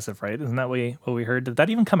really impressive, right? Isn't that what we heard? Did that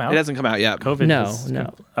even come out? It hasn't come out yet. COVID?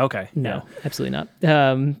 No. Okay. No, absolutely not.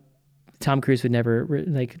 Tom Cruise would never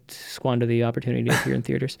squander the opportunity to appear in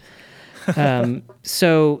theaters.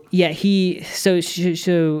 So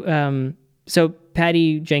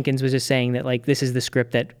Patty Jenkins was just saying that like this is the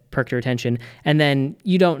script that perked her attention, and then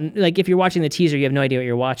you don't like if you're watching the teaser, you have no idea what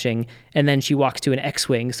you're watching, and then she walks to an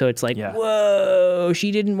X-wing, so it's like whoa,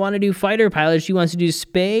 she didn't want to do fighter pilot, she wants to do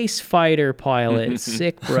space fighter pilot.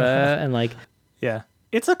 Sick, bruh. And like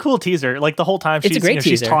it's a cool teaser. Like the whole time it's a great teaser.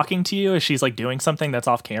 She's talking to you as she's like doing something that's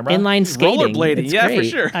off camera. Inline skating. Rollerblading, It's great. for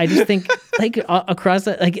sure. I just think like across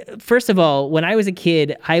the, like first of all, when I was a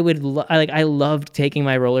kid, I loved taking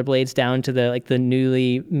my rollerblades down to the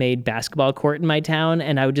newly made basketball court in my town,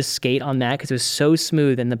 and I would just skate on that because it was so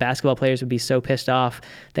smooth, and the basketball players would be so pissed off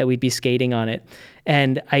that we'd be skating on it.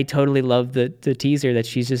 And I totally love the teaser that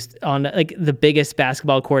she's just on like the biggest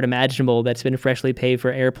basketball court imaginable that's been freshly paved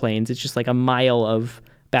for airplanes. It's just like a mile of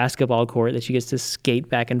basketball court that she gets to skate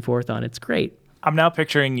back and forth on. It's great. I'm now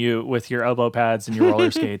picturing you with your elbow pads and your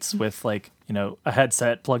roller skates with like, a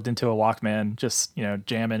headset plugged into a Walkman, just,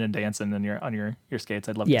 jamming and dancing on your skates.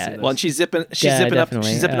 I'd love to see this. Well, and she's zipping up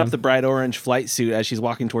the bright orange flight suit as she's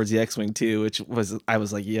walking towards the X-Wing too, I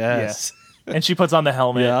was like, yes. And she puts on the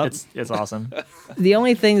helmet. Yep. It's awesome. The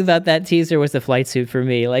only thing about that teaser was the flight suit for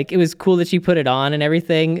me. Like, it was cool that she put it on and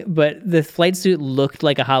everything, but the flight suit looked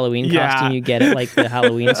like a Halloween costume you get at like the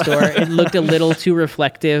Halloween store. It looked a little too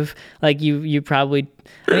reflective. Like you probably,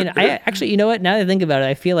 I mean, I actually, you know what? Now that I think about it,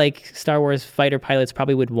 I feel like Star Wars fighter pilots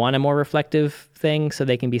probably would want a more reflective thing so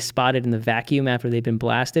they can be spotted in the vacuum after they've been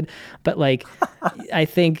blasted. But like, I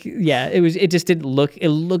think, it just didn't look, it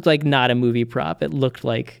looked like not a movie prop. It looked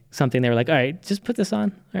like something they were like, all right, just put this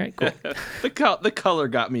on. All right, cool. The color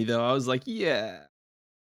got me though. I was like, yeah,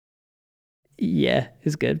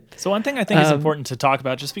 it's good. So one thing I think is important to talk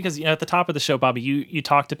about, just because at the top of the show, Bobby, you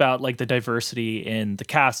talked about like the diversity in the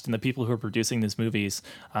cast and the people who are producing these movies.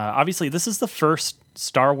 Obviously, this is the first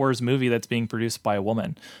Star Wars movie that's being produced by a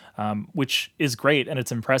woman, which is great and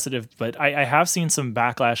it's impressive. But I have seen some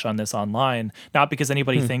backlash on this online, not because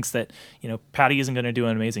anybody thinks that Patty isn't going to do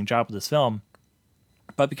an amazing job with this film,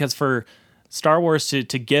 but because for Star Wars to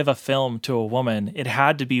give a film to a woman, it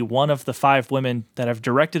had to be one of the 5 women that have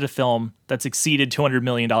directed a film that's exceeded $200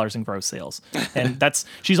 million in gross sales. And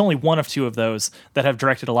she's only one of 2 of those that have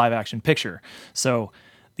directed a live action picture. So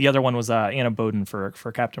the other one was Anna Boden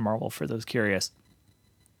for Captain Marvel, for those curious.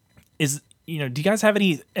 Do you guys have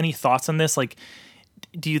any thoughts on this? Like,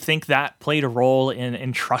 do you think that played a role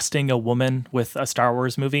in trusting a woman with a Star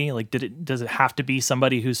Wars movie? Like, does it have to be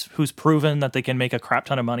somebody who's proven that they can make a crap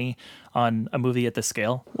ton of money on a movie at this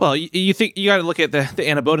scale? Well, you think you got to look at the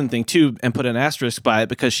Anna Boden thing too and put an asterisk by it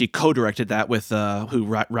because she co-directed that with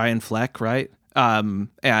Ryan Fleck, right?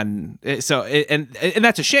 And so and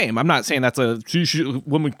that's a shame. I'm not saying that's a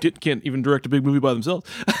woman can't even direct a big movie by themselves.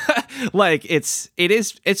 Like it's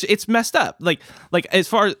messed up. Like as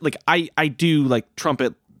far as like I do like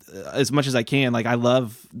trumpet as much as I can. Like I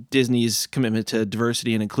love Disney's commitment to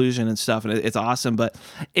diversity and inclusion and stuff, and it's awesome. But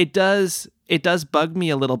it does bug me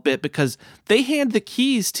a little bit because they hand the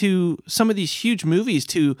keys to some of these huge movies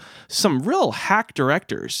to some real hack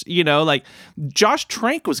directors. You know, like Josh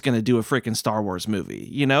Trank was going to do a freaking Star Wars movie.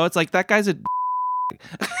 You know, it's like that guy's a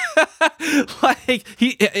like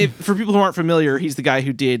for people who aren't familiar, he's the guy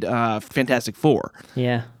who did Fantastic Four.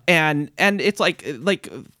 Yeah. And it's like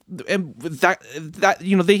and that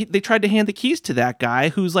you know they tried to hand the keys to that guy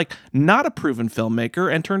who's like not a proven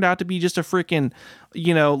filmmaker and turned out to be just a freaking,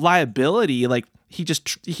 you know, liability. Like he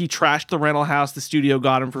trashed the rental house the studio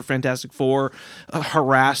got him for Fantastic Four,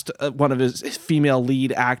 harassed one of his female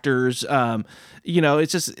lead actors. You know,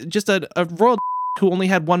 it's just a royal who only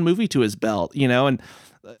had one movie to his belt, you know, and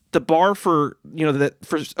the bar for, you know,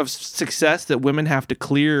 of success that women have to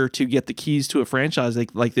clear to get the keys to a franchise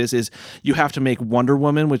like this is you have to make Wonder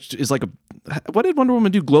Woman, which is like what did Wonder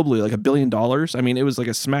Woman do globally? Like $1 billion? I mean, it was like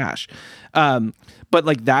a smash. But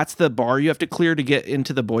like that's the bar you have to clear to get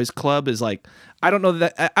into the boys club is like, I don't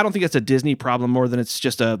think that's a Disney problem more than it's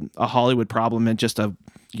just a Hollywood problem and just a,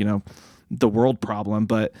 you know, the world problem.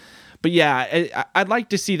 But yeah, I'd like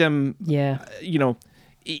to see them, you know,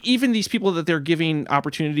 even these people that they're giving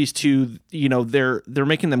opportunities to, you know, they're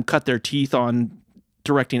making them cut their teeth on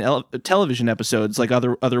directing television episodes like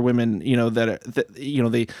other women, you know, that you know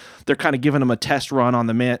they're kind of giving them a test run on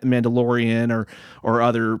the Mandalorian or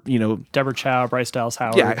other, you know, Deborah Chow, Bryce Dallas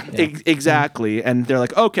Howard. Yeah. Exactly. And they're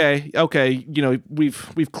like, okay, you know,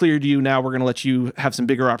 we've cleared you. Now we're going to let you have some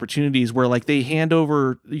bigger opportunities. Where like they hand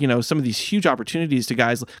over, you know, some of these huge opportunities to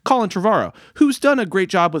guys like Colin Trevorrow, who's done a great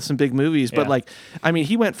job with some big movies, but like, I mean,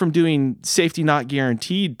 he went from doing Safety Not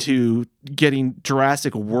Guaranteed to getting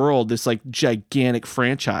Jurassic World, this like gigantic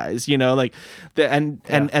franchise, you know, like and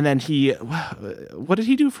then he, what did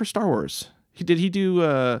he do for Star Wars? He did He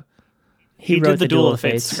wrote the Duel of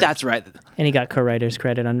Fates. That's right. And he got co-writer's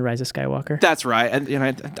credit on Rise of Skywalker. That's right.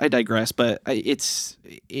 And I digress, but it is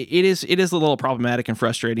a little problematic and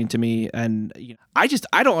frustrating to me. And you know, I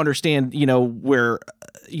don't understand, you know, where,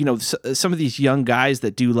 you know, some of these young guys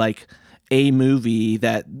that do like a movie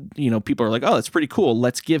that, you know, people are like, oh, that's pretty cool.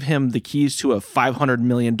 Let's give him the keys to a $500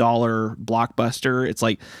 million blockbuster. It's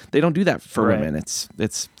like, they don't do that for women. It's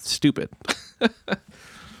stupid.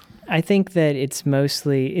 I think that it's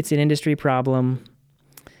an industry problem.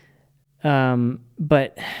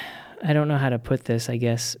 But I don't know how to put this, I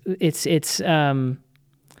guess. It's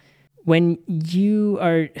when you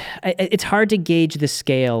are, it's hard to gauge the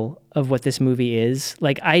scale of what this movie is.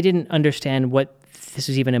 Like, I didn't understand what this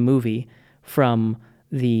was even a movie from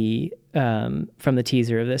the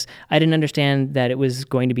teaser of this. I didn't understand that it was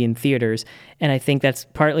going to be in theaters, and I think that's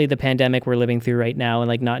partly the pandemic we're living through right now and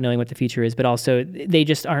like not knowing what the future is, but also they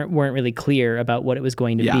just weren't really clear about what it was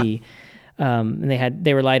going to be. And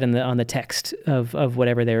they relied on the text of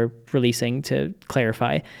whatever they were releasing to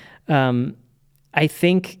clarify. I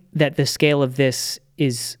think that the scale of this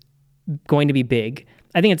is going to be big.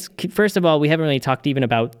 I think it's, first of all, we haven't really talked even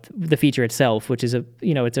about the feature itself, which is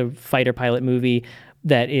it's a fighter pilot movie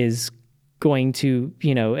that is going to,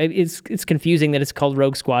 you know, it's confusing that it's called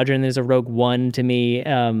Rogue Squadron. There's a Rogue One to me.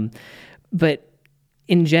 But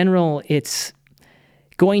in general, it's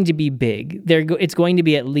going to be big. It's going to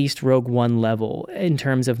be at least Rogue One level in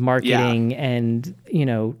terms of marketing and, you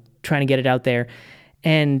know, trying to get it out there.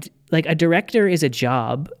 And like a director is a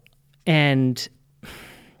job. And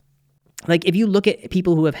like, if you look at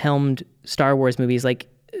people who have helmed Star Wars movies, like,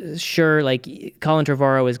 sure, like Colin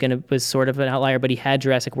Trevorrow was sort of an outlier, but he had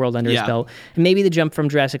Jurassic World under his belt. And maybe the jump from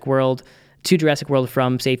Jurassic World to Jurassic World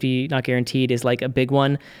from Safety Not Guaranteed is like a big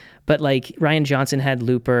one. But like Rian Johnson had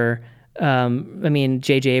Looper. I mean,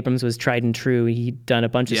 J.J. Abrams was tried and true. He'd done a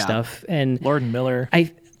bunch of stuff. And Lord and Miller.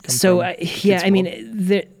 I mean,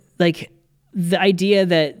 the idea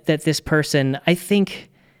that this person, I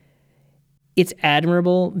think it's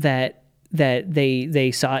admirable that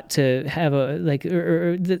they sought to have I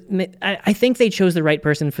think they chose the right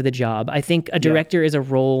person for the job. I think a director is a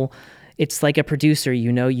role. It's like a producer,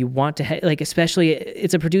 you know, you want to especially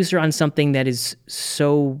it's a producer on something that is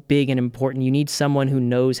so big and important. You need someone who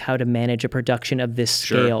knows how to manage a production of this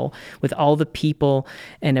scale with all the people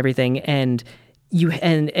and everything. And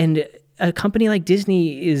and a company like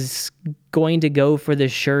Disney is going to go for the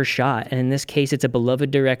sure shot. And in this case, it's a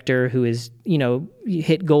beloved director who is, you know,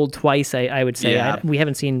 hit gold twice, I would say. We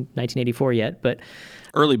haven't seen 1984 yet, but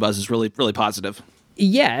early buzz is really, really positive.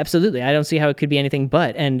 Yeah, absolutely. I don't see how it could be anything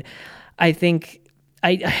but. And I think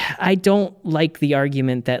I don't like the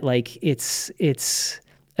argument that like it's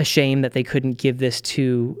a shame that they couldn't give this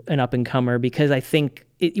to an up and comer, because I think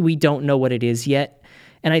we don't know what it is yet.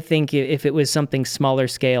 And I think if it was something smaller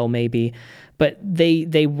scale, maybe, but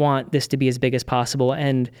they want this to be as big as possible.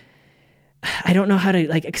 And I don't know how to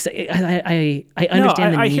like. I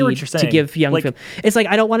understand I the hear what need you're to saying. give young Like- film. It's like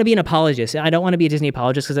I don't want to be an apologist. I don't want to be a Disney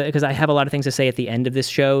apologist because I have a lot of things to say at the end of this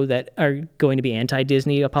show that are going to be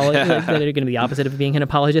anti-Disney apologists, that are going to be the opposite of being an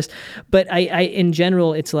apologist. But I in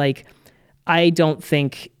general, it's like I don't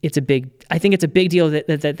think it's a big. I think it's a big deal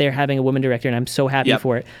that they're having a woman director, and I'm so happy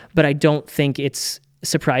for it. But I don't think it's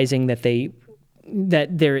surprising that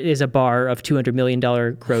there is a bar of $200 million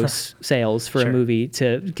gross sales for a movie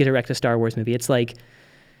to direct a Star Wars movie. It's like,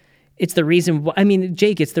 it's the reason why, I mean,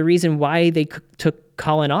 Jake, it's the reason why they took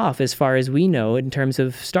Colin off, as far as we know, in terms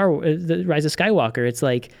of the Rise of Skywalker. It's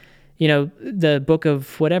like, the book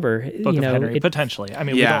of whatever, Book of Henry, potentially. I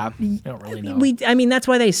mean, we don't really know. I mean, that's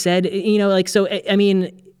why they said, so, I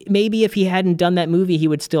mean, maybe if he hadn't done that movie, he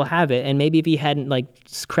would still have it. And maybe if he hadn't like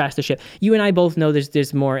crashed the ship, you and I both know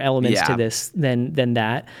there's more elements to this than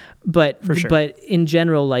that. But For sure. But in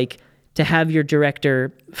general, like to have your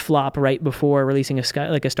director flop right before releasing a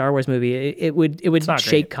Star Wars movie, it would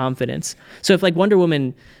shake confidence. So if like Wonder Woman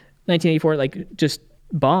 1984 like just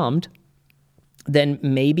bombed, then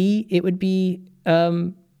maybe it would be a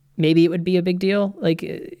big deal.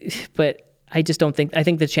 Like, but I just don't think. I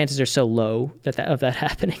think the chances are so low of that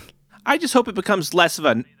happening. I just hope it becomes less of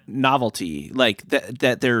a novelty, like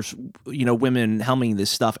that there's women helming this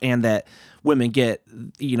stuff, and that women get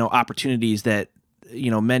opportunities that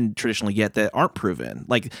men traditionally get that aren't proven.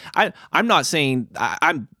 Like I'm not saying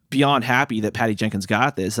I'm beyond happy that Patty Jenkins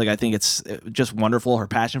got this. Like I think it's just wonderful, her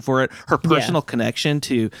passion for it, her personal connection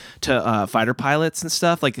to fighter pilots and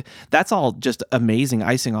stuff. Like that's all just amazing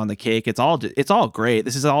icing on the cake. It's all great.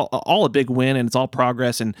 This is all a big win, and it's all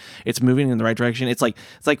progress, and it's moving in the right direction. It's like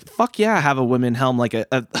fuck yeah, have a women helm like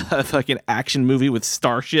a fucking action movie with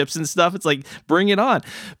starships and stuff. It's like bring it on.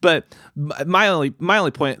 But my only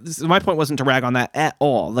point wasn't to rag on that at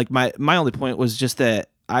all. Like my only point was just that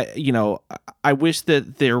I wish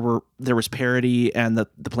that there was parity and the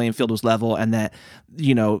playing field was level, and that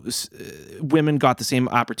women got the same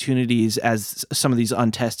opportunities as some of these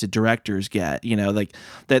untested directors get. Like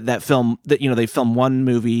that film that they film one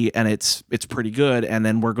movie and it's pretty good, and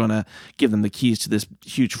then we're gonna give them the keys to this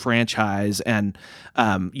huge franchise. And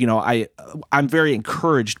I'm very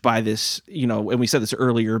encouraged by this. And we said this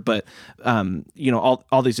earlier, but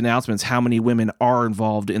all these announcements, how many women are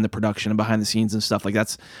involved in the production and behind the scenes and stuff like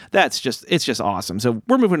it's just awesome. So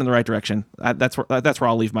we're moving in the right direction. That's where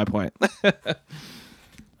I'll leave my point. I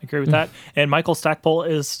agree with that. And Michael Stackpole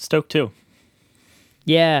is stoked too.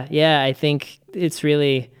 Yeah. I think it's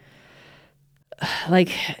really like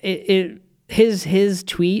his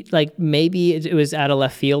tweet, like maybe it was out of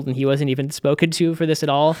left field and he wasn't even spoken to for this at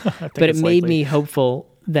all, but it made me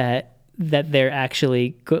hopeful that they're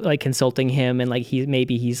actually like consulting him, and like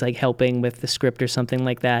he's like helping with the script or something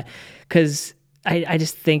like that. 'Cause I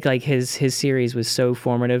just think like his series was so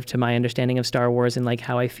formative to my understanding of Star Wars and like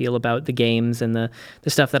how I feel about the games and the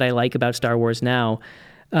stuff that I like about Star Wars now.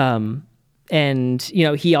 And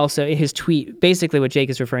he also, his tweet, basically what Jake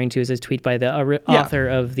is referring to is his tweet by the author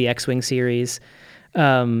of the X-Wing series,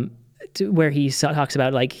 where he talks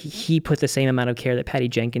about like he put the same amount of care that Patty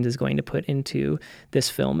Jenkins is going to put into this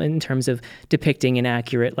film in terms of depicting an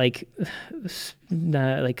accurate like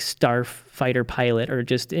starfighter pilot or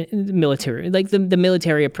just military, like the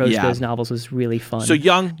military approach to those novels was really fun. So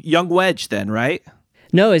young Wedge then, right?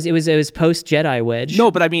 No, it was post Jedi Wedge.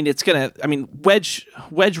 No, but I mean Wedge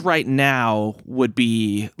right now would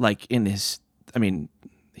be like in his,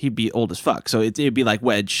 he'd be old as fuck. So it'd be like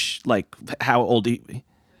Wedge, like how old he.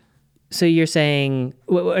 So you're saying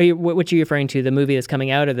what are you referring to? The movie that's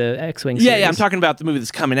coming out of the X-Wing series? Yeah, I'm talking about the movie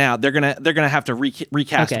that's coming out. They're gonna have to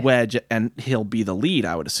recast Wedge, and he'll be the lead,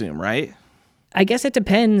 I would assume, right? I guess it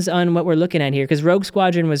depends on what we're looking at here, because Rogue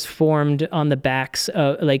Squadron was formed on the backs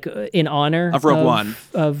in honor of Rogue One.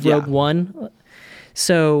 Of Rogue One.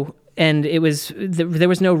 So, and it was there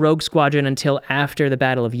was no Rogue Squadron until after the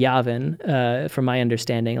Battle of Yavin, from my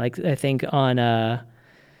understanding. Like I think on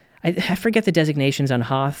I forget the designations on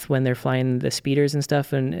Hoth when they're flying the speeders and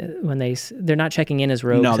stuff, and when they're not checking in as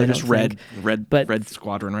rogues. No, they're just red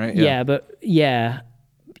squadron, right? Yeah, but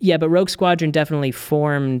Rogue Squadron definitely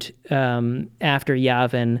formed after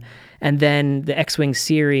Yavin, and then the X-Wing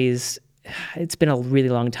series it's been a really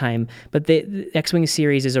long time, but the X-Wing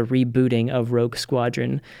series is a rebooting of Rogue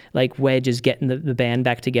Squadron. Like Wedge is getting the band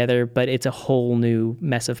back together, but it's a whole new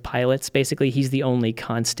mess of pilots. Basically, he's the only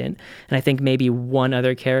constant. And I think maybe one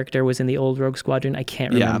other character was in the old Rogue Squadron. I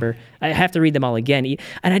can't remember. I have to read them all again.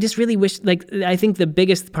 And I just really wish, I think the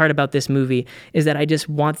biggest part about this movie is that I just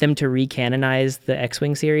want them to recanonize the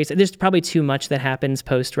X-Wing series. There's probably too much that happens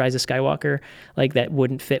post Rise of Skywalker, that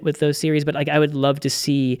wouldn't fit with those series. But I would love to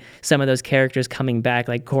see some of those characters coming back,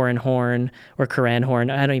 like Corran Horn or Corran Horn.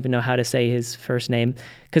 I don't even know how to say his first name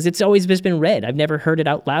because it's always just been read. I've never heard it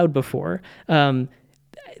out loud before.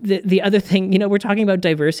 The other thing, we're talking about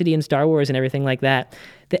diversity in Star Wars and everything like that.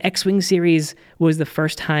 The X-Wing series was the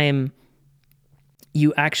first time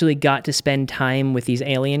you actually got to spend time with these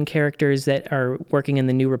alien characters that are working in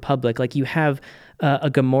the New Republic. Like you have a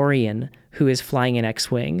Gamorrean who is flying an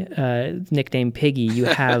X-Wing, nicknamed Piggy. You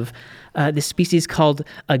have this species called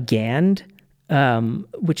a Gand,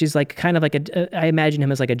 which is kind of I imagine him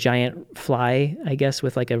as a giant fly, I guess,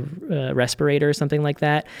 with a respirator or something like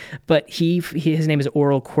that. But his name is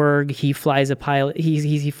Oral Quirg. He flies a pilot.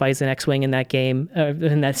 He flies an X-Wing in that game,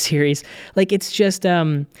 in that series. It's just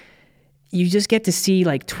you just get to see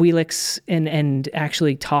Twi'leks and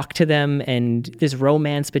actually talk to them, and there's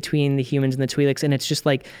romance between the humans and the Twi'leks, and it's just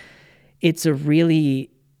it's a really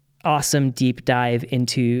awesome deep dive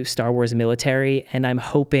into Star Wars military, and I'm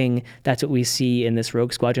hoping that's what we see in this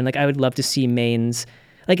Rogue Squadron. I would love to see Mains.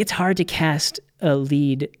 It's hard to cast a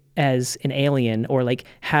lead as an alien or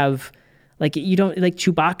have you don't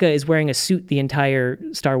Chewbacca is wearing a suit the entire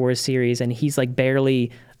Star Wars series, and he's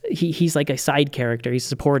barely he's a side character. He's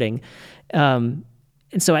supporting. And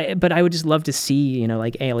so I would just love to see,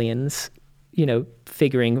 aliens,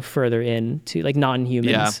 figuring further into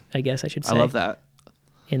non-humans, I guess I should say. I love that.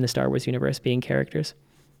 In the Star Wars universe being characters.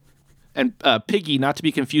 And Piggy, not to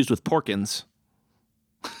be confused with Porkins.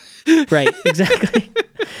 Right, exactly.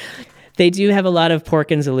 They do have a lot of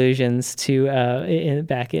Porkins allusions to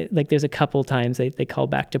there's a couple times they call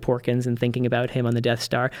back to Porkins and thinking about him on the Death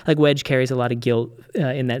Star. Wedge carries a lot of guilt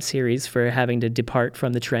in that series for having to depart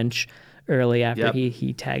from the trench early after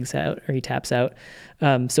he tags out or he taps out.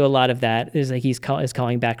 So a lot of that is he's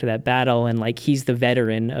calling back to that battle, and he's the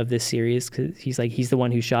veteran of this series because he's the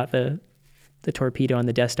one who shot the torpedo on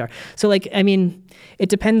the Death Star. So it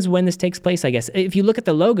depends when this takes place, I guess. If you look at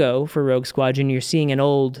the logo for Rogue Squadron, you're seeing an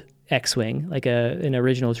old X-Wing, an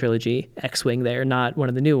original trilogy X-Wing there, not one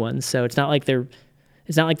of the new ones. So it's not like they're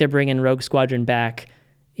bringing Rogue Squadron back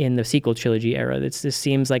in the sequel trilogy era. This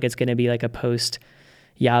seems like it's going to be a post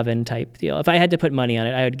Yavin type deal. If I had to put money on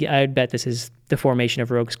it, I would bet this is the formation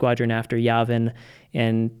of Rogue Squadron after Yavin,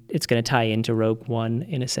 and it's going to tie into Rogue One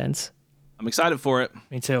in a sense. I'm excited for it.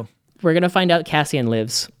 Me too. We're going to find out Cassian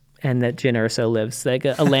lives and that Jyn Erso lives.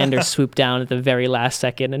 A lander swooped down at the very last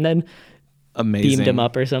second and then beamed him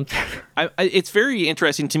up or something. It's very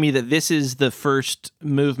interesting to me that this is the first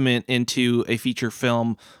movement into a feature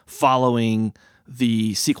film following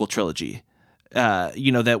the sequel trilogy.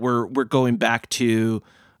 That we're going back to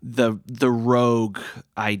the Rogue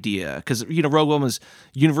idea, because Rogue One was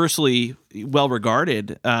universally well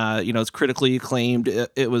regarded. It's critically acclaimed.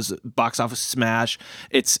 It was box office smash.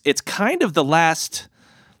 It's kind of the last.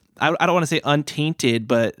 I don't want to say untainted,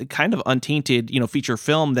 but kind of untainted, feature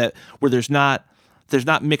film where there's not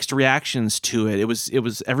mixed reactions to it. It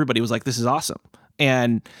was everybody was like, this is awesome,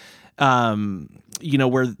 and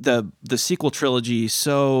where the sequel trilogy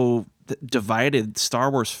so divided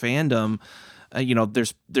Star Wars fandom.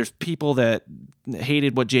 There's people that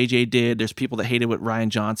hated what JJ did. There's people that hated what Rian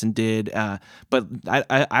Johnson did. But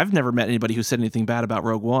I've never met anybody who said anything bad about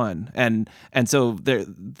Rogue One. And so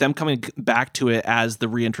them coming back to it as the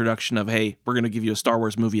reintroduction of, hey, we're going to give you a Star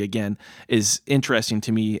Wars movie again is interesting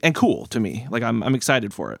to me and cool to me. I'm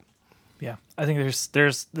excited for it. Yeah, I think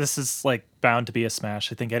there's this is bound to be a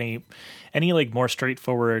smash. I think any more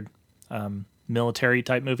straightforward military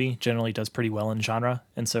type movie generally does pretty well in genre,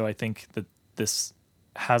 and so I think that this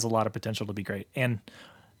has a lot of potential to be great. And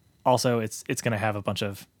also it's going to have a bunch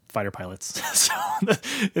of fighter pilots, so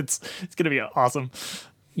it's going to be awesome.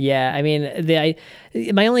 Yeah, I mean,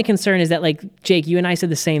 my only concern is that, Jake, you and I said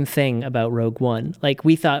the same thing about Rogue One.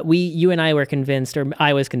 You and I were convinced, or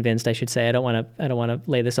I was convinced, I should say. I don't want to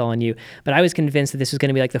lay this all on you, but I was convinced that this was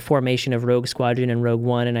going to be the formation of Rogue Squadron and Rogue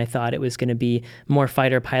One, and I thought it was going to be more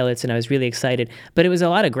fighter pilots, and I was really excited. But it was a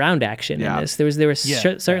lot of ground action in this. There was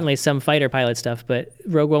certainly some fighter pilot stuff, but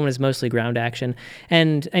Rogue One was mostly ground action.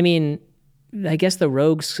 And I mean, I guess the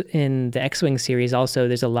rogues in the X-Wing series also,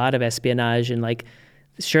 there's a lot of espionage and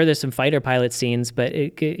sure, there's some fighter pilot scenes, but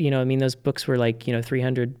I mean, those books were like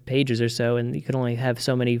 300 pages or so, and you could only have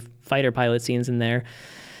so many fighter pilot scenes in there.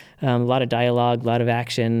 A lot of dialogue, a lot of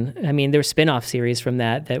action. I mean, there were spin-off series from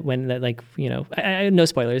that no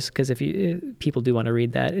spoilers, because if people do want to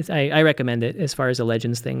read that, I recommend it as far as a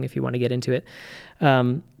Legends thing if you want to get into it.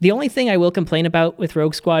 The only thing I will complain about with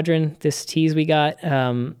Rogue Squadron, this tease we got,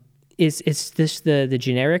 is this the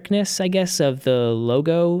genericness, I guess, of the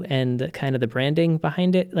logo and the kind of the branding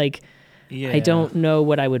behind it. Like, I don't know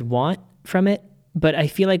what I would want from it, but I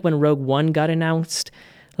feel like when Rogue One got announced,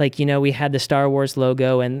 like, we had the Star Wars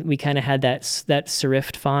logo, and we kind of had that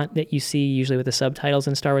serif font that you see usually with the subtitles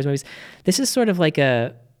in Star Wars movies. This is sort of like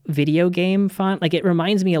a video game font. Like, it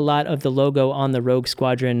reminds me a lot of the logo on the Rogue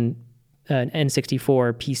Squadron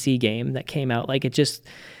N64 PC game that came out. Like, it just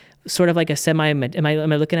sort of like a am I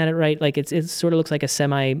looking at it right? Like, it sort of looks like a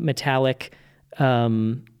semi-metallic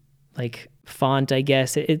like font, I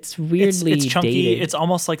guess. It's weirdly it's chunky. dated. It's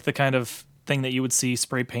almost like the kind of thing that you would see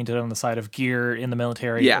spray painted on the side of gear in the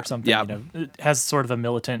military or something. Yeah. It has sort of a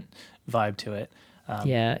militant vibe to it.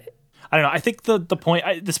 Yeah. I don't know. I think the point,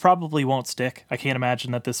 this probably won't stick. I can't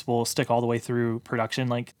imagine that this will stick all the way through production.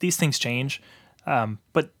 Like, these things change.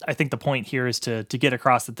 But I think the point here is to get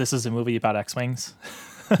across that this is a movie about X-Wings.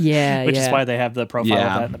 Yeah. Which is why they have the profile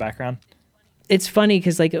of that in the background. It's funny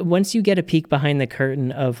because, like, once you get a peek behind the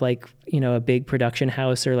curtain of, like, a big production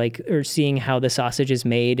house or seeing how the sausage is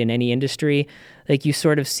made in any industry, like, you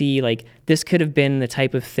sort of see, like, this could have been the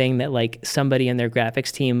type of thing that, like, somebody in their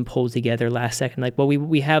graphics team pulled together last second. Like, well,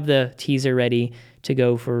 we have the teaser ready to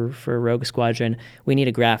go for Rogue Squadron. We need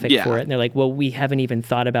a graphic for it. And they're like, well, we haven't even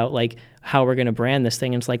thought about, like, how we're going to brand this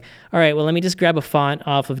thing. And it's like, all right, well, let me just grab a font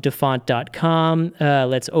off of dafont.com.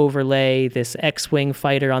 Let's overlay this X-Wing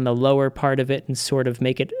fighter on the lower part of it and sort of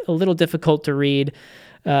make it a little difficult to read.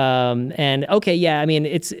 And okay, yeah, I mean,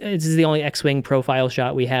 it's the only X-Wing profile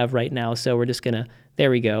shot we have right now. So we're just gonna,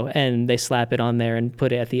 there we go. And they slap it on there and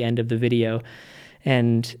put it at the end of the video.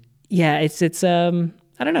 And yeah, it's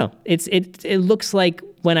I don't know. It looks like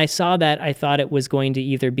when I saw that, I thought it was going to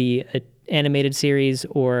either be an animated series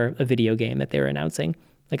or a video game that they were announcing.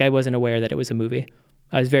 Like, I wasn't aware that it was a movie.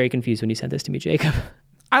 I was very confused when you sent this to me, Jacob.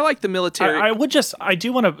 I like the military. I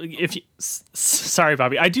do want to, sorry,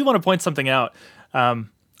 Bobby, I do want to point something out.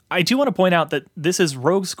 I do want to point out that this is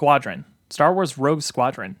Rogue Squadron, Star Wars Rogue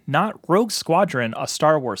Squadron, not Rogue Squadron, a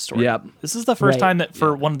Star Wars story. Yep. This is the first time that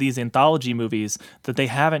for one of these anthology movies that they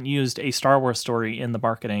haven't used a Star Wars story in the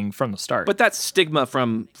marketing from the start. But that's stigma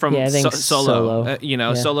from Solo.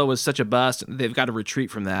 Solo was such a bust. They've got to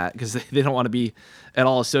retreat from that because they don't want to be at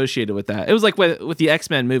all associated with that. It was like with the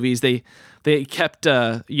X-Men movies, they kept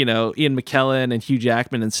Ian McKellen and Hugh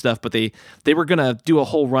Jackman and stuff, but they were gonna do a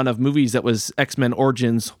whole run of movies that was X-Men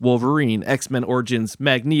Origins Wolverine, X-Men Origins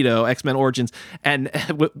Magneto, X-Men Origins, and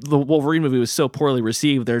the Wolverine movie was so poorly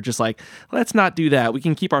received. They're just like, let's not do that. We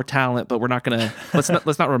can keep our talent, but we're not gonna let's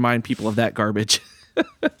not remind people of that garbage.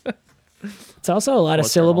 It's also a lot of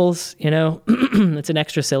syllables, It's an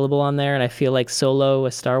extra syllable on there, and I feel like Solo,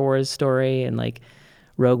 a Star Wars story, and like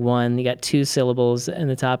Rogue One, you got 2 syllables in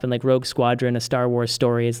the top, and like Rogue Squadron, a Star Wars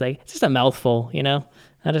story. It's like, it's just a mouthful,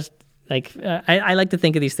 I just like, I like to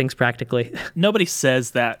think of these things practically. Nobody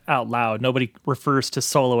says that out loud. Nobody refers to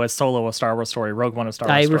Solo as Solo, a Star Wars story, Rogue One, a Star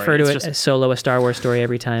Wars story. I refer to it as Solo, a Star Wars story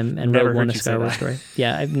every time, and Rogue One, a Star Wars story.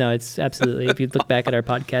 Yeah, no, it's absolutely. If you look back at our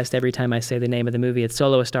podcast, every time I say the name of the movie, it's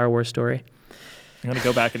Solo, a Star Wars story. I'm gonna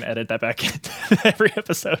go back and edit that back into every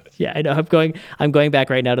episode. Yeah, I know. I'm going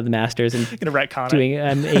back right now to the masters and gonna retcon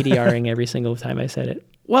I'm ADRing every single time I said it.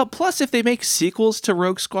 Well, plus if they make sequels to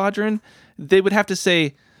Rogue Squadron, they would have to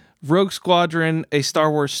say Rogue Squadron, a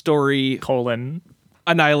Star Wars story :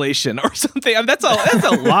 Annihilation or something. I mean, that's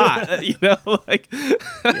a lot,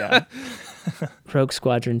 Yeah. Rogue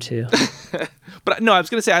Squadron 2. But no, I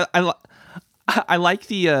was gonna say I like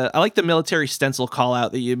the military stencil call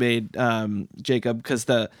out that you made, Jacob, because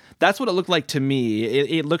that's what it looked like to me.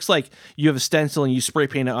 It looks like you have a stencil and you spray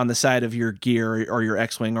paint it on the side of your gear or your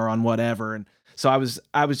X-Wing or on whatever. And so I was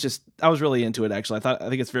really into it, actually. I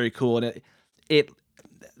think it's very cool, and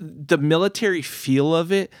the military feel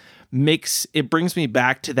of it brings me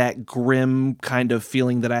back to that grim kind of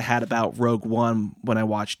feeling that I had about Rogue One when I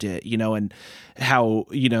watched it, and how,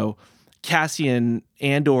 Cassian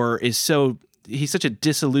Andor is he's such a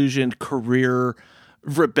disillusioned career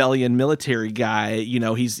rebellion military guy.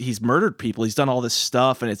 He's murdered people. He's done all this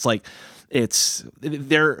stuff. And it's like, we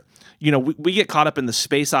get caught up in the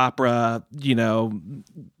space opera,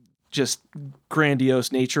 just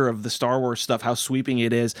grandiose nature of the Star Wars stuff, how sweeping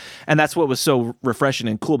it is. And that's what was so refreshing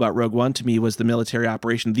and cool about Rogue One to me, was the military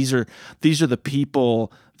operation. These are the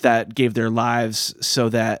people that gave their lives so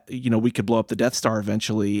that, we could blow up the Death Star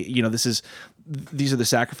eventually. These are the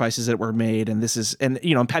sacrifices that were made. And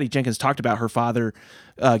and Patty Jenkins talked about her father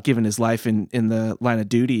giving his life in the line of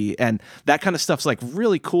duty, and that kind of stuff's like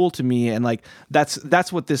really cool to me. And like, that's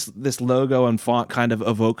what this logo and font kind of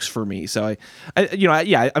evokes for me. So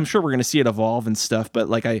I'm sure we're going to see it evolve and stuff, but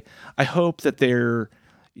like, I hope that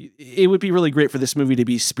it would be really great for this movie to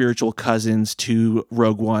be spiritual cousins to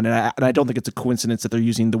Rogue One. And I don't think it's a coincidence that they're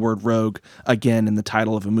using the word rogue again in the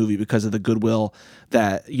title of a movie, because of the goodwill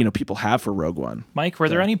that, people have for Rogue One. Mike, were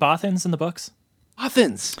there any Bothans in the books?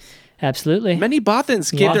 Bothans. Absolutely. Many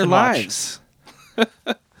Bothans gave their Bothan watch. lives.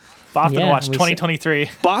 Bothan Watch we 2023.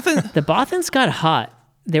 Bothan? The Bothans got hot.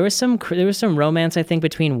 There was some romance, I think,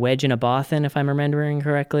 between Wedge and a Bothan, if I'm remembering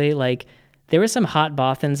correctly. Like, there were some hot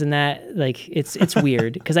Bothans in that. Like, it's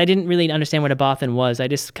weird, because I didn't really understand what a Bothan was. I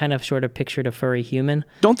just kind of sort of pictured a furry human.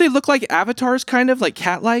 Don't they look like avatars, kind of like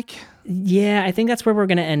cat-like? Yeah, I think that's where we're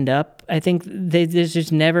going to end up. I think there's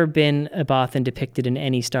just never been a Bothan depicted in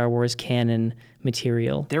any Star Wars canon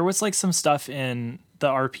material. There was like some stuff in the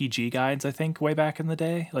RPG guides, I think, way back in the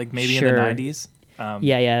day, like maybe Sure. in the 90s.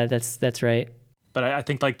 Yeah, that's right. But I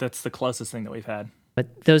think like that's the closest thing that we've had.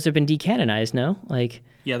 But those have been decanonized, no? Like,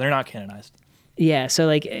 Yeah, they're not canonized. yeah, so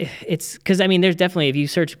like, it's because, I mean, there's definitely, if you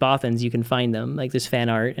search Bothans, you can find them. Like, there's fan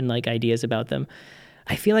art and like ideas about them.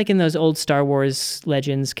 I feel like in those old Star Wars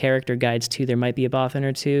Legends character guides too, there might be a Bothan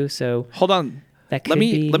or two. So Hold on. that could Let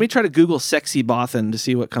be. me try to Google sexy Bothan to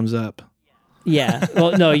see what comes up. Yeah.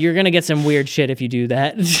 Well, no, you're gonna get some weird shit if you do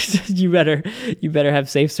that. you better have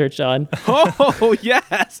safe search on. Oh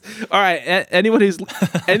yes! All right. Anyone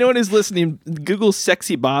who's listening, Google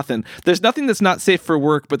sexy Bothan. There's nothing that's not safe for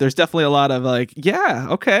work, but there's definitely a lot of like, yeah,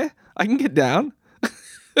 okay, I can get down.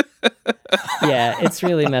 Yeah, it's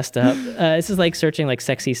really messed up. This is like searching like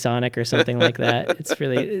sexy Sonic or something like that. It's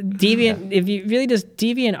really deviant. If you really just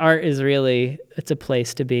deviant art is really, it's a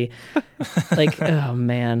place to be. Like, oh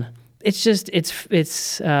man. It's just it's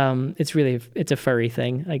a furry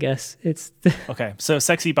thing, I guess. It's Okay, so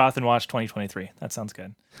Sexy Bothan Watch 2023. That sounds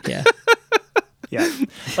good. yeah. Yeah.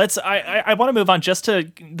 I want to move on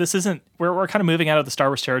we're kind of moving out of the Star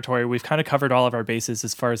Wars territory. We've kind of covered all of our bases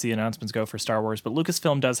as far as the announcements go for Star Wars, but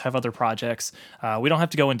Lucasfilm does have other projects. We don't have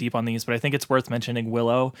to go in deep on these, but I think it's worth mentioning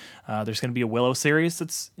Willow. There's going to be a Willow series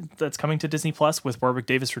that's coming to Disney Plus with Warwick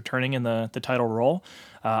Davis returning in the title role.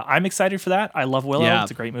 I'm excited for that. I love Willow. Yeah.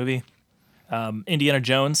 It's a great movie. Indiana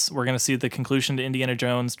Jones, we're going to see the conclusion to Indiana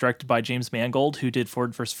Jones, directed by James Mangold, who did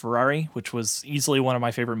Ford vs. Ferrari, which was easily one of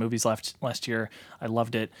my favorite movies last year. I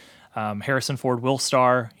loved it. Harrison Ford will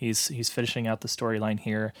star. He's finishing out the storyline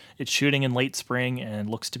here. It's shooting in late spring and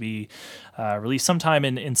looks to be released sometime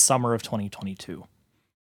in summer of 2022.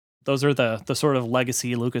 Those are the sort of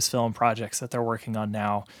legacy Lucasfilm projects that they're working on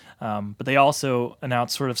now. But they also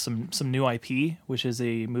announced sort of some new IP, which is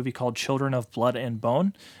a movie called Children of Blood and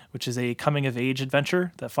Bone, which is a coming-of-age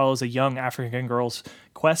adventure that follows a young African girl's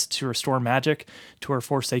quest to restore magic to her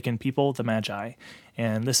forsaken people, the Magi.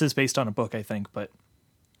 And this is based on a book, I think, but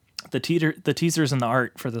the teasers and the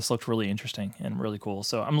art for this looked really interesting and really cool.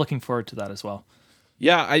 So I'm looking forward to that as well.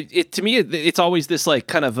 Yeah, to me, it's always this like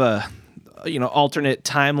kind of a alternate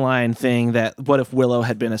timeline thing that what if Willow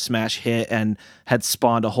had been a smash hit and had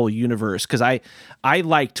spawned a whole universe? Because I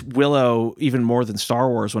liked Willow even more than Star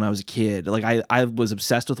Wars when I was a kid. Like I was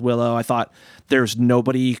obsessed with Willow. I thought there's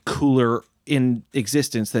nobody cooler in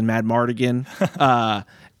existence than Mad Mardigan.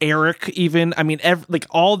 Eric, even. I mean, like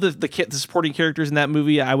all the supporting characters in that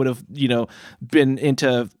movie, I would have been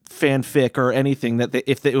into fanfic or anything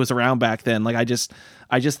if it was around back then. Like I just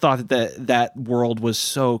thought that world was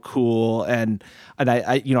so cool, and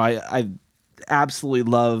I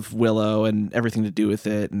absolutely love Willow and everything to do with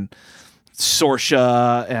it, and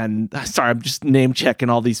Sorsha, and sorry, I'm just name checking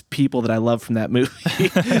all these people that I love from that movie.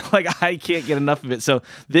 Like I can't get enough of it. So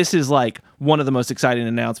this is like one of the most exciting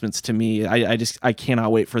announcements to me. I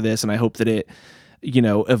cannot wait for this, and I hope that it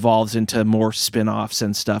evolves into more spin-offs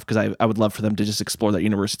and stuff, because I would love for them to just explore that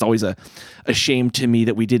universe. It's always a shame to me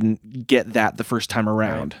that we didn't get that the first time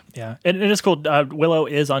around. Right. Yeah, and it is cool. Willow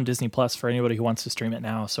is on Disney Plus for anybody who wants to stream it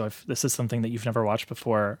now. So if this is something that you've never watched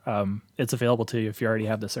before, it's available to you if you already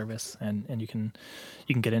have the service, and you can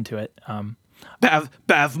get into it. Bav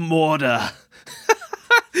Morda.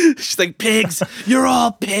 She's like, pigs, you're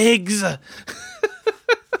all pigs.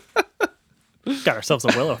 Got ourselves a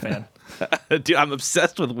Willow fan. Dude, I'm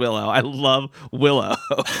obsessed with Willow. I love Willow.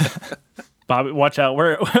 Bobby, watch out.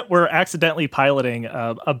 We're accidentally piloting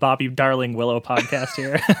a Bobby Darling Willow podcast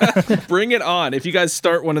here. Bring it on. If you guys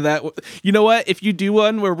start one of that, you know what? If you do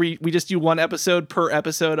one where we just do one episode per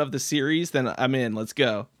episode of the series, then I'm in. Let's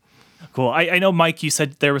go. Cool. I know, Mike, you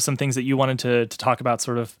said there were some things that you wanted to talk about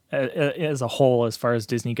sort of as a whole as far as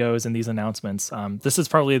Disney goes and these announcements. This is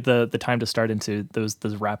probably the time to start into those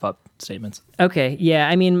wrap-up statements. Okay. Yeah.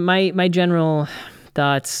 I mean, my general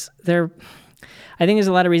thoughts, I think there's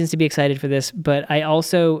a lot of reasons to be excited for this, but I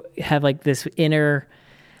also have like this inner,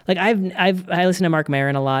 like I listen to Mark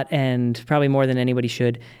Maron a lot, and probably more than anybody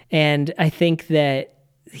should. And I think that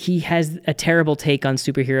he has a terrible take on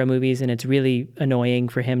superhero movies, and it's really annoying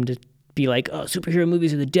for him to be like, oh, superhero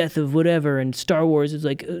movies are the death of whatever, and Star Wars is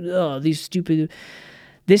like, oh, these stupid.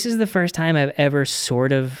 This is the first time I've ever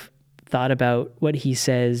sort of thought about what he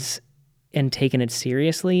says and taken it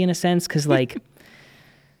seriously in a sense, because like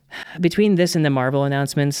between this and the Marvel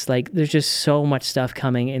announcements, like there's just so much stuff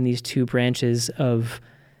coming in these two branches of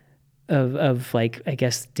like, I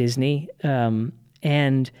guess, Disney,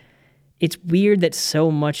 and it's weird that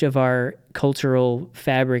so much of our cultural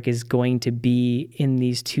fabric is going to be in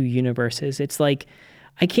these two universes. It's like,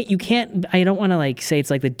 I don't want to like say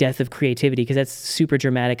it's like the death of creativity, because that's super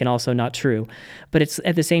dramatic and also not true. But it's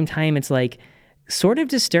at the same time, it's like sort of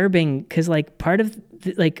disturbing, because like part of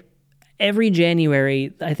like every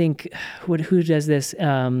January, I think, who does this?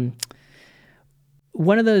 One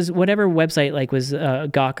of those, whatever website like was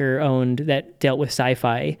Gawker owned that dealt with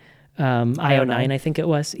sci-fi. IO9, I think it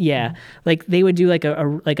was. Yeah. Mm-hmm. Like they would do like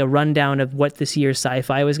a rundown of what this year's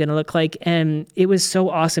sci-fi was going to look like. And it was so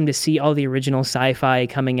awesome to see all the original sci-fi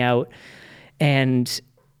coming out. And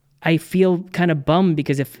I feel kind of bummed,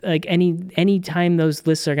 because if like any time those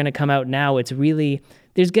lists are going to come out now, it's really,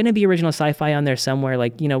 there's going to be original sci-fi on there somewhere.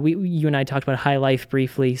 Like, you know, you and I talked about High Life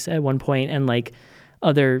briefly at one point, and like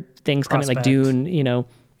other things coming like Dune, you know.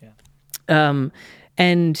 Yeah.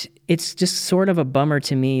 And it's just sort of a bummer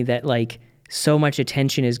to me that like so much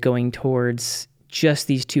attention is going towards just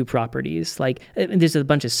these two properties. Like there's a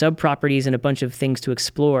bunch of sub properties and a bunch of things to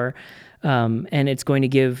explore. And it's going to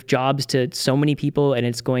give jobs to so many people, and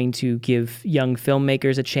it's going to give young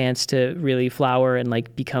filmmakers a chance to really flower and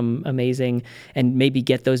like become amazing and maybe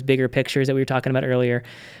get those bigger pictures that we were talking about earlier.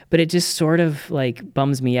 But it just sort of like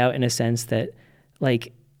bums me out in a sense that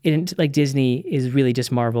like Disney is really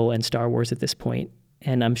just Marvel and Star Wars at this point.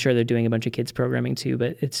 And I'm sure they're doing a bunch of kids programming too,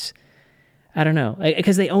 but it's, I don't know,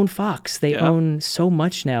 because they own Fox. They own so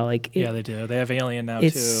much now. Like yeah, they do. They have Alien now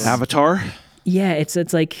too. Avatar. Yeah, it's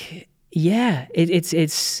like, yeah,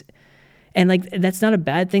 it's, and like that's not a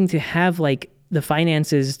bad thing to have like the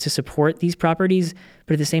finances to support these properties,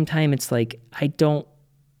 but at the same time, it's like I don't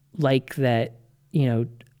like that, you know,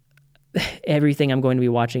 everything I'm going to be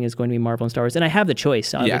watching is going to be Marvel and Star Wars. And I have the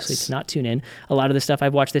choice, obviously, to not tune in. A lot of the stuff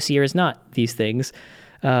I've watched this year is not these things.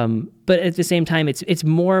 But at the same time, it's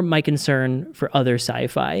more my concern for other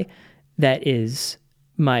sci-fi that is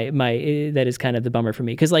that is kind of the bummer for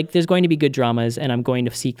me. Because like there's going to be good dramas, and I'm going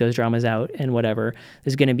to seek those dramas out and whatever.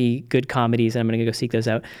 There's going to be good comedies, and I'm going to go seek those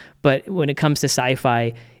out. But when it comes to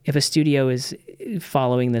sci-fi, if a studio is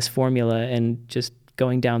following this formula and just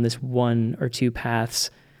going down this one or two paths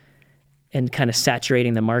and kind of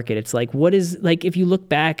saturating the market, it's like, what is, like, if you look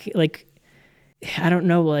back, like, I don't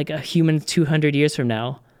know, like a human 200 years from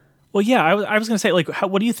now. Well, yeah, I was going to say, like,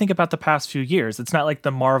 what do you think about the past few years? It's not like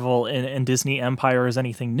the Marvel and Disney empire is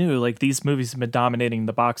anything new. Like, these movies have been dominating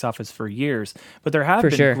the box office for years. But there have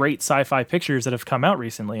been great sci-fi pictures that have come out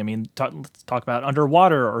recently. I mean, let's talk about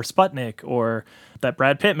Underwater or Sputnik or that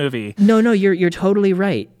Brad Pitt movie. No, you're totally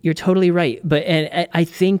right. You're totally right. But and I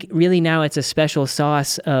think really now it's a special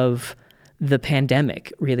sauce of the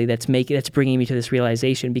pandemic, really, that's bringing me to this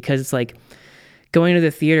realization, because it's like going to the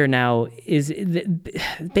theater now is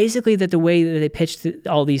basically that the way that they pitched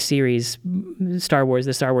all these series, the Star Wars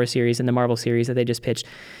series and the Marvel series that they just pitched,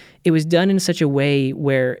 it was done in such a way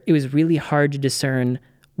where it was really hard to discern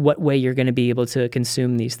what way you're going to be able to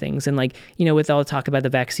consume these things. And like, you know, with all the talk about the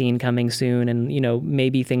vaccine coming soon, and, you know,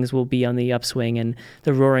 maybe things will be on the upswing, and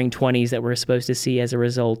the roaring 20s that we're supposed to see as a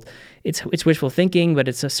result, it's wishful thinking, but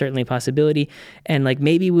it's certainly a possibility. And like,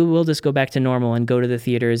 maybe we will just go back to normal and go to the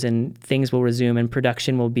theaters, and things will resume, and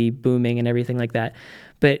production will be booming and everything like that.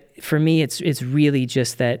 But for me, it's really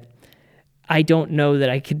just that I don't know that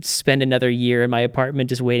I could spend another year in my apartment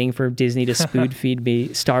just waiting for Disney to spoon feed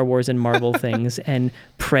me Star Wars and Marvel things and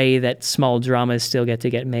pray that small dramas still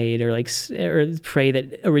get made, or pray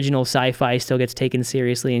that original sci-fi still gets taken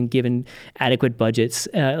seriously and given adequate budgets.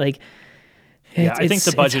 Yeah, I think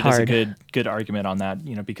the budget is a hard. good argument on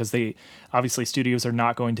that, because they obviously studios are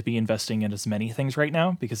not going to be investing in as many things right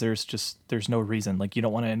now because there's no reason. Like you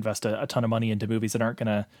don't want to invest a ton of money into movies that aren't going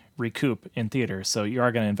to recoup in theaters. So you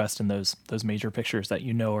are going to invest in those major pictures that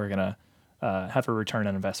are going to have a return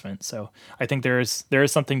on investment. So I think there is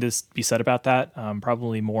something to be said about that.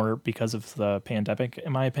 Probably more because of the pandemic,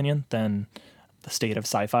 in my opinion, than the state of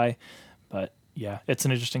sci-fi. But yeah, it's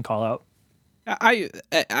an interesting call out. I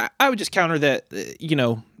would just counter that,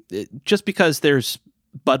 just because there's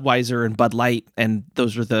Budweiser and Bud Light, and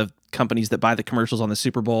those are the companies that buy the commercials on the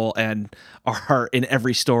Super Bowl and are in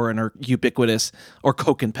every store and are ubiquitous, or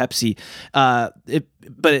Coke and Pepsi, but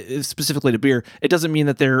specifically to beer, it doesn't mean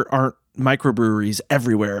that there aren't microbreweries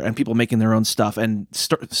everywhere and people making their own stuff and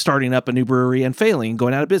starting up a new brewery and failing,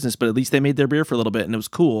 going out of business, but at least they made their beer for a little bit and it was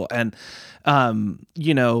cool. And I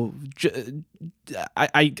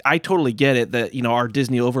totally get it that our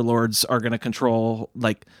Disney overlords are going to control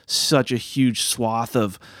like such a huge swath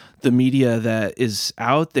of the media that is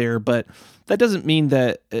out there, but that doesn't mean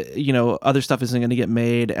that other stuff isn't going to get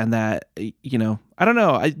made, and that I don't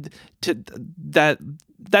know.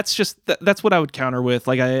 That's what I would counter with.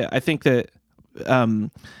 Like I think that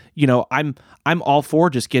I'm all for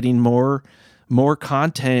just getting more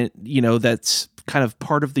content, that's kind of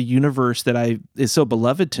part of the universe that is so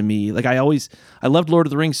beloved to me. Like I loved Lord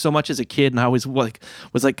of the Rings so much as a kid, and I always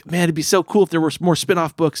was like, man, it'd be so cool if there were more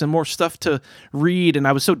spin-off books and more stuff to read. And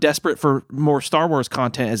I was so desperate for more Star Wars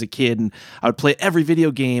content as a kid, and I would play every video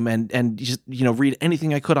game and just read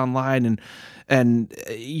anything I could online. And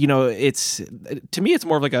it's, to me, it's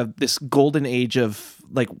more of like this golden age of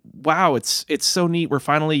like, wow, it's so neat. We're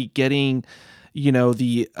finally getting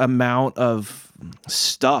the amount of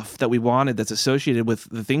stuff that we wanted that's associated with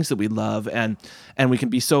the things that we love, and we can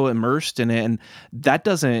be so immersed in it, and that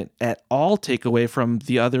doesn't at all take away from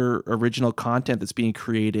the other original content that's being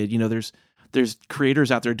created. There's creators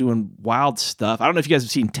out there doing wild stuff. I don't know if you guys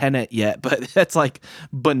have seen Tenet yet, but that's like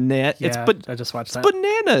banana. Yeah, I just watched that.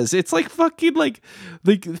 Bananas. It's like fucking like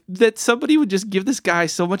that somebody would just give this guy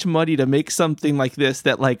so much money to make something like this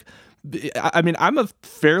that like, I mean, I'm a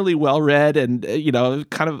fairly well-read and,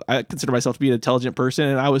 I consider myself to be an intelligent person.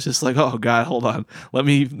 And I was just like, oh God, hold on. Let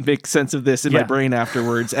me make sense of this in my brain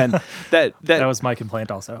afterwards. And that was my complaint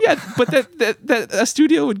also. Yeah. But that a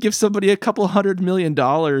studio would give somebody a couple $100 million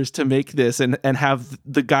to make this and have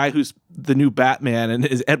the guy who's the new Batman and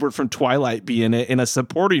is Edward from Twilight be in it in a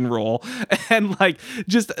supporting role, and like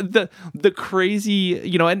just the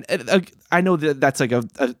crazy, and I know that that's like a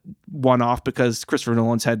one-off because Christopher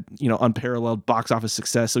Nolan's had unparalleled box office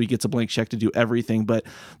success, so he gets a blank check to do everything. But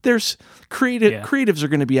there's creatives are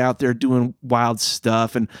going to be out there doing wild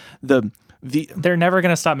stuff, and they're never going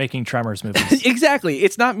to stop making Tremors movies. Exactly.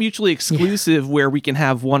 It's not mutually exclusive where we can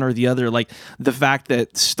have one or the other. Like the fact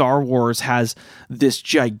that Star Wars has this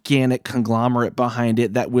gigantic conglomerate behind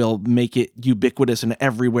it that will make it ubiquitous and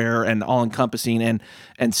everywhere and all encompassing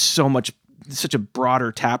and such a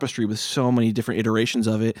broader tapestry with so many different iterations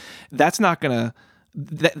of it. That's not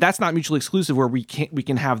mutually exclusive where we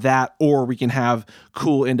can have that, or we can have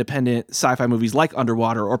cool independent sci-fi movies like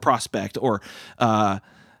Underwater or Prospect or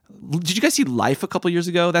did you guys see Life a couple years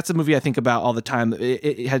ago? That's a movie I think about all the time.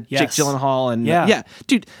 It had Jake Gyllenhaal and yeah,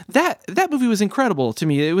 dude, that movie was incredible to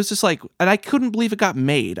me. It was just like, and I couldn't believe it got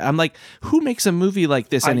made. I'm like, who makes a movie like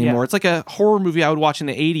this anymore? It's like a horror movie I would watch in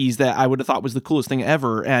the 80s that I would have thought was the coolest thing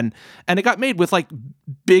ever, and it got made with like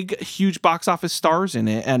big, huge box office stars in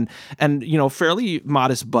it, and fairly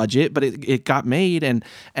modest budget, but it got made, and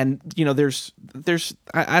there's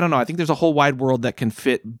I don't know. I think there's a whole wide world that can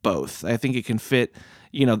fit both. I think it can fit.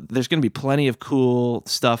 There's going to be plenty of cool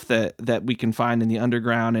stuff that we can find in the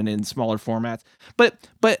underground and in smaller formats. But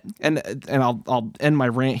I'll end my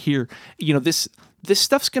rant here. This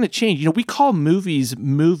stuff's going to change. We call movies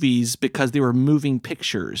because they were moving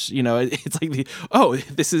pictures. It's like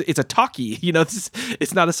it's a talkie.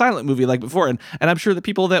 It's not a silent movie like before. And I'm sure the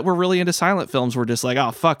people that were really into silent films were just like,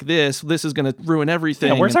 oh fuck this is going to ruin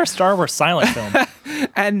everything. Yeah, where's our Star Wars silent film?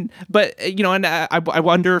 And I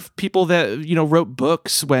wonder if people that wrote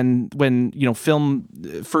books when film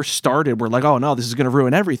first started were like, oh no, this is going to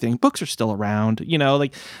ruin everything. Books are still around.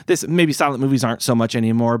 Like this. Maybe silent movies aren't so much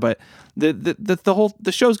anymore, but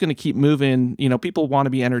the show's going to keep moving. People want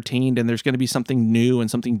to be entertained, and there's going to be something new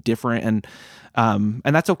and something different, and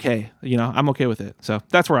that's okay. I'm okay with it. So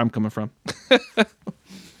that's where I'm coming from.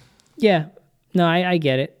 Yeah, no, I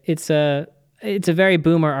get it. It's a very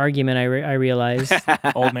boomer argument. I realize.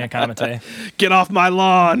 Old man commentary. Get off my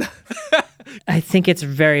lawn. I think it's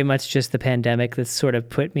very much just the pandemic that's sort of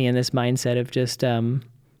put me in this mindset of just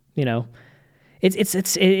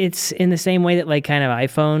it's in the same way that like kind of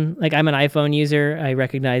iPhone, like I'm an iPhone user. I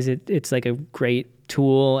recognize it. It's like a great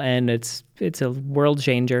tool and it's a world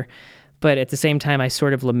changer. But at the same time, I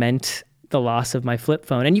sort of lament the loss of my flip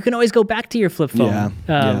phone. And you can always go back to your flip phone.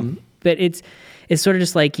 But it's sort of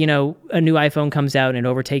just like, a new iPhone comes out and it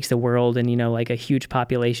overtakes the world and, like a huge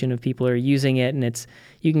population of people are using it and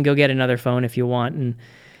you can go get another phone if you want and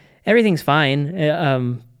everything's fine.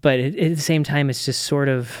 But at the same time, it's just sort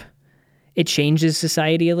of, it changes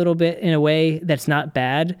society a little bit in a way that's not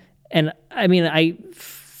bad. And I mean,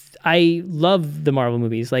 I love the Marvel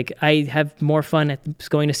movies. Like I have more fun at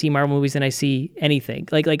going to see Marvel movies than I see anything.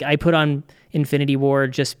 Like I put on Infinity War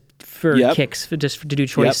just for kicks, just to do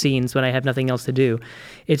choice scenes when I have nothing else to do.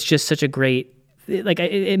 It's just such a great, like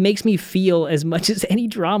it makes me feel as much as any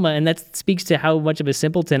drama, and that speaks to how much of a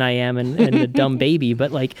simpleton I am and a dumb baby.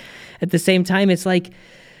 But like at the same time, it's like,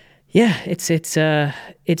 yeah,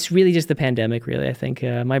 it's really just the pandemic. Really, I think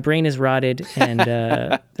my brain is rotted, and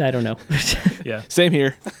I don't know. Yeah, same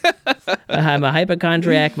here. I'm a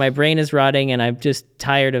hypochondriac. My brain is rotting, and I'm just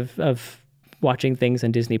tired of watching things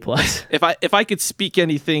on Disney Plus. If I could speak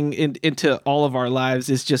anything into all of our lives,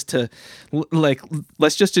 is just to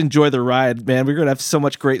let's just enjoy the ride, man. We're gonna have so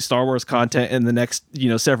much great Star Wars content in the next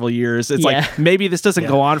several years. It's like maybe this doesn't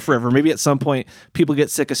go on forever. Maybe at some point people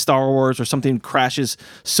get sick of Star Wars or something crashes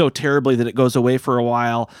so terribly that it goes away for a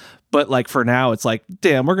while. But like for now, it's like,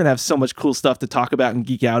 damn, we're gonna have so much cool stuff to talk about and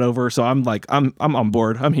geek out over. So I'm on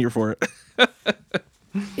board. I'm here for it.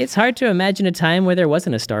 It's hard to imagine a time where there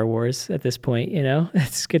wasn't a Star Wars at this point,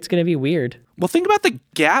 It's going to be weird. Well, think about the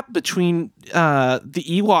gap between the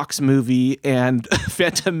Ewoks movie and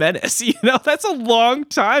Phantom Menace. That's a long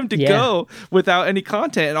time to go without any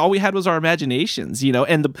content, and all we had was our imaginations,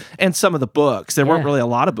 and some of the books. There weren't really a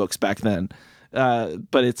lot of books back then.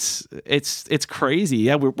 But it's crazy.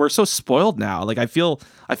 Yeah, we're so spoiled now. Like I feel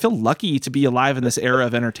lucky to be alive in this era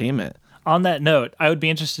of entertainment. On that note, I would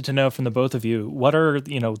be interested to know from the both of you, what are,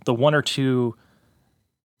 the one or two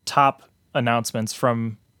top announcements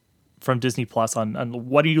from Disney Plus on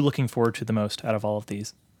what are you looking forward to the most out of all of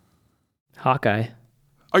these? Hawkeye.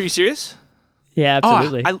 Are you serious? Yeah,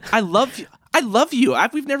 absolutely. Oh, I love you.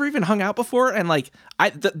 We've never even hung out before, and like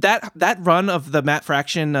that run of the Matt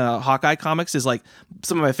Fraction Hawkeye comics is like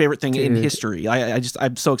some of my favorite thing in history.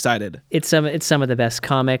 I'm so excited. It's some of the best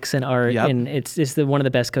comics and art, and it's one of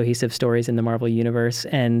the best cohesive stories in the Marvel universe.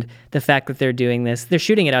 And the fact that they're doing this, they're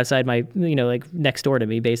shooting it outside my like next door to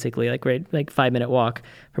me, basically, like 5-minute walk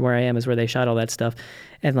from where I am is where they shot all that stuff,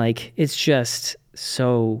 and like it's just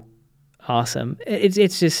so awesome.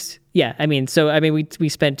 It's just. Yeah, we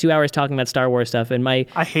spent 2 hours talking about Star Wars stuff, and I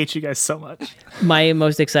hate you guys so much. The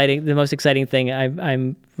most exciting thing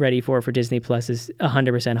I'm ready for Disney Plus is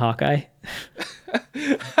 100% Hawkeye.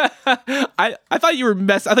 I thought you were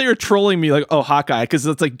I thought you were trolling me, like, oh, Hawkeye, because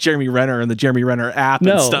it's like Jeremy Renner and the Jeremy Renner app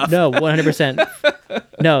and stuff. No, 100%.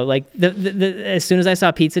 No, like the as soon as I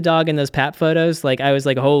saw Pizza Dog in those Pap photos, like I was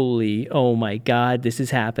like, oh my God, this is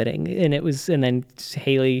happening. And then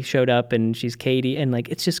Haley showed up and she's Katie, and like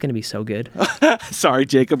it's just gonna be so good. Sorry,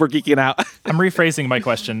 Jacob, we're geeking out. I'm rephrasing my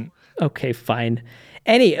question. Okay, fine.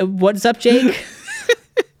 What's up, Jake?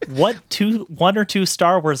 One or two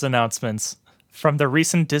Star Wars announcements from the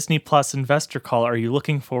recent Disney Plus investor call are you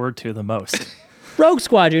looking forward to the most? Rogue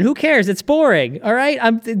Squadron, who cares? It's boring. All right,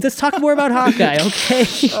 let's talk more about Hawkeye, okay?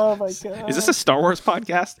 Oh my God. Is this a Star Wars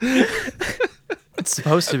podcast? It's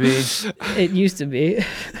supposed to be. It used to be.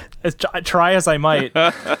 Try as I might.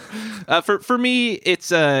 For me,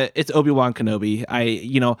 it's Obi-Wan Kenobi.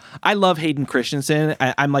 I love Hayden Christensen.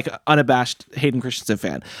 I'm like an unabashed Hayden Christensen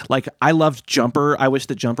fan. Like I loved Jumper. I wish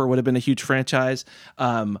that Jumper would have been a huge franchise.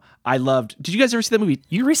 Did you guys ever see that movie?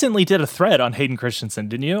 You recently did a thread on Hayden Christensen,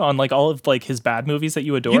 didn't you? On like all of like his bad movies that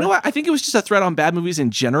you adore. You know what? I think it was just a thread on bad movies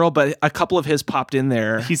in general, but a couple of his popped in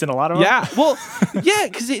there. He's in a lot of them? Yeah. Well, yeah,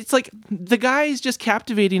 because it's like the guy is just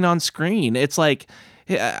captivating on screen. It's like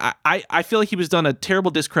I feel like he was done a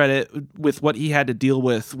terrible discredit with what he had to deal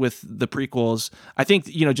with the prequels. I think,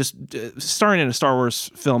 just starring in a Star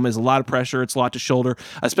Wars film is a lot of pressure. It's a lot to shoulder,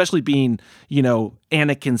 especially being, Anakin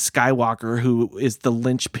Skywalker, who is the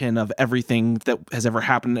linchpin of everything that has ever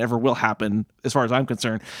happened and ever will happen, as far as I'm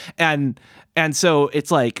concerned. And so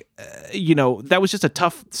it's like, that was just a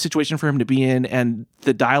tough situation for him to be in. And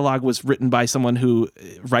the dialogue was written by someone who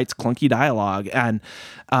writes clunky dialogue. And,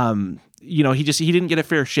 he didn't get a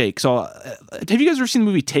fair shake. So have you guys ever seen the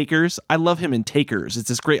movie Takers? I love him in Takers. It's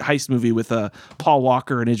this great heist movie with Paul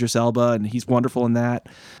Walker and Idris Elba, and he's wonderful in that.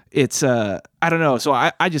 It's I don't know. So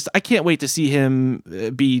I can't wait to see him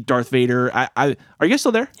be Darth Vader. Are you guys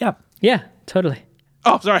still there? Yeah, totally.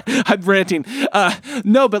 Oh, sorry, I'm ranting.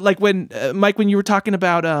 No, but like when Mike, when you were talking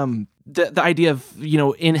about the idea of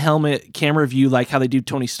in helmet camera view, like how they do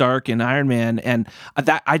Tony Stark and Iron Man, and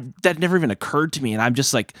that never even occurred to me, and I'm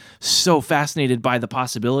just like so fascinated by the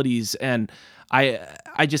possibilities, and I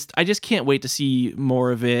just can't wait to see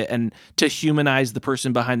more of it and to humanize the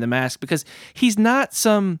person behind the mask, because he's not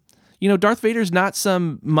some. Darth Vader's not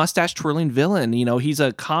some mustache twirling villain. He's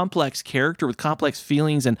a complex character with complex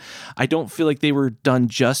feelings, and I don't feel like they were done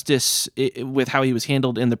justice with how he was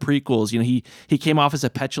handled in the prequels. He came off as a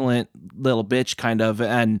petulant little bitch kind of,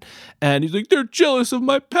 and he's like, they're jealous of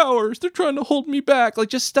my powers. They're trying to hold me back. Like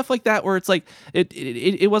just stuff like that, where it's like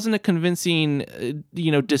it wasn't a convincing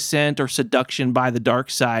descent or seduction by the dark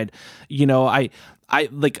side. I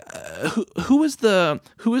like who was the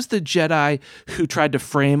Jedi who tried to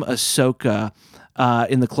frame Ahsoka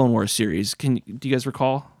in the Clone Wars series? Do you guys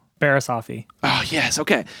recall? Barriss Offee. Oh yes,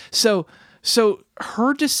 okay. So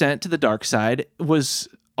her descent to the dark side was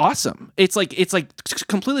awesome. It's like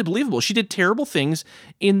completely believable. She did terrible things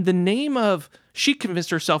in the name of. She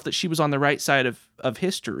convinced herself that she was on the right side of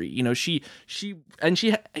history. She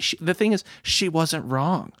the thing is, she wasn't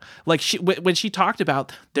wrong. Like when she talked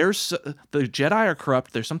about the Jedi are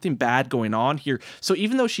corrupt, there's something bad going on here. So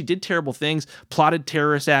even though she did terrible things, plotted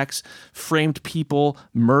terrorist acts, framed people,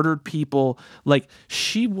 murdered people, like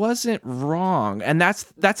she wasn't wrong. And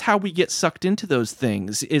that's how we get sucked into those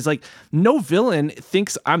things. Is like no villain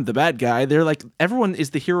thinks I'm the bad guy. They're like everyone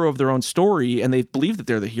is the hero of their own story, and they believe that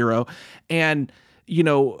they're the hero. And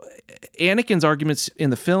Anakin's arguments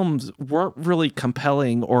in the films weren't really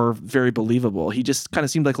compelling or very believable. He just kind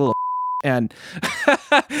of seemed like a little and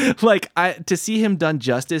to see him done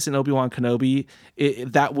justice in Obi-Wan Kenobi,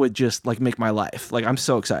 that would just like make my life. Like I'm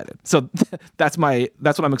so excited. So that's what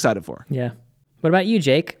I'm excited for. Yeah. What about you,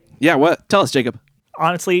 Jake? Yeah, what? Tell us, Jacob.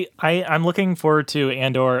 Honestly, I'm looking forward to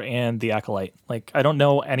Andor and the Acolyte. Like I don't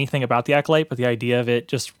know anything about the Acolyte, but the idea of it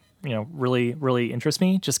just really, really interests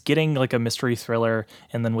me. Just getting like a mystery thriller,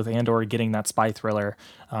 and then with Andor getting that spy thriller,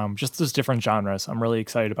 just those different genres. I'm really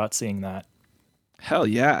excited about seeing that. Hell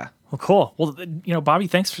yeah. Well, cool. Well, Bobby,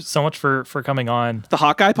 thanks so much for coming on the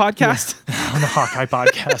Hawkeye podcast. Yeah. On the Hawkeye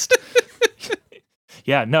podcast.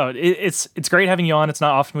 Yeah, no, it's great having you on. It's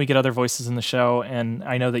not often we get other voices in the show, and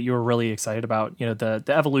I know that you were really excited about the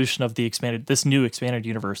evolution of this new expanded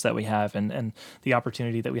universe that we have, and the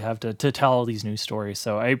opportunity that we have to tell all these new stories.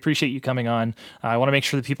 So I appreciate you coming on. I want to make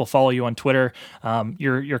sure that people follow you on Twitter.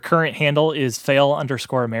 Your current handle is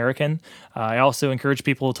fail_American. I also encourage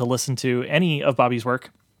people to listen to any of Bobby's work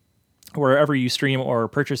wherever you stream or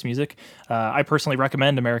purchase music. I personally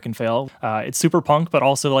recommend American Fail. It's super punk, but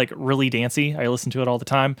also like really dancey. I listen to it all the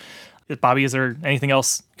time. Bobby, is there anything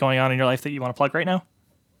else going on in your life that you want to plug right now?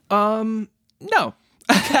 No.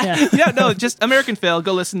 Yeah, no, just American Fail.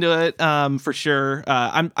 Go listen to it for sure.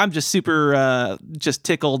 I'm just super just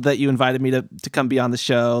tickled that you invited me to come be on the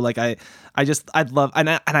show. Like I'd love, and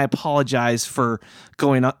I apologize for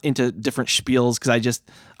going into different spiels, because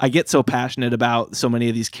I get so passionate about so many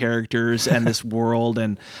of these characters and this world,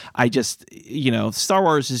 and I just Star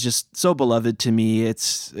Wars is just so beloved to me.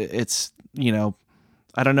 It's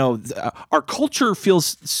I don't know. Our culture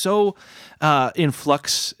feels so in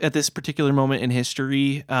flux at this particular moment in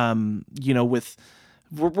history.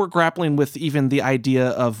 We're grappling with even the idea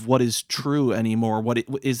of what is true anymore.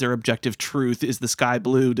 Is there objective truth? Is the sky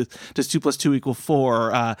blue? Does 2 + 2 =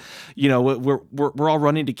 4? We're all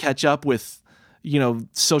running to catch up with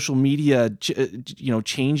social media,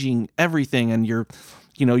 changing everything, and your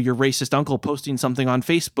racist uncle posting something on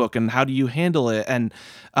Facebook, and how do you handle it? And,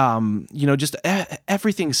 just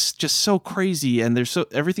everything's just so crazy, and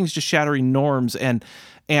everything's just shattering norms. And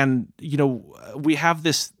we have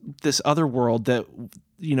this other world that,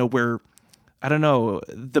 where, I don't know,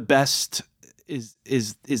 the best is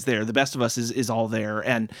there. The best of us is all there.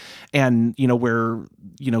 And where,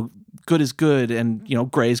 good is good,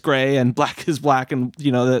 and gray is gray, and black is black, and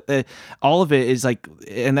all of it is like,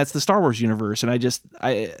 and that's the Star Wars universe. And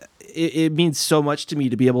it means so much to me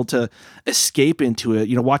to be able to escape into it.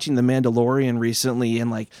 Watching The Mandalorian recently, and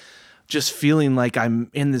like just feeling like I'm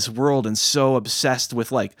in this world and so obsessed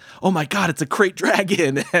with like, oh my God, it's a Krayt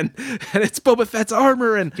Dragon, and it's Boba Fett's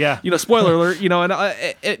armor, and spoiler alert,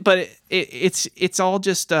 and it's all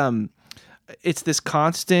just it's this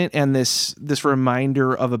constant and this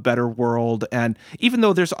reminder of a better world. And even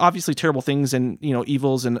though there's obviously terrible things and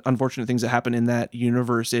evils and unfortunate things that happen in that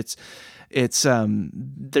universe, it's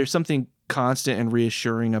there's something constant and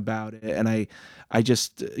reassuring about it. And I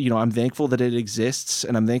just, I'm thankful that it exists,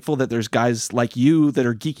 and I'm thankful that there's guys like you that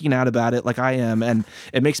are geeking out about it like I am. And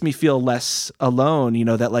it makes me feel less alone,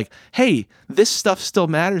 that like, hey, this stuff still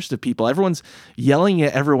matters to people. Everyone's yelling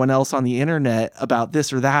at everyone else on the internet about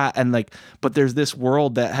this or that. And like, but there's this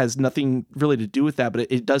world that has nothing really to do with that.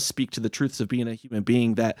 But it does speak to the truths of being a human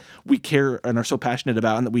being that we care and are so passionate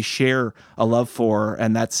about, and that we share a love for.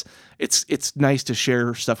 And it's nice to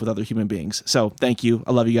share stuff with other human beings. So thank you.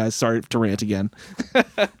 I love you guys. Sorry to rant again.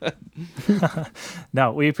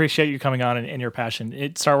 No, we appreciate you coming on and your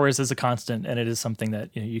passion. Star Wars is a constant, and it is something that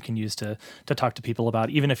you can use to talk to people about,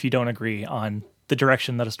 even if you don't agree on the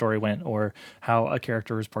direction that a story went or how a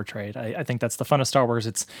character was portrayed. I think that's the fun of Star Wars.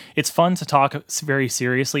 It's fun to talk very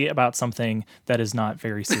seriously about something that is not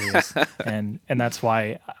very serious, and that's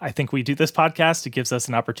why I think we do this podcast. It gives us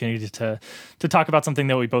an opportunity to talk about something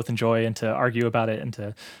that we both enjoy, and to argue about it, and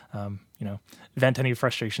to vent any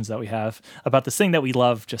frustrations that we have about this thing that we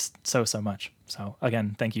love just so much. So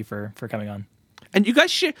again, thank you for coming on. And you guys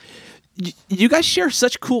share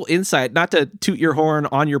such cool insight, not to toot your horn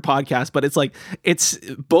on your podcast, but it's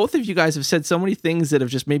both of you guys have said so many things that have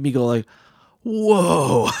just made me go like,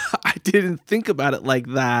 whoa, I didn't think about it like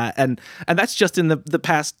that. And that's just in the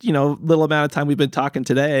past, little amount of time we've been talking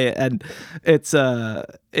today. And it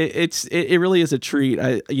really is a treat.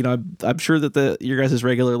 I'm sure that your guys'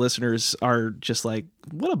 regular listeners are just like,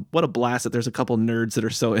 what a blast that there's a couple nerds that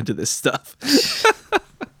are so into this stuff.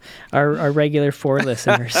 Our regular 4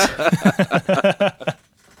 listeners.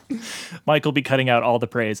 Mike will be cutting out all the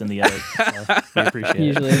praise in the edit. So we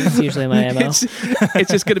appreciate it. It's usually my MO.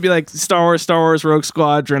 It's just going to be like Star Wars, Rogue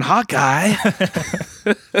Squadron, Hawkeye.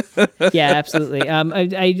 Yeah, absolutely.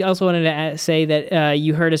 I also wanted to say that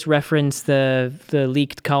you heard us reference the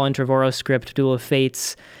leaked Colin Trevorrow script, Duel of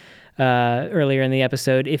Fates, earlier in the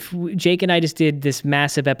episode. If Jake and I just did this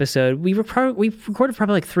massive episode, we recorded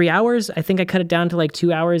probably like 3 hours. I think I cut it down to like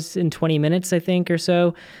 2 hours and 20 minutes, I think, or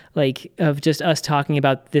so, like of just us talking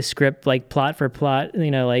about this script, like plot for plot,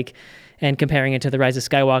 and comparing it to The Rise of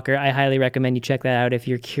Skywalker. I highly recommend you check that out if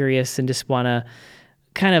you're curious and just want to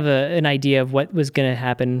kind of an idea of what was going to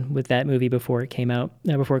happen with that movie before it came out,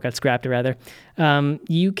 before it got scrapped, rather.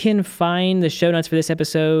 You can find the show notes for this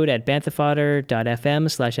episode at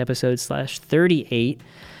banthafodder.fm/episode/38,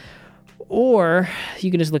 or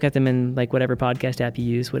you can just look at them in like whatever podcast app you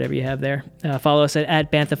use, whatever you have there. Follow us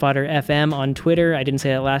at banthafodderfm on Twitter. I didn't say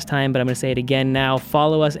that last time, but I'm going to say it again now.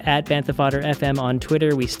 Follow us at banthafodderfm on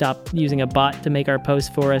Twitter. We stopped using a bot to make our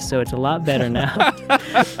posts for us, so it's a lot better now.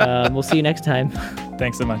 We'll see you next time.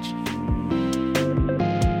 Thanks so much.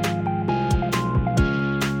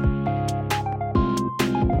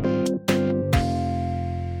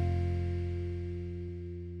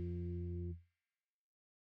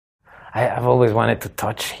 I've always wanted to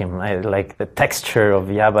touch him. Like the texture of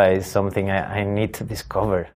Yaba is something I need to discover.